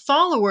get enough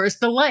followers,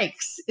 the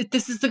likes.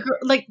 This is the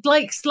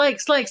likes.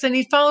 I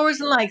need followers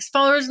and likes,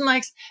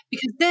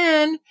 because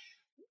then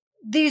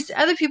these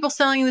other people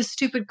selling this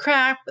stupid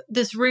crap,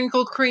 this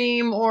wrinkle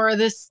cream or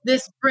this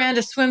brand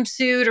of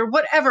swimsuit or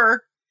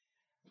whatever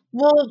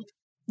will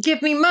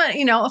give me money.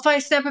 You know, if I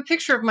snap a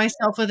picture of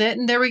myself with it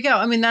and there we go.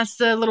 I mean, that's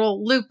the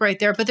little loop right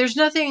there, but there's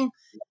nothing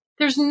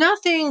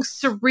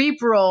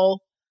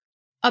cerebral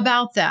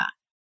about that.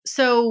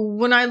 So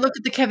when I look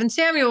at the Kevin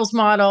Samuels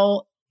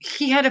model,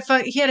 he had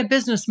a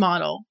business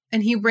model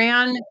and he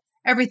ran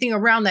everything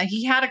around that.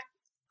 He had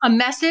a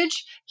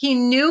message. He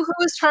knew who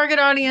his target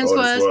audience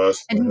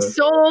was, and he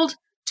sold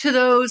to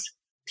those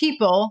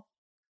people,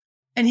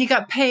 and he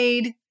got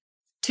paid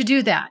to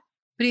do that.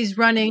 But he's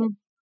running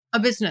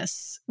a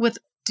business with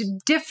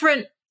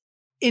different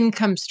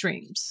income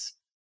streams.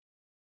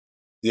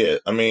 Yeah,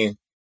 I mean,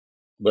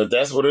 but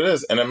that's what it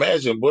is. And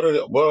imagine, what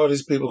are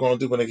these people going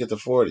to do when they get to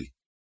 40?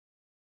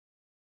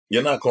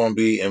 You're not going to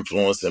be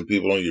influencing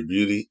people on your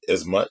beauty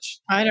as much.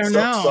 I don't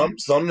know.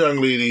 Some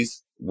young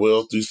ladies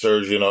will do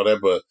surgery and all that,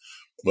 but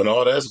when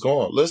all that's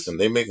gone, listen,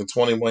 they making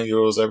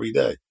 21-year-olds every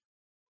day.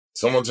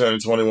 Someone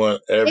turning 21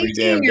 every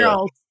damn day.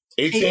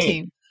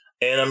 18.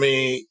 And I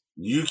mean,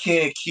 you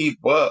can't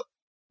keep up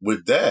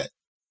with that.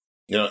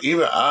 You know,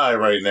 even I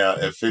right now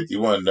at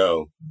 51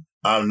 know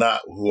I'm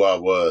not who I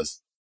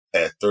was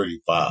at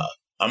 35.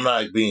 I'm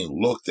not being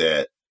looked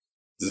at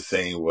the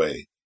same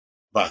way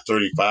by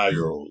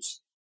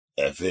 35-year-olds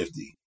at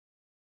 50.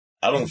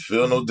 I don't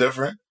feel no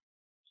different,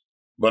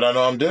 but I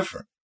know I'm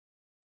different.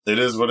 It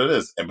is what it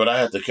is. But I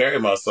have to carry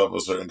myself a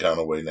certain kind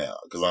of way now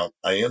because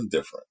I am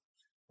different,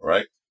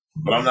 right?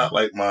 But I'm not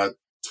like my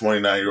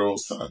 29-year-old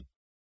son.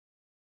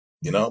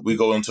 You know, we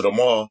go into the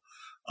mall,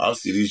 I'll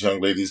see these young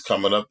ladies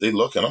coming up, they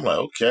looking, I'm like,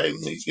 okay,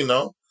 you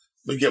know,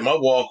 let me get my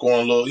walk on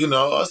a little, you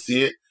know, I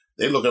see it.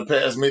 They looking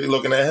past me, they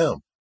looking at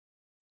him.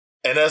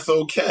 And that's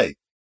okay.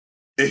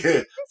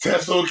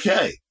 That's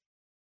okay.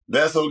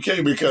 That's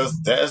okay because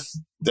that's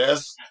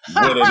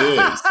what it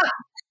is.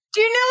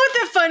 Do you know what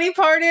the funny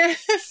part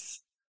is?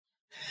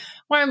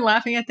 Why I'm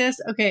laughing at this?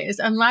 Okay, is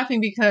I'm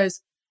laughing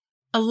because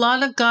a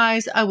lot of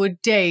guys I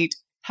would date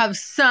have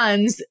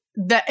sons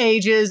the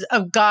ages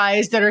of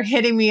guys that are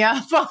hitting me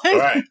up on.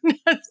 Right.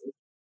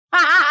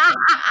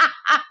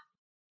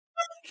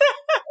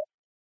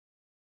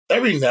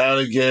 Every now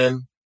and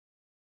again,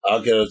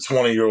 I'll get a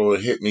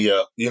 20-year-old hit me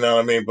up, you know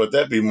what I mean? But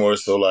that'd be more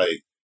so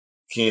like,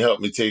 can you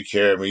help me take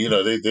care of me? You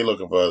know, they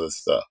looking for other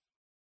stuff.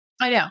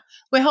 I know.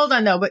 Wait, hold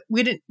on, though. But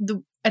we didn't,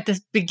 at the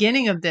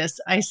beginning of this,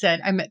 I said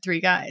I met 3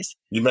 guys.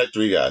 You met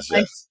 3 guys,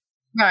 yes.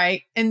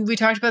 Right. And we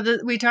talked about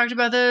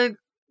the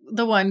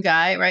one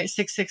guy, right?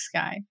 6'6"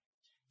 guy.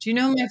 Do you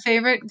know who my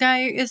favorite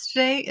guy is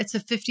today? It's a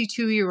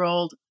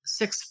 52-year-old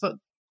 6-foot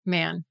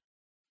man.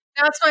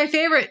 That's my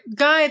favorite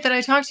guy that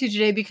I talked to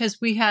today because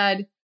he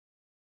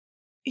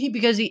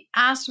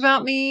asked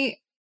about me.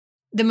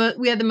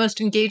 We had the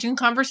most engaging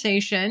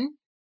conversation.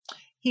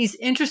 He's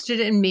interested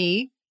in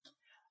me.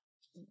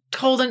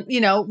 Told him,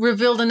 you know,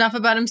 revealed enough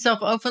about himself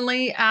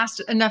openly,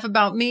 asked enough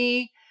about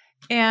me.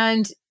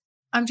 And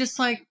I'm just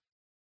like,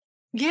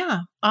 yeah,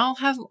 I'll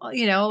have,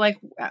 you know, like,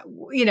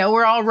 you know,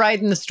 we're all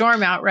riding the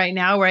storm out right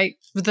now, right?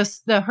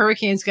 The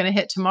hurricane's going to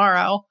hit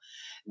tomorrow.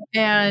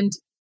 And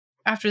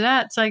after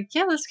that, it's like,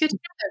 yeah, let's get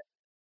together.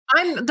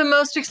 I'm the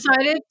most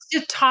excited to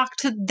talk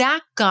to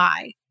that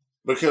guy.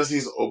 Because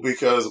they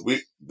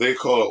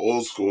call it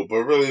old school,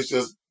 but really it's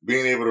just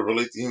being able to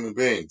relate to human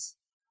beings.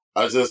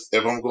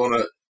 If I'm going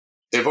to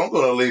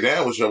lay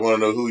down with you, I want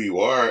to know who you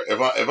are. If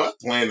I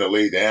plan to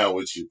lay down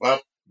with you,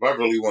 if I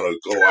really want to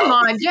go out. Come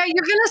on. Yeah,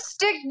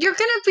 you're going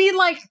to be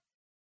like,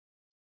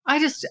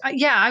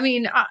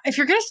 if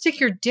you're going to stick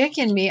your dick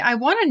in me, I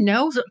want to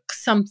know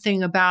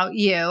something about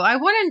you. I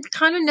want to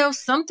kind of know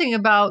something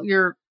about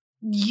you.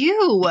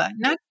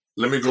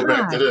 Let me go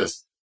back to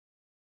this.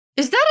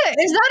 Is that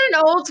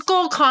an old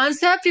school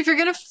concept? If you're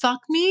going to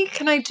fuck me,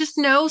 can I just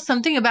know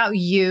something about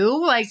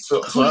you? Like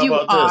who you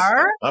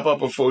are? How about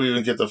before you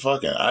even get to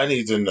fucking? I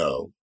need to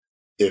know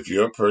if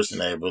you're a person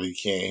that really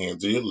can't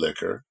handle your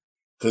liquor.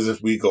 Because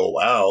if we go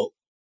out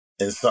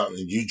and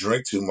you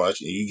drink too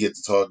much and you get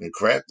to talking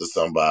crap to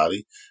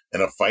somebody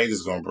and a fight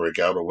is going to break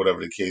out or whatever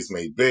the case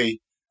may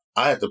be,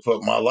 I have to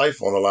put my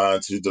life on the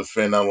line to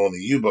defend not only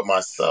you, but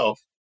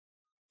myself.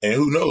 And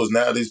who knows?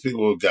 Now these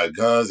people have got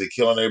guns, they're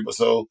killing everybody.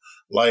 So,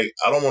 like,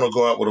 I don't want to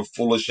go out with a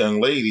foolish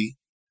young lady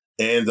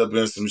and end up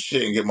in some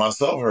shit and get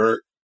myself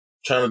hurt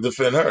trying to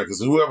defend her. Because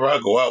whoever I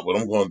go out with,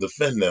 I'm going to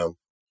defend them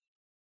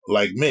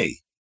like me.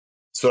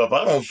 So if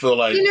I don't feel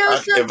like,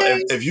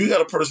 if you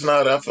got a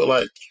personality, I feel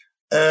like,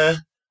 I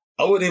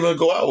wouldn't even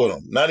go out with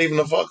them. Not even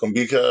to fuck them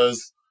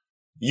because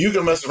you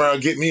can mess around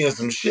and get me in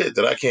some shit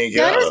that I can't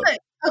get out of.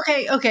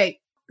 Okay.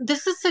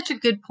 This is such a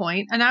good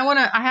point. And I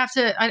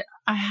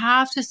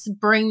have to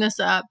bring this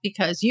up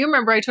because you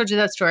remember I told you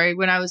that story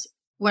when I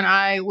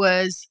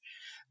was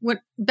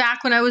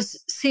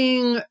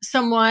seeing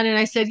someone and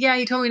I said, yeah,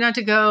 he told me not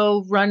to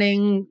go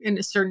running in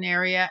a certain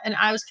area. And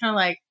I was kind of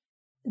like,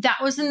 that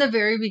was in the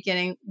very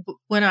beginning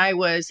when I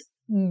was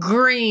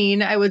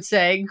green, I would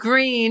say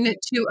green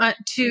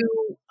to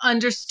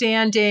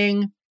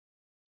understanding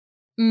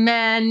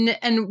men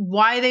and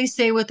why they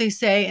say what they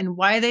say and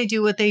why they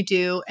do what they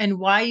do and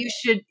why you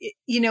should,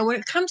 when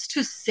it comes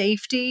to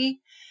safety,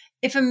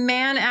 if a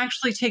man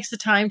actually takes the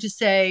time to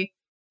say,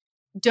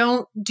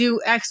 don't do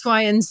X,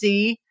 Y, and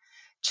Z,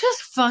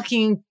 just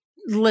fucking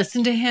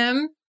listen to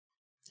him.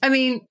 I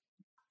mean,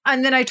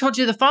 and then I told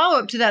you the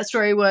follow-up to that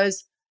story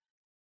was,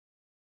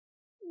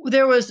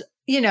 there was,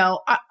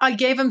 I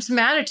gave him some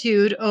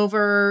attitude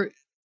over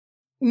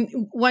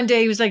one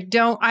day. He was like,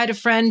 I had a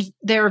friend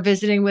there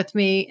visiting with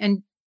me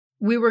and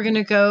we were going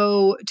to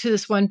go to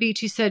this one beach.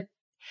 He said,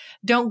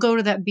 don't go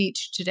to that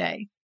beach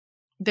today.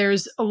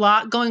 There's a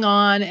lot going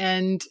on.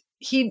 And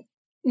he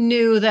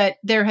knew that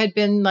there had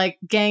been like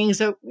gangs,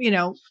 at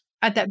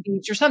that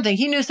beach or something.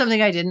 He knew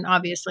something I didn't,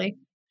 obviously.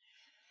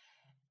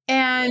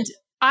 And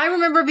I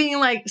remember being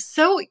like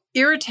so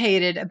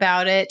irritated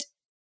about it,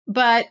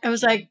 but I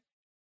was like,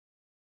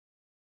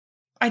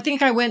 I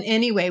think I went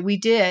anyway. We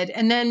did.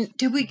 And then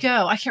did we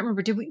go? I can't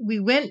remember. We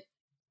went?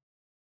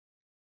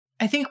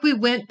 I think we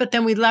went, but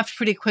then we left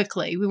pretty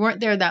quickly. We weren't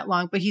there that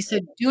long, but he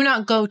said, do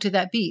not go to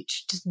that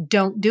beach. Just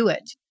don't do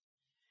it.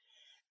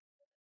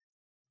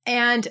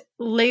 And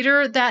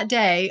later that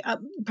day,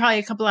 probably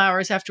a couple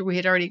hours after we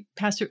had already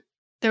passed through,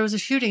 there was a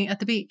shooting at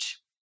the beach.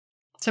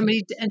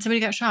 Somebody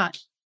got shot.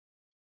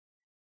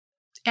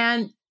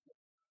 And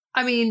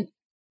I mean,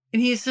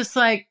 and he's just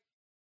like,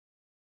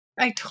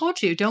 I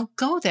told you, don't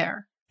go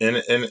there. In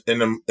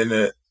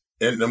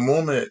the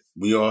moment,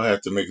 we all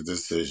have to make a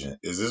decision.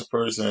 Is this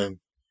person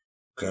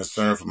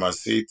concerned for my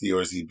safety,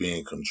 or is he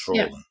being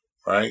controlling? Yeah.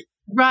 Right.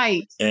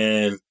 Right.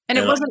 And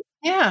it wasn't.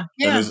 Yeah.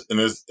 Yeah.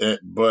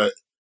 But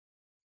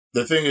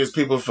the thing is,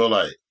 people feel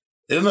like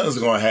nothing's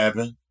going to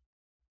happen.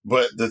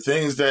 But the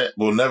things that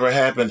will never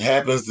happen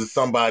happens to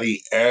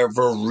somebody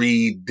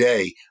every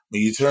day.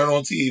 When you turn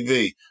on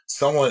TV,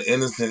 someone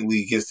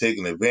innocently gets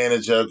taken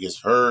advantage of,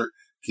 gets hurt,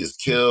 gets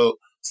killed.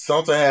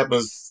 Something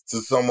happens to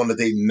someone that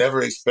they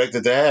never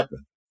expected to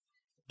happen.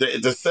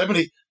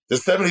 The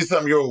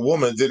 70-something-year-old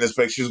woman didn't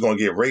expect she was going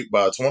to get raped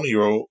by a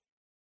 20-year-old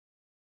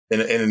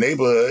in a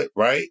neighborhood,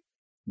 right?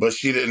 But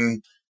she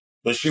didn't.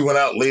 But she went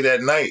out late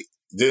at night.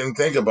 Didn't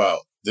think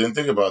about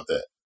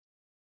that.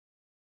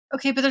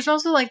 Okay, but there's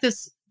also like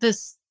this.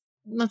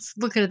 Let's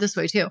look at it this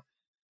way too.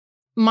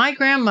 My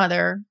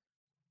grandmother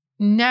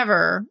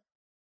never.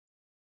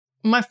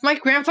 My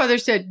grandfather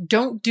said,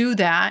 "Don't do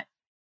that,"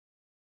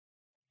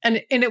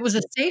 and it was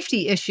a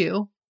safety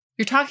issue.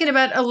 You're talking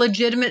about a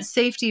legitimate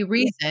safety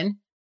reason.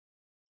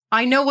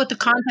 I know what the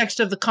context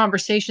of the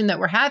conversation that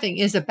we're having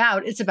is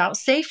about. It's about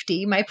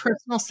safety, my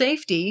personal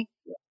safety.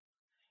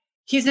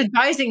 He's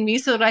advising me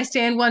so that I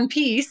stay in one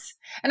piece,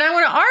 and I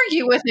want to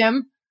argue with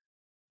him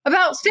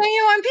about staying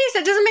in one piece.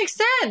 That doesn't make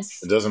sense.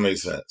 It doesn't make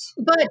sense.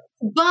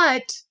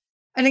 But,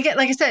 and again,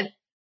 like I said,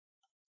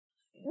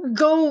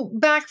 go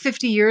back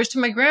 50 years to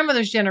my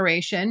grandmother's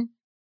generation,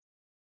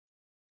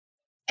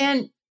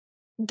 and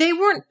they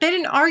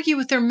didn't argue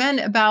with their men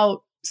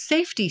about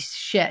safety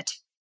shit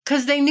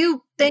because they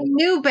knew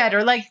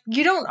better. Like,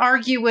 you don't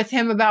argue with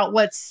him about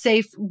what's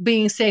safe,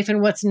 being safe,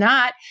 and what's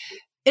not.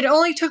 It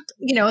only took,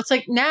 it's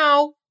like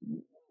now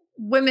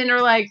women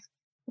are like,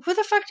 who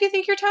the fuck do you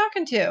think you're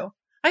talking to?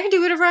 I can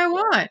do whatever I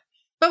want.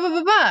 Blah, blah,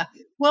 blah, blah.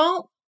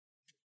 Well,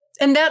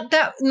 and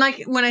that,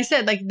 like, when I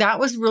said, like, that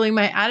was really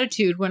my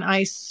attitude when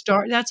I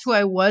that's who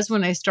I was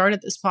when I started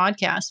this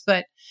podcast.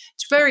 But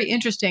it's very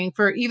interesting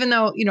even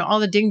though, all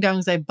the ding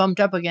dongs I bumped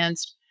up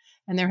against,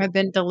 and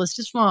the list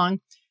is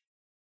long.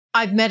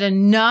 I've met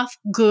enough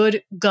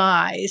good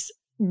guys,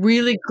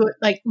 really good,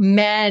 like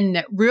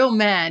men, real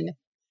men,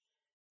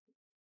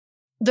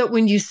 that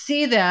when you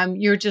see them,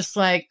 you're just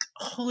like,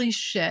 holy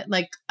shit.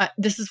 Like,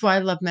 this is why I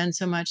love men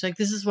so much. Like,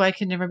 this is why I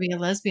could never be a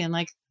lesbian.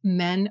 Like,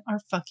 men are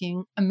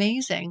fucking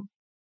amazing.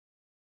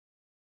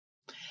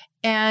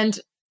 And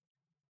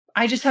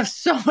I just have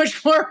so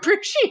much more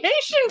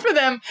appreciation for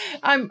them.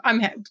 I'm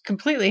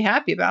completely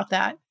happy about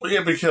that. Well,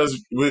 yeah,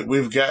 because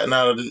we've gotten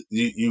out of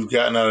you've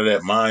gotten out of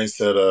that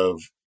mindset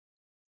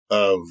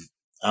of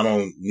I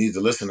don't need to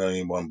listen to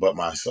anyone but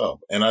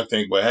myself. And I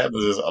think what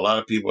happens is a lot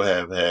of people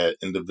have had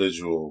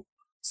individual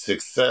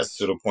success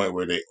to the point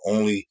where they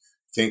only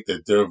think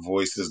that their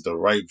voice is the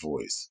right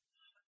voice.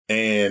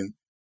 And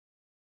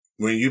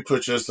when you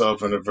put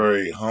yourself in a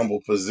very humble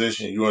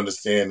position, you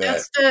understand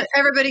that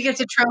everybody gets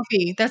a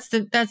trophy. That's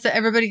the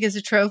everybody gets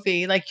a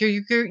trophy. Like,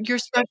 you're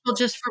special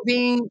just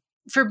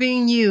for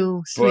being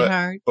you,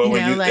 sweetheart. But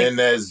when you're in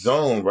that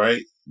zone,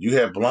 right, you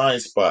have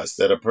blind spots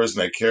that a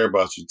person that care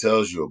about you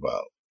tells you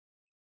about.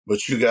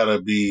 But you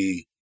gotta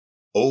be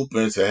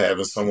open to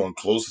having someone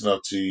close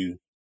enough to you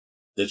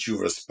that you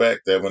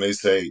respect, that when they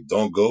say,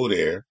 don't go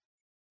there,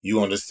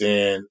 you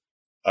understand,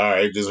 all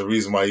right, there's a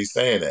reason why he's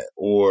saying that.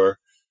 Or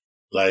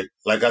like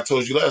I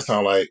told you last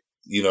time, like,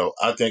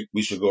 I think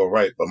we should go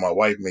right, but my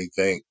wife may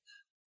think,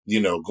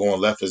 going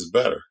left is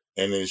better.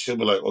 And then she'll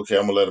be like, okay,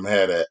 I'm going to let him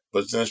have that.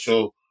 But then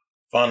she'll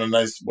find a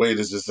nice way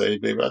to just say,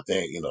 baby, I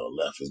think,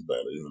 left is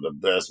better. The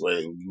best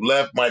way.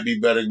 Left might be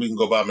better. We can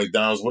go by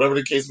McDonald's, whatever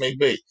the case may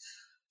be.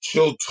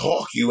 She'll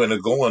talk you into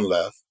going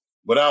left,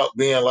 without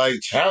being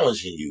like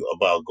challenging you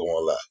about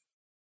going left.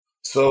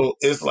 So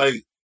it's like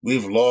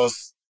we've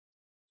lost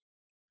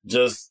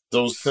just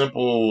those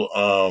simple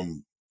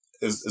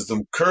is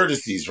some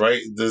courtesies,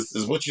 right? This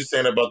is what you're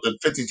saying about the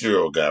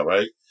 52-year-old guy,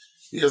 right?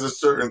 He has a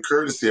certain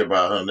courtesy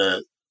about him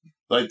that,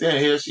 like, damn,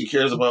 he actually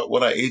cares about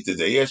what I ate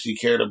today. He actually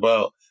cared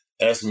about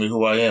asking me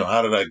who I am.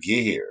 How did I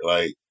get here?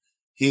 Like,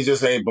 he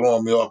just ain't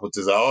blowing me off with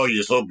this, oh,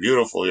 you're so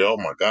beautiful. Oh,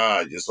 my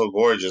God, you're so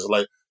gorgeous.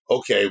 Like,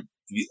 okay,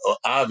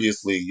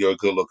 obviously you're a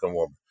good-looking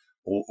woman.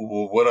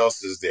 What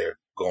else is there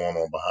going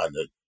on behind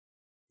it?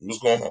 What's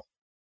going on?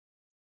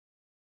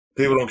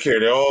 People don't care.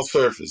 They're all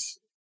surface.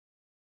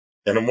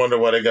 And I wonder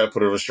why they got to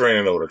put a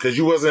restraining order. Because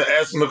you wasn't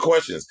asking the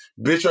questions.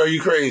 Bitch, are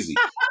you crazy?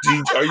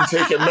 Are you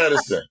taking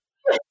medicine?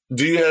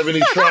 Do you have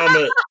any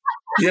trauma?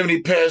 Do you have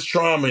any past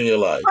trauma in your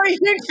life? Are you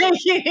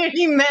taking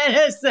any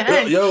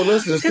medicine? Yo,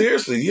 listen,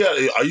 seriously.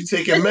 Yeah, are you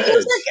taking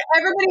meds?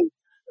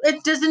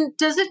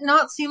 Does it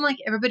not seem like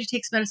everybody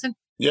takes medicine?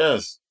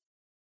 Yes.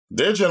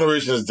 Their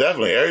generation is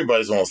definitely,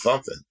 everybody's on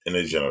something in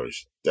their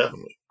generation.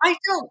 Definitely.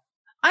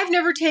 I've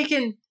never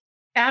taken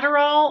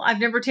Adderall.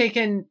 I've never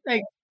taken,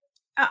 like,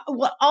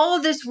 all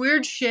of this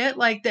weird shit,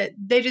 like, that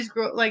they just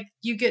grow, like,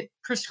 you get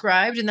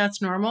prescribed and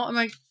that's normal. I'm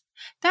like,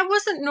 that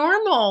wasn't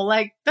normal.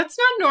 Like, that's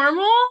not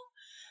normal.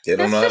 They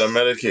don't know how to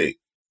medicate.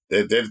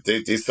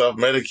 They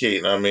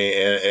self-medicate. I mean,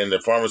 and the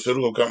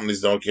pharmaceutical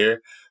companies don't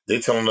care. They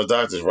telling the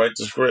doctors, write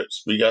the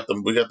scripts. We got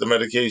the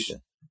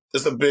medication.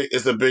 It's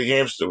a big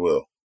hamster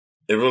wheel.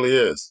 It really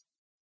is,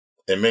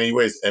 in many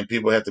ways. And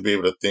people have to be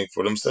able to think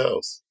for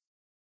themselves.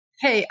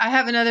 Hey, I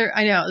have another.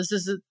 I know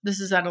this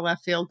is out of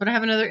left field, but I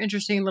have another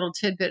interesting little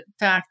tidbit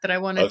fact that I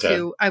wanted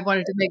to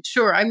make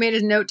sure. I made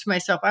a note to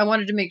myself. I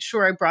wanted to make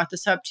sure I brought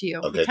this up to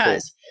you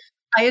because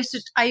I used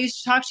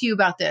to talk to you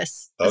about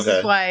this. This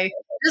is why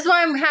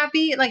I'm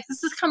happy. Like,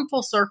 this has come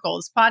full circle.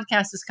 This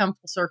podcast has come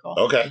full circle.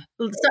 Okay.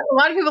 So a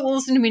lot of people that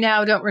listen to me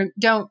now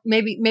don't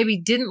maybe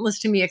didn't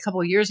listen to me a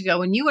couple of years ago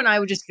when you and I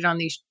would just get on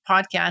these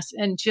podcasts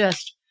and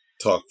just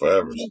talk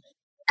forever.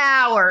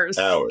 Hours,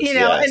 you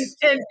know, yes.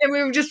 and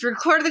we would just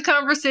record the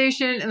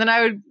conversation, and then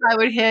I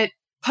would hit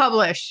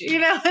publish, you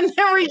know, and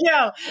there we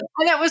go.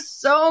 And that was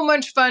so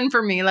much fun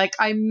for me. Like,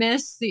 I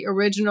miss the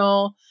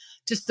original,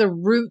 just the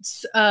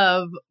roots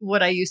of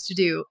what I used to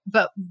do.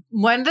 But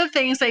one of the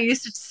things I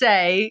used to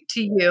say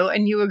to you,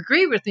 and you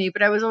agree with me,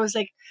 but I was always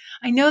like,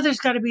 I know there's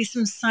got to be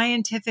some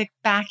scientific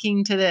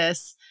backing to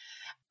this.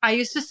 I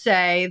used to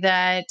say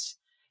that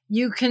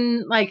you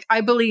can, like,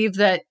 I believe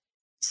that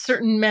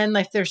certain men,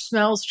 like, their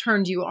smells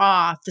turned you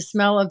off, the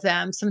smell of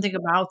them, something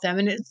about them.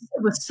 And it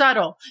was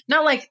subtle.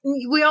 Not like,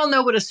 we all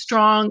know what a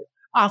strong,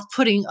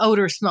 off-putting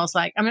odor smells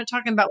like. I'm not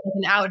talking about like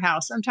an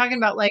outhouse. I'm talking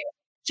about, like,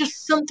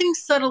 just something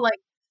subtle, like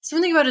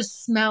something about a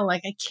smell.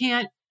 Like, I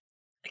can't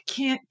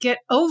get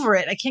over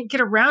it. I can't get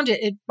around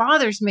it. It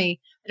bothers me.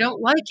 I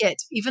don't like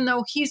it, even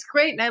though he's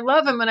great and I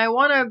love him and I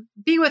want to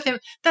be with him.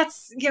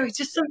 That's, you know,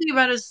 just something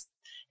about his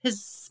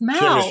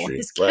smell,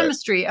 his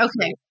chemistry. Right.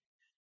 Okay.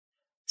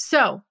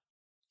 So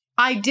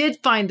I did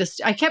find this.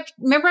 I kept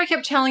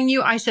telling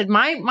you, I said,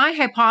 my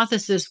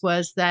hypothesis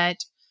was that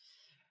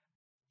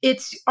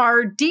it's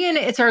our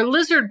DNA, it's our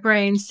lizard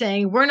brain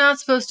saying we're not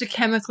supposed to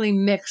chemically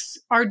mix.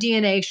 Our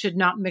DNA should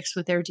not mix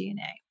with their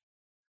DNA.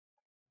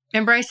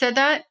 Remember I said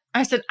that?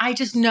 I said, I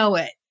just know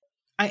it.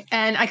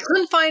 And I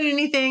couldn't find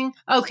anything.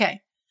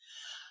 Okay.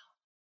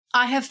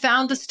 I have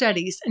found the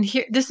studies, and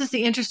here, this is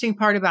the interesting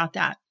part about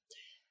that.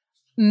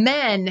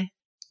 Men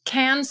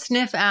can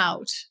sniff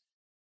out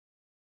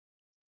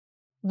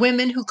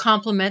women who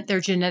complement their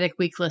genetic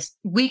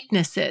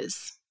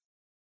weaknesses,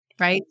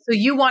 right? So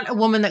you want a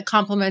woman that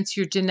complements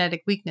your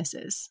genetic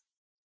weaknesses.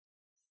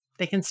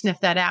 They can sniff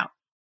that out.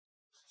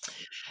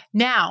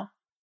 Now,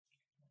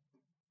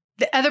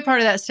 the other part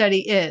of that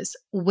study is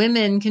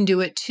women can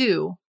do it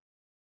too,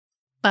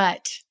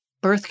 but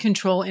birth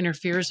control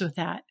interferes with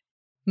that.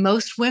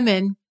 Most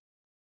women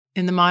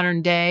in the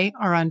modern day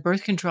are on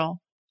birth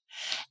control.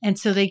 And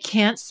so they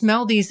can't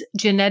smell these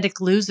genetic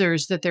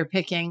losers that they're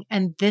picking.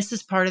 And this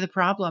is part of the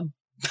problem.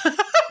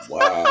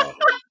 Wow.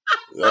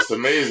 That's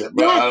amazing.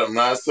 But I'm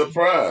not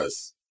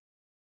surprised.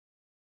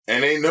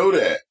 And they know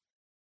that.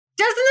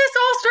 Doesn't this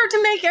all start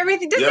to make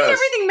everything? Doesn't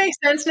everything make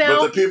sense now?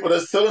 But the people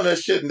that's selling that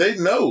shit, they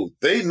know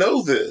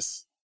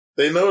this.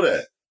 They know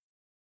that.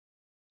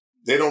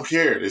 They don't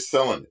care. They're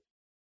selling it.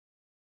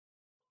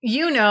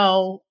 You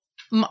know,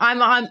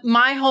 I'm on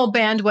my whole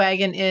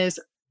bandwagon is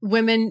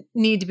women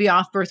need to be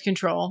off birth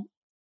control.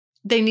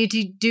 They need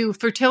to do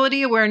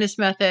fertility awareness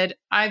method.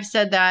 I've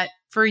said that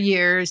for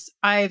years.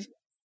 I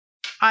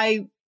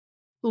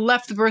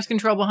left the birth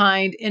control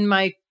behind in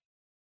my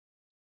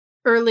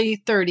early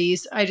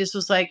 30s. I just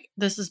was like,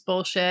 this is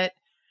bullshit.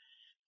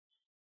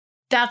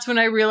 That's when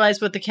I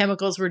realized what the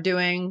chemicals were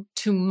doing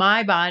to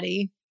my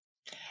body.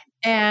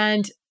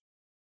 And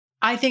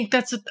I think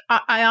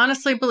I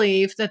honestly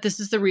believe that this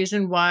is the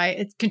reason why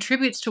it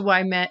contributes to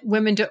why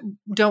women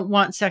don't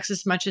want sex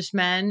as much as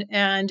men.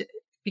 And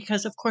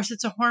because, of course,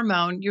 it's a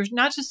hormone. You're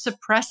not just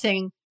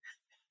suppressing,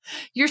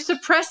 you're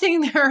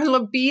suppressing their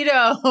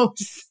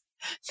libidos.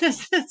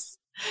 This is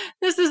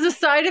the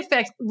side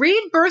effect. Pull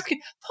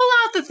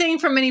out the thing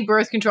from any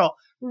birth control.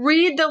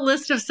 Read the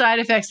list of side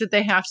effects that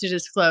they have to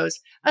disclose.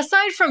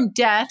 Aside from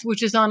death,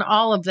 which is on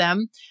all of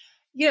them,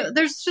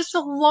 there's just a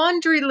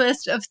laundry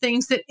list of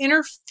things that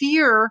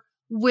interfere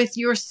with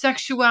your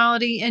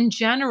sexuality in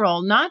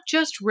general, not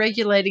just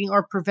regulating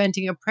or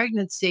preventing a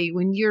pregnancy.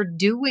 When you're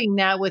doing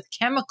that with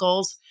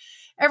chemicals,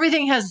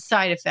 everything has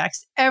side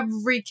effects.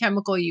 Every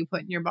chemical you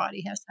put in your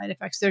body has side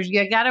effects.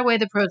 You got to weigh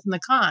the pros and the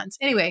cons.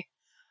 Anyway,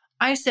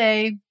 I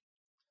say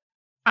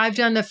I've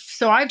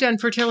done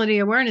fertility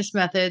awareness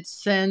methods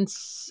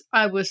since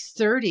I was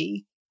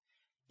 30,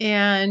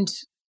 and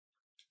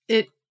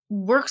it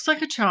works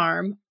like a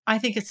charm. I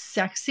think it's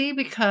sexy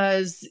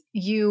because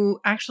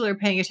you actually are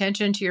paying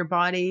attention to your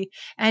body,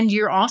 and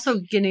you're also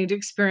getting to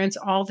experience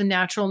all the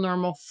natural,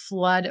 normal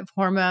flood of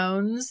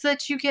hormones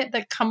that you get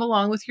that come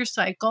along with your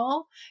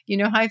cycle. You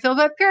know how I feel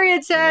about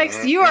period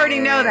sex. You already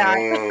know that.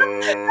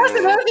 That's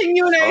another thing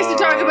you and I used to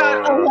talk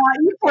about a lot.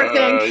 You poor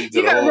thing.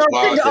 You got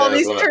roped into all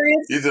these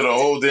periods. You did a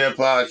whole damn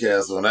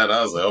podcast on that.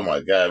 I was like, oh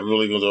my God, we're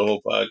really going to do a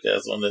whole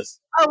podcast on this?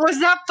 Oh, was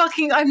that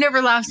fucking... I've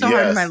never laughed so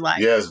hard in my life.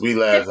 Yes, we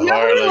laughed hard.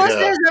 Nobody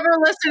listeners ever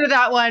listened to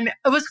that one.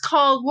 It was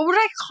called... What would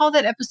I call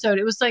that episode?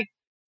 It was like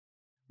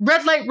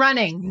Red Light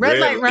Running. Red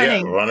Light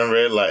Running. Yeah, running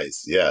red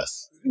lights,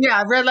 yes.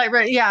 Yeah, Red Light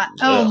Running. Yeah.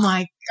 Oh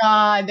my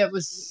God, that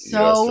was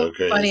so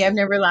funny. I've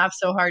never laughed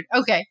so hard.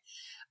 Okay.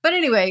 But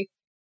anyway,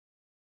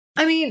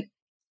 I mean,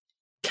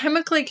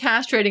 chemically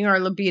castrating our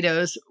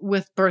libidos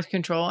with birth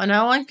control. And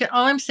all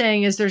I'm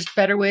saying is there's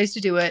better ways to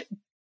do it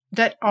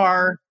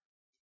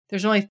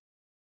there's only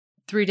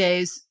 3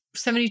 days,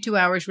 72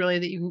 hours really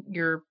that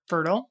you're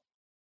fertile.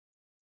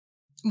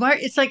 Why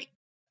it's like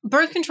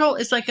birth control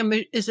is like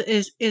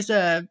is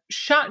a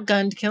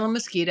shotgun to kill a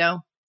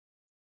mosquito.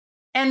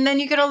 And then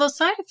you get all those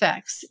side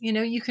effects.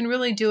 You can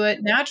really do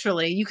it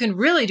naturally.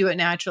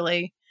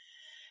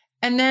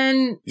 And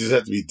then you just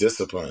have to be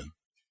disciplined.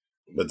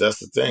 But that's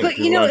the thing. But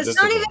it's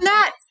not even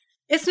that.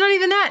 It's not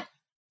even that.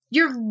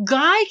 Your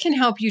guy can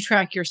help you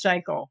track your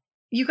cycle.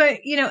 You guys,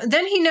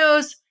 then he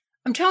knows,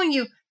 I'm telling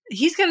you,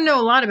 he's going to know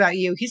a lot about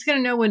you. He's going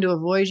to know when to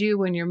avoid you,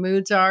 when your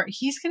moods are.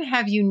 He's going to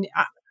have you.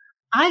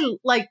 I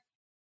like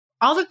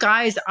all the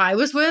guys I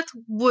was with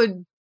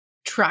would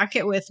track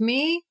it with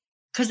me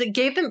because it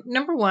gave them,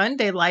 number one,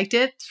 they liked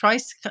it.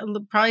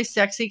 Probably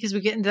sexy because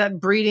we get into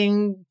that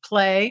breeding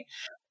play.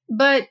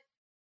 But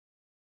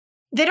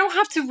they don't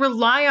have to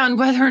rely on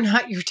whether or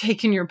not you're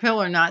taking your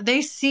pill or not.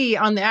 They see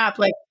on the app,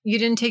 like, you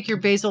didn't take your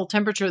basal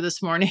temperature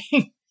this morning.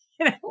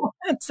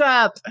 What's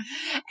up?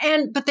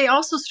 But they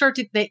also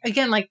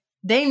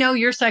they know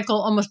your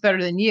cycle almost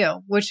better than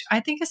you, which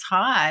I think is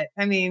hot.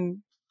 I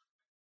mean,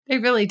 they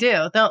really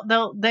do.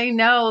 They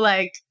know,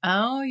 like,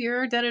 oh,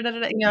 you're da da da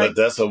da. But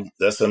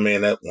that's a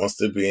man that wants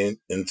to be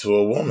into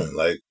a woman.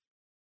 Like,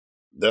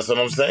 that's what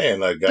I'm saying.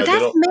 Like, but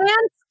that's man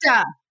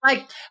stuff.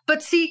 Like,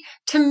 but see,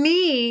 to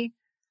me,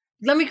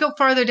 let me go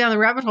farther down the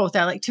rabbit hole with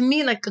that. Like, to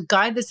me, like a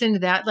guy that's into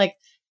that, like,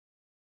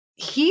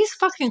 he's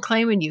fucking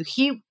claiming you.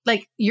 He,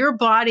 like, your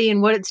body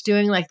and what it's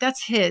doing, like,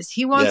 that's his.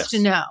 He wants to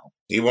know.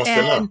 He wants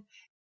to know.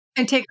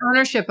 And take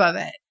ownership of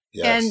it.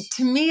 Yes. And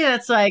to me,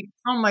 that's like,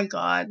 oh my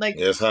God. Like,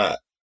 it's hot.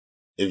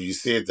 If you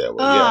see it that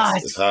way,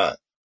 yes, it's hot.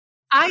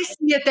 I see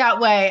it that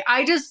way.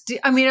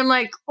 I'm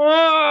like,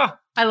 oh,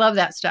 I love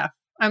that stuff.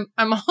 I'm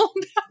all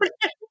about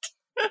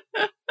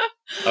it.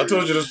 I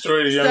told you the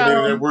story of the young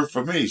lady that worked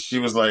for me. She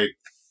was like,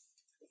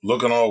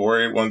 looking all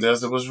worried one day. I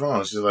said, what's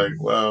wrong? She's like,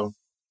 well,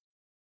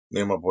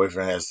 me and my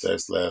boyfriend had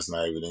sex last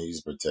night. We didn't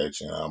use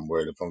protection. I'm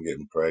worried if I'm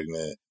getting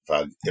pregnant,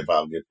 if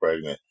I'll get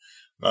pregnant.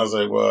 And I was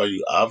like, well, are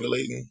you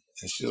ovulating?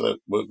 And she's like,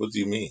 what do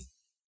you mean?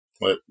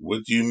 What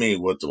do you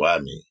mean? What do I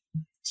mean?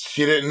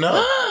 She didn't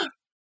know.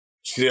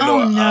 She didn't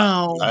know.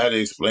 No. I had to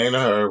explain to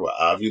her what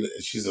ovulation.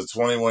 She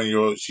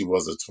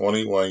was a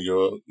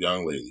 21-year-old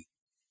young lady.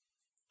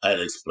 I had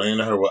to explain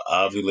to her what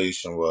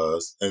ovulation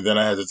was, and then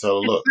I had to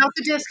tell her, "Look, it's about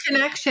the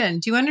disconnection.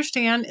 Do you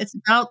understand? It's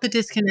about the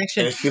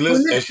disconnection." And she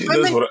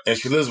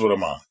lives with her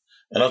mom.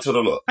 And I told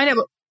her, "Look, I know,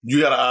 but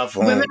you got an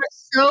iPhone. Women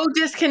are so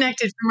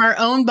disconnected from our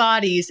own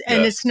bodies,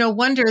 and it's no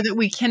wonder that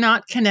we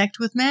cannot connect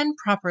with men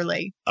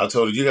properly." I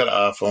told her, "You got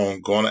an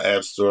iPhone. Go on the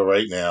App Store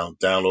right now.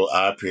 Download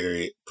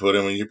iPeriod. Put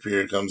in when your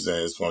period comes in.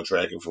 It's going to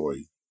track it for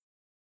you.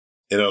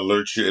 It'll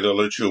alert you. It'll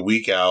alert you a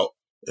week out.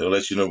 It'll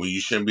let you know when you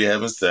shouldn't be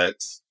having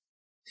sex."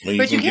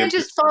 But you can't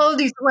just follow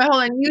these. Well,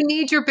 and you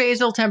need your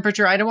basal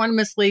temperature. I don't want to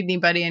mislead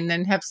anybody and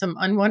then have some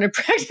unwanted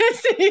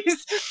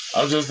pregnancies.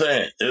 I'm just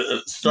saying,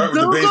 start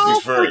with the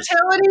basics first.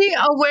 Fertility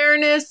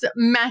awareness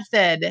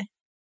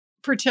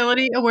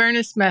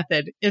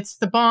method. It's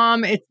the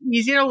bomb. It's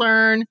easy to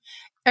learn.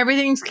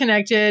 Everything's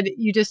connected.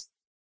 You just,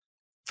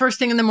 first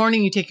thing in the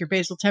morning, you take your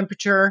basal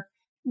temperature.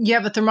 You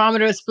have a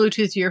thermometer. It's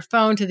Bluetooth to your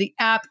phone, to the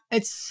app.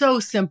 It's so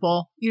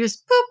simple. You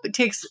just, boop, it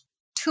takes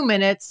 2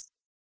 minutes.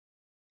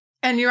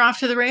 And you're off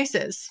to the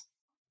races,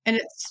 and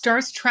it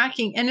starts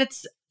tracking. And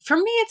for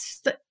me,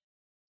 it's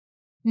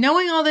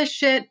knowing all this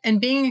shit and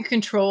being in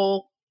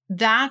control.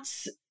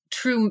 That's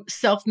true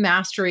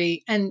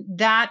self-mastery. And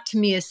that to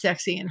me is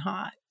sexy and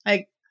hot.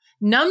 Like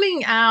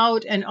numbing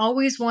out and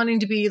always wanting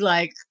to be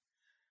like,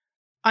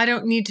 I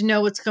don't need to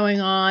know what's going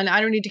on. I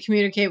don't need to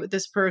communicate with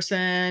this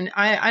person.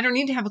 I don't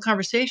need to have a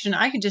conversation.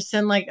 I could just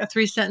send like a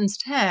 3-sentence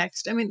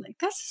text. I mean, like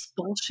that's just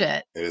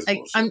bullshit. It is like,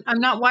 bullshit. I'm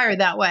not wired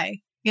that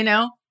way. You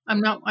know,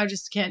 I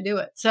just can't do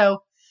it.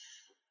 So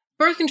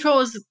birth control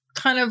is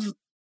kind of,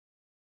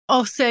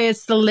 I'll say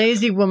it's the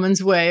lazy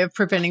woman's way of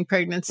preventing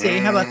pregnancy.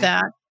 Mm-hmm. How about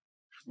that?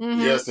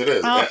 Mm-hmm. Yes, it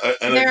is.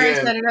 And there again,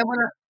 I said it. I want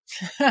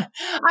to.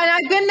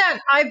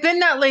 I've been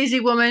that lazy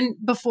woman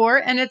before,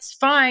 and it's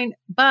fine.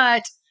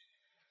 But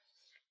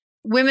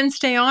women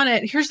stay on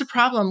it. Here's the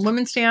problem: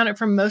 women stay on it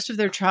for most of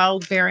their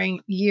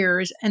childbearing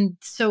years, and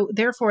so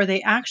therefore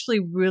they actually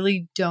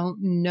really don't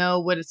know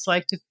what it's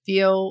like to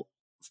feel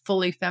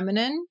fully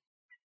feminine.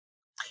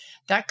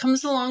 That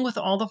comes along with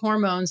all the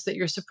hormones that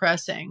you're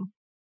suppressing.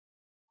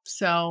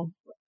 So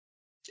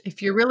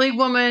if you're really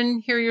woman,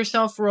 hear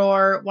yourself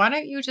roar, why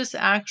don't you just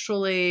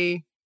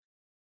actually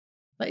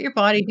let your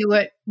body do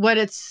what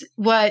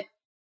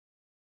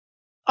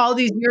all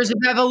these years of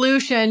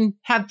evolution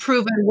have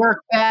proven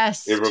work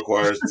best. It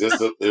requires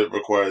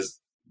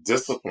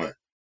discipline.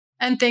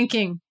 And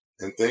thinking.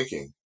 You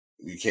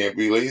can't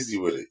be lazy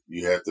with it.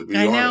 You have to be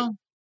on it.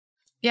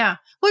 Yeah.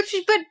 But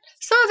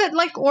some of it,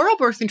 like oral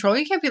birth control,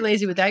 you can't be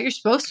lazy with that. You're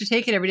supposed to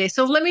take it every day.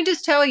 So let me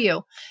just tell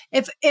you,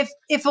 if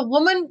a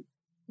woman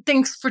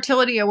thinks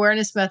fertility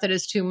awareness method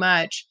is too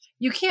much,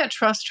 you can't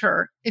trust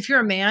her. If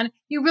you're a man,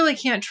 you really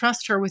can't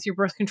trust her with your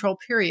birth control,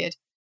 period.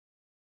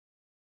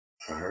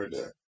 I heard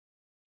that.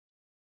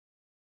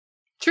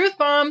 Truth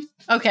bomb.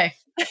 Okay.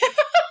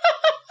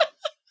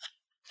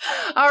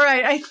 All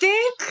right. I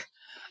think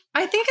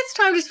it's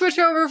time to switch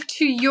over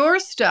to your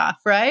stuff,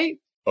 right?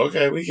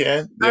 Okay, we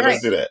can. Yeah,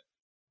 let's do that.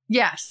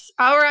 Yes.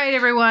 All right,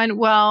 everyone.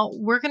 Well,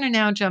 we're going to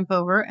now jump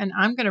over and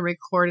I'm going to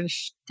record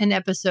an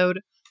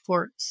episode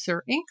for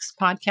Sir Ink's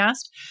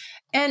podcast.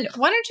 And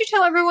why don't you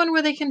tell everyone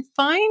where they can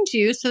find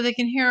you so they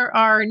can hear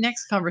our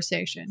next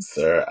conversation?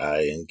 Sir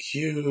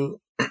INQ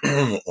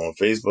on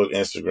Facebook,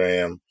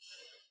 Instagram,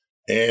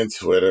 and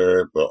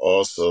Twitter, but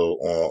also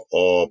on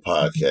all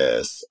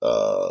podcast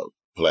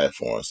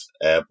platforms: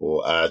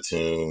 Apple,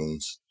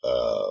 iTunes,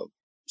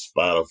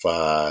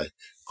 Spotify,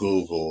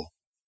 Google.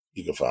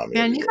 You can find me.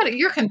 Man,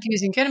 you're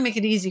confusing. You got to make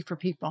it easy for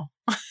people.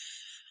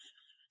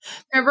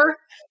 Remember?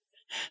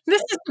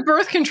 This is the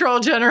birth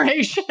control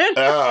generation.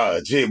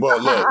 Gee. Well,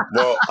 look.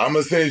 Well, I'm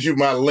gonna send you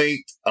my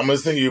link. I'm gonna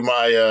send you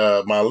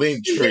my my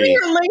link tree. Give me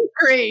your link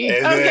tree.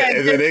 And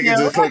then they can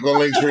just click on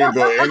link tree and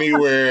go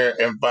anywhere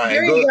and find.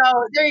 There you go.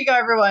 There you go,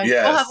 everyone.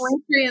 Yes. We'll have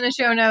link tree in the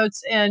show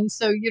notes, and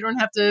so you don't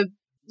have to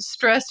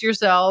stress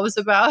yourselves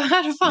about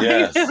how to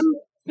find him.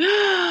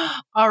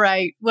 All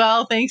right.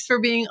 Well, thanks for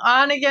being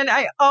on again.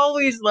 I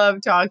always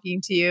love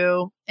talking to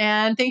you.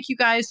 And thank you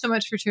guys so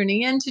much for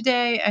tuning in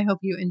today. I hope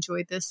you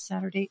enjoyed this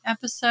Saturday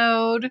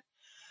episode.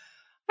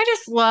 I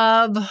just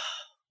love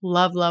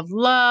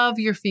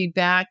your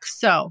feedback.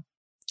 So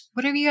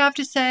whatever you have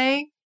to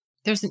say,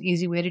 there's an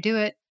easy way to do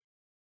it.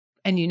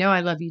 And you know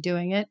I love you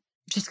doing it.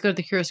 Just go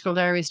to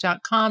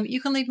thecuriousgirldiaries.com.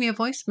 You can leave me a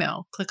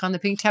voicemail. Click on the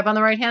pink tab on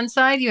the right-hand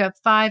side. You have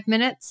 5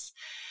 minutes.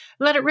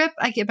 Let it rip.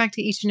 I get back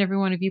to each and every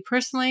one of you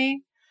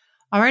personally.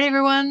 All right,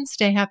 everyone.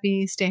 Stay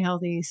happy, stay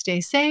healthy,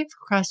 stay safe.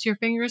 Cross your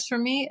fingers for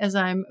me as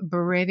I'm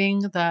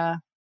braving the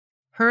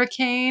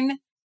Hurricane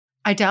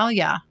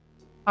Idalia.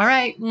 All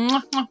right.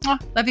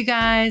 Love you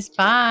guys.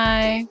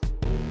 Bye.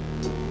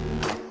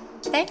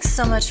 Thanks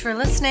so much for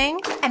listening.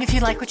 And if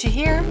you like what you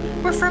hear,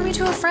 refer me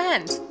to a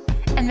friend.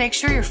 And make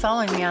sure you're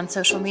following me on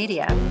social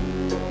media.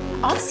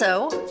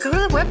 Also, go to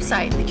the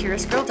website,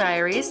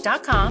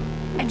 thecuriousgirldiaries.com,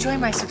 and join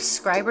my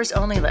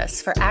subscribers-only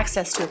list for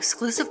access to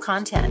exclusive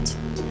content.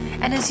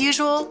 And as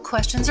usual,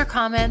 questions or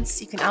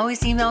comments, you can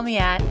always email me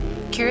at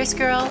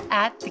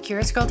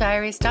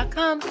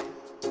curiousgirl@thecuriousgirldiaries.com.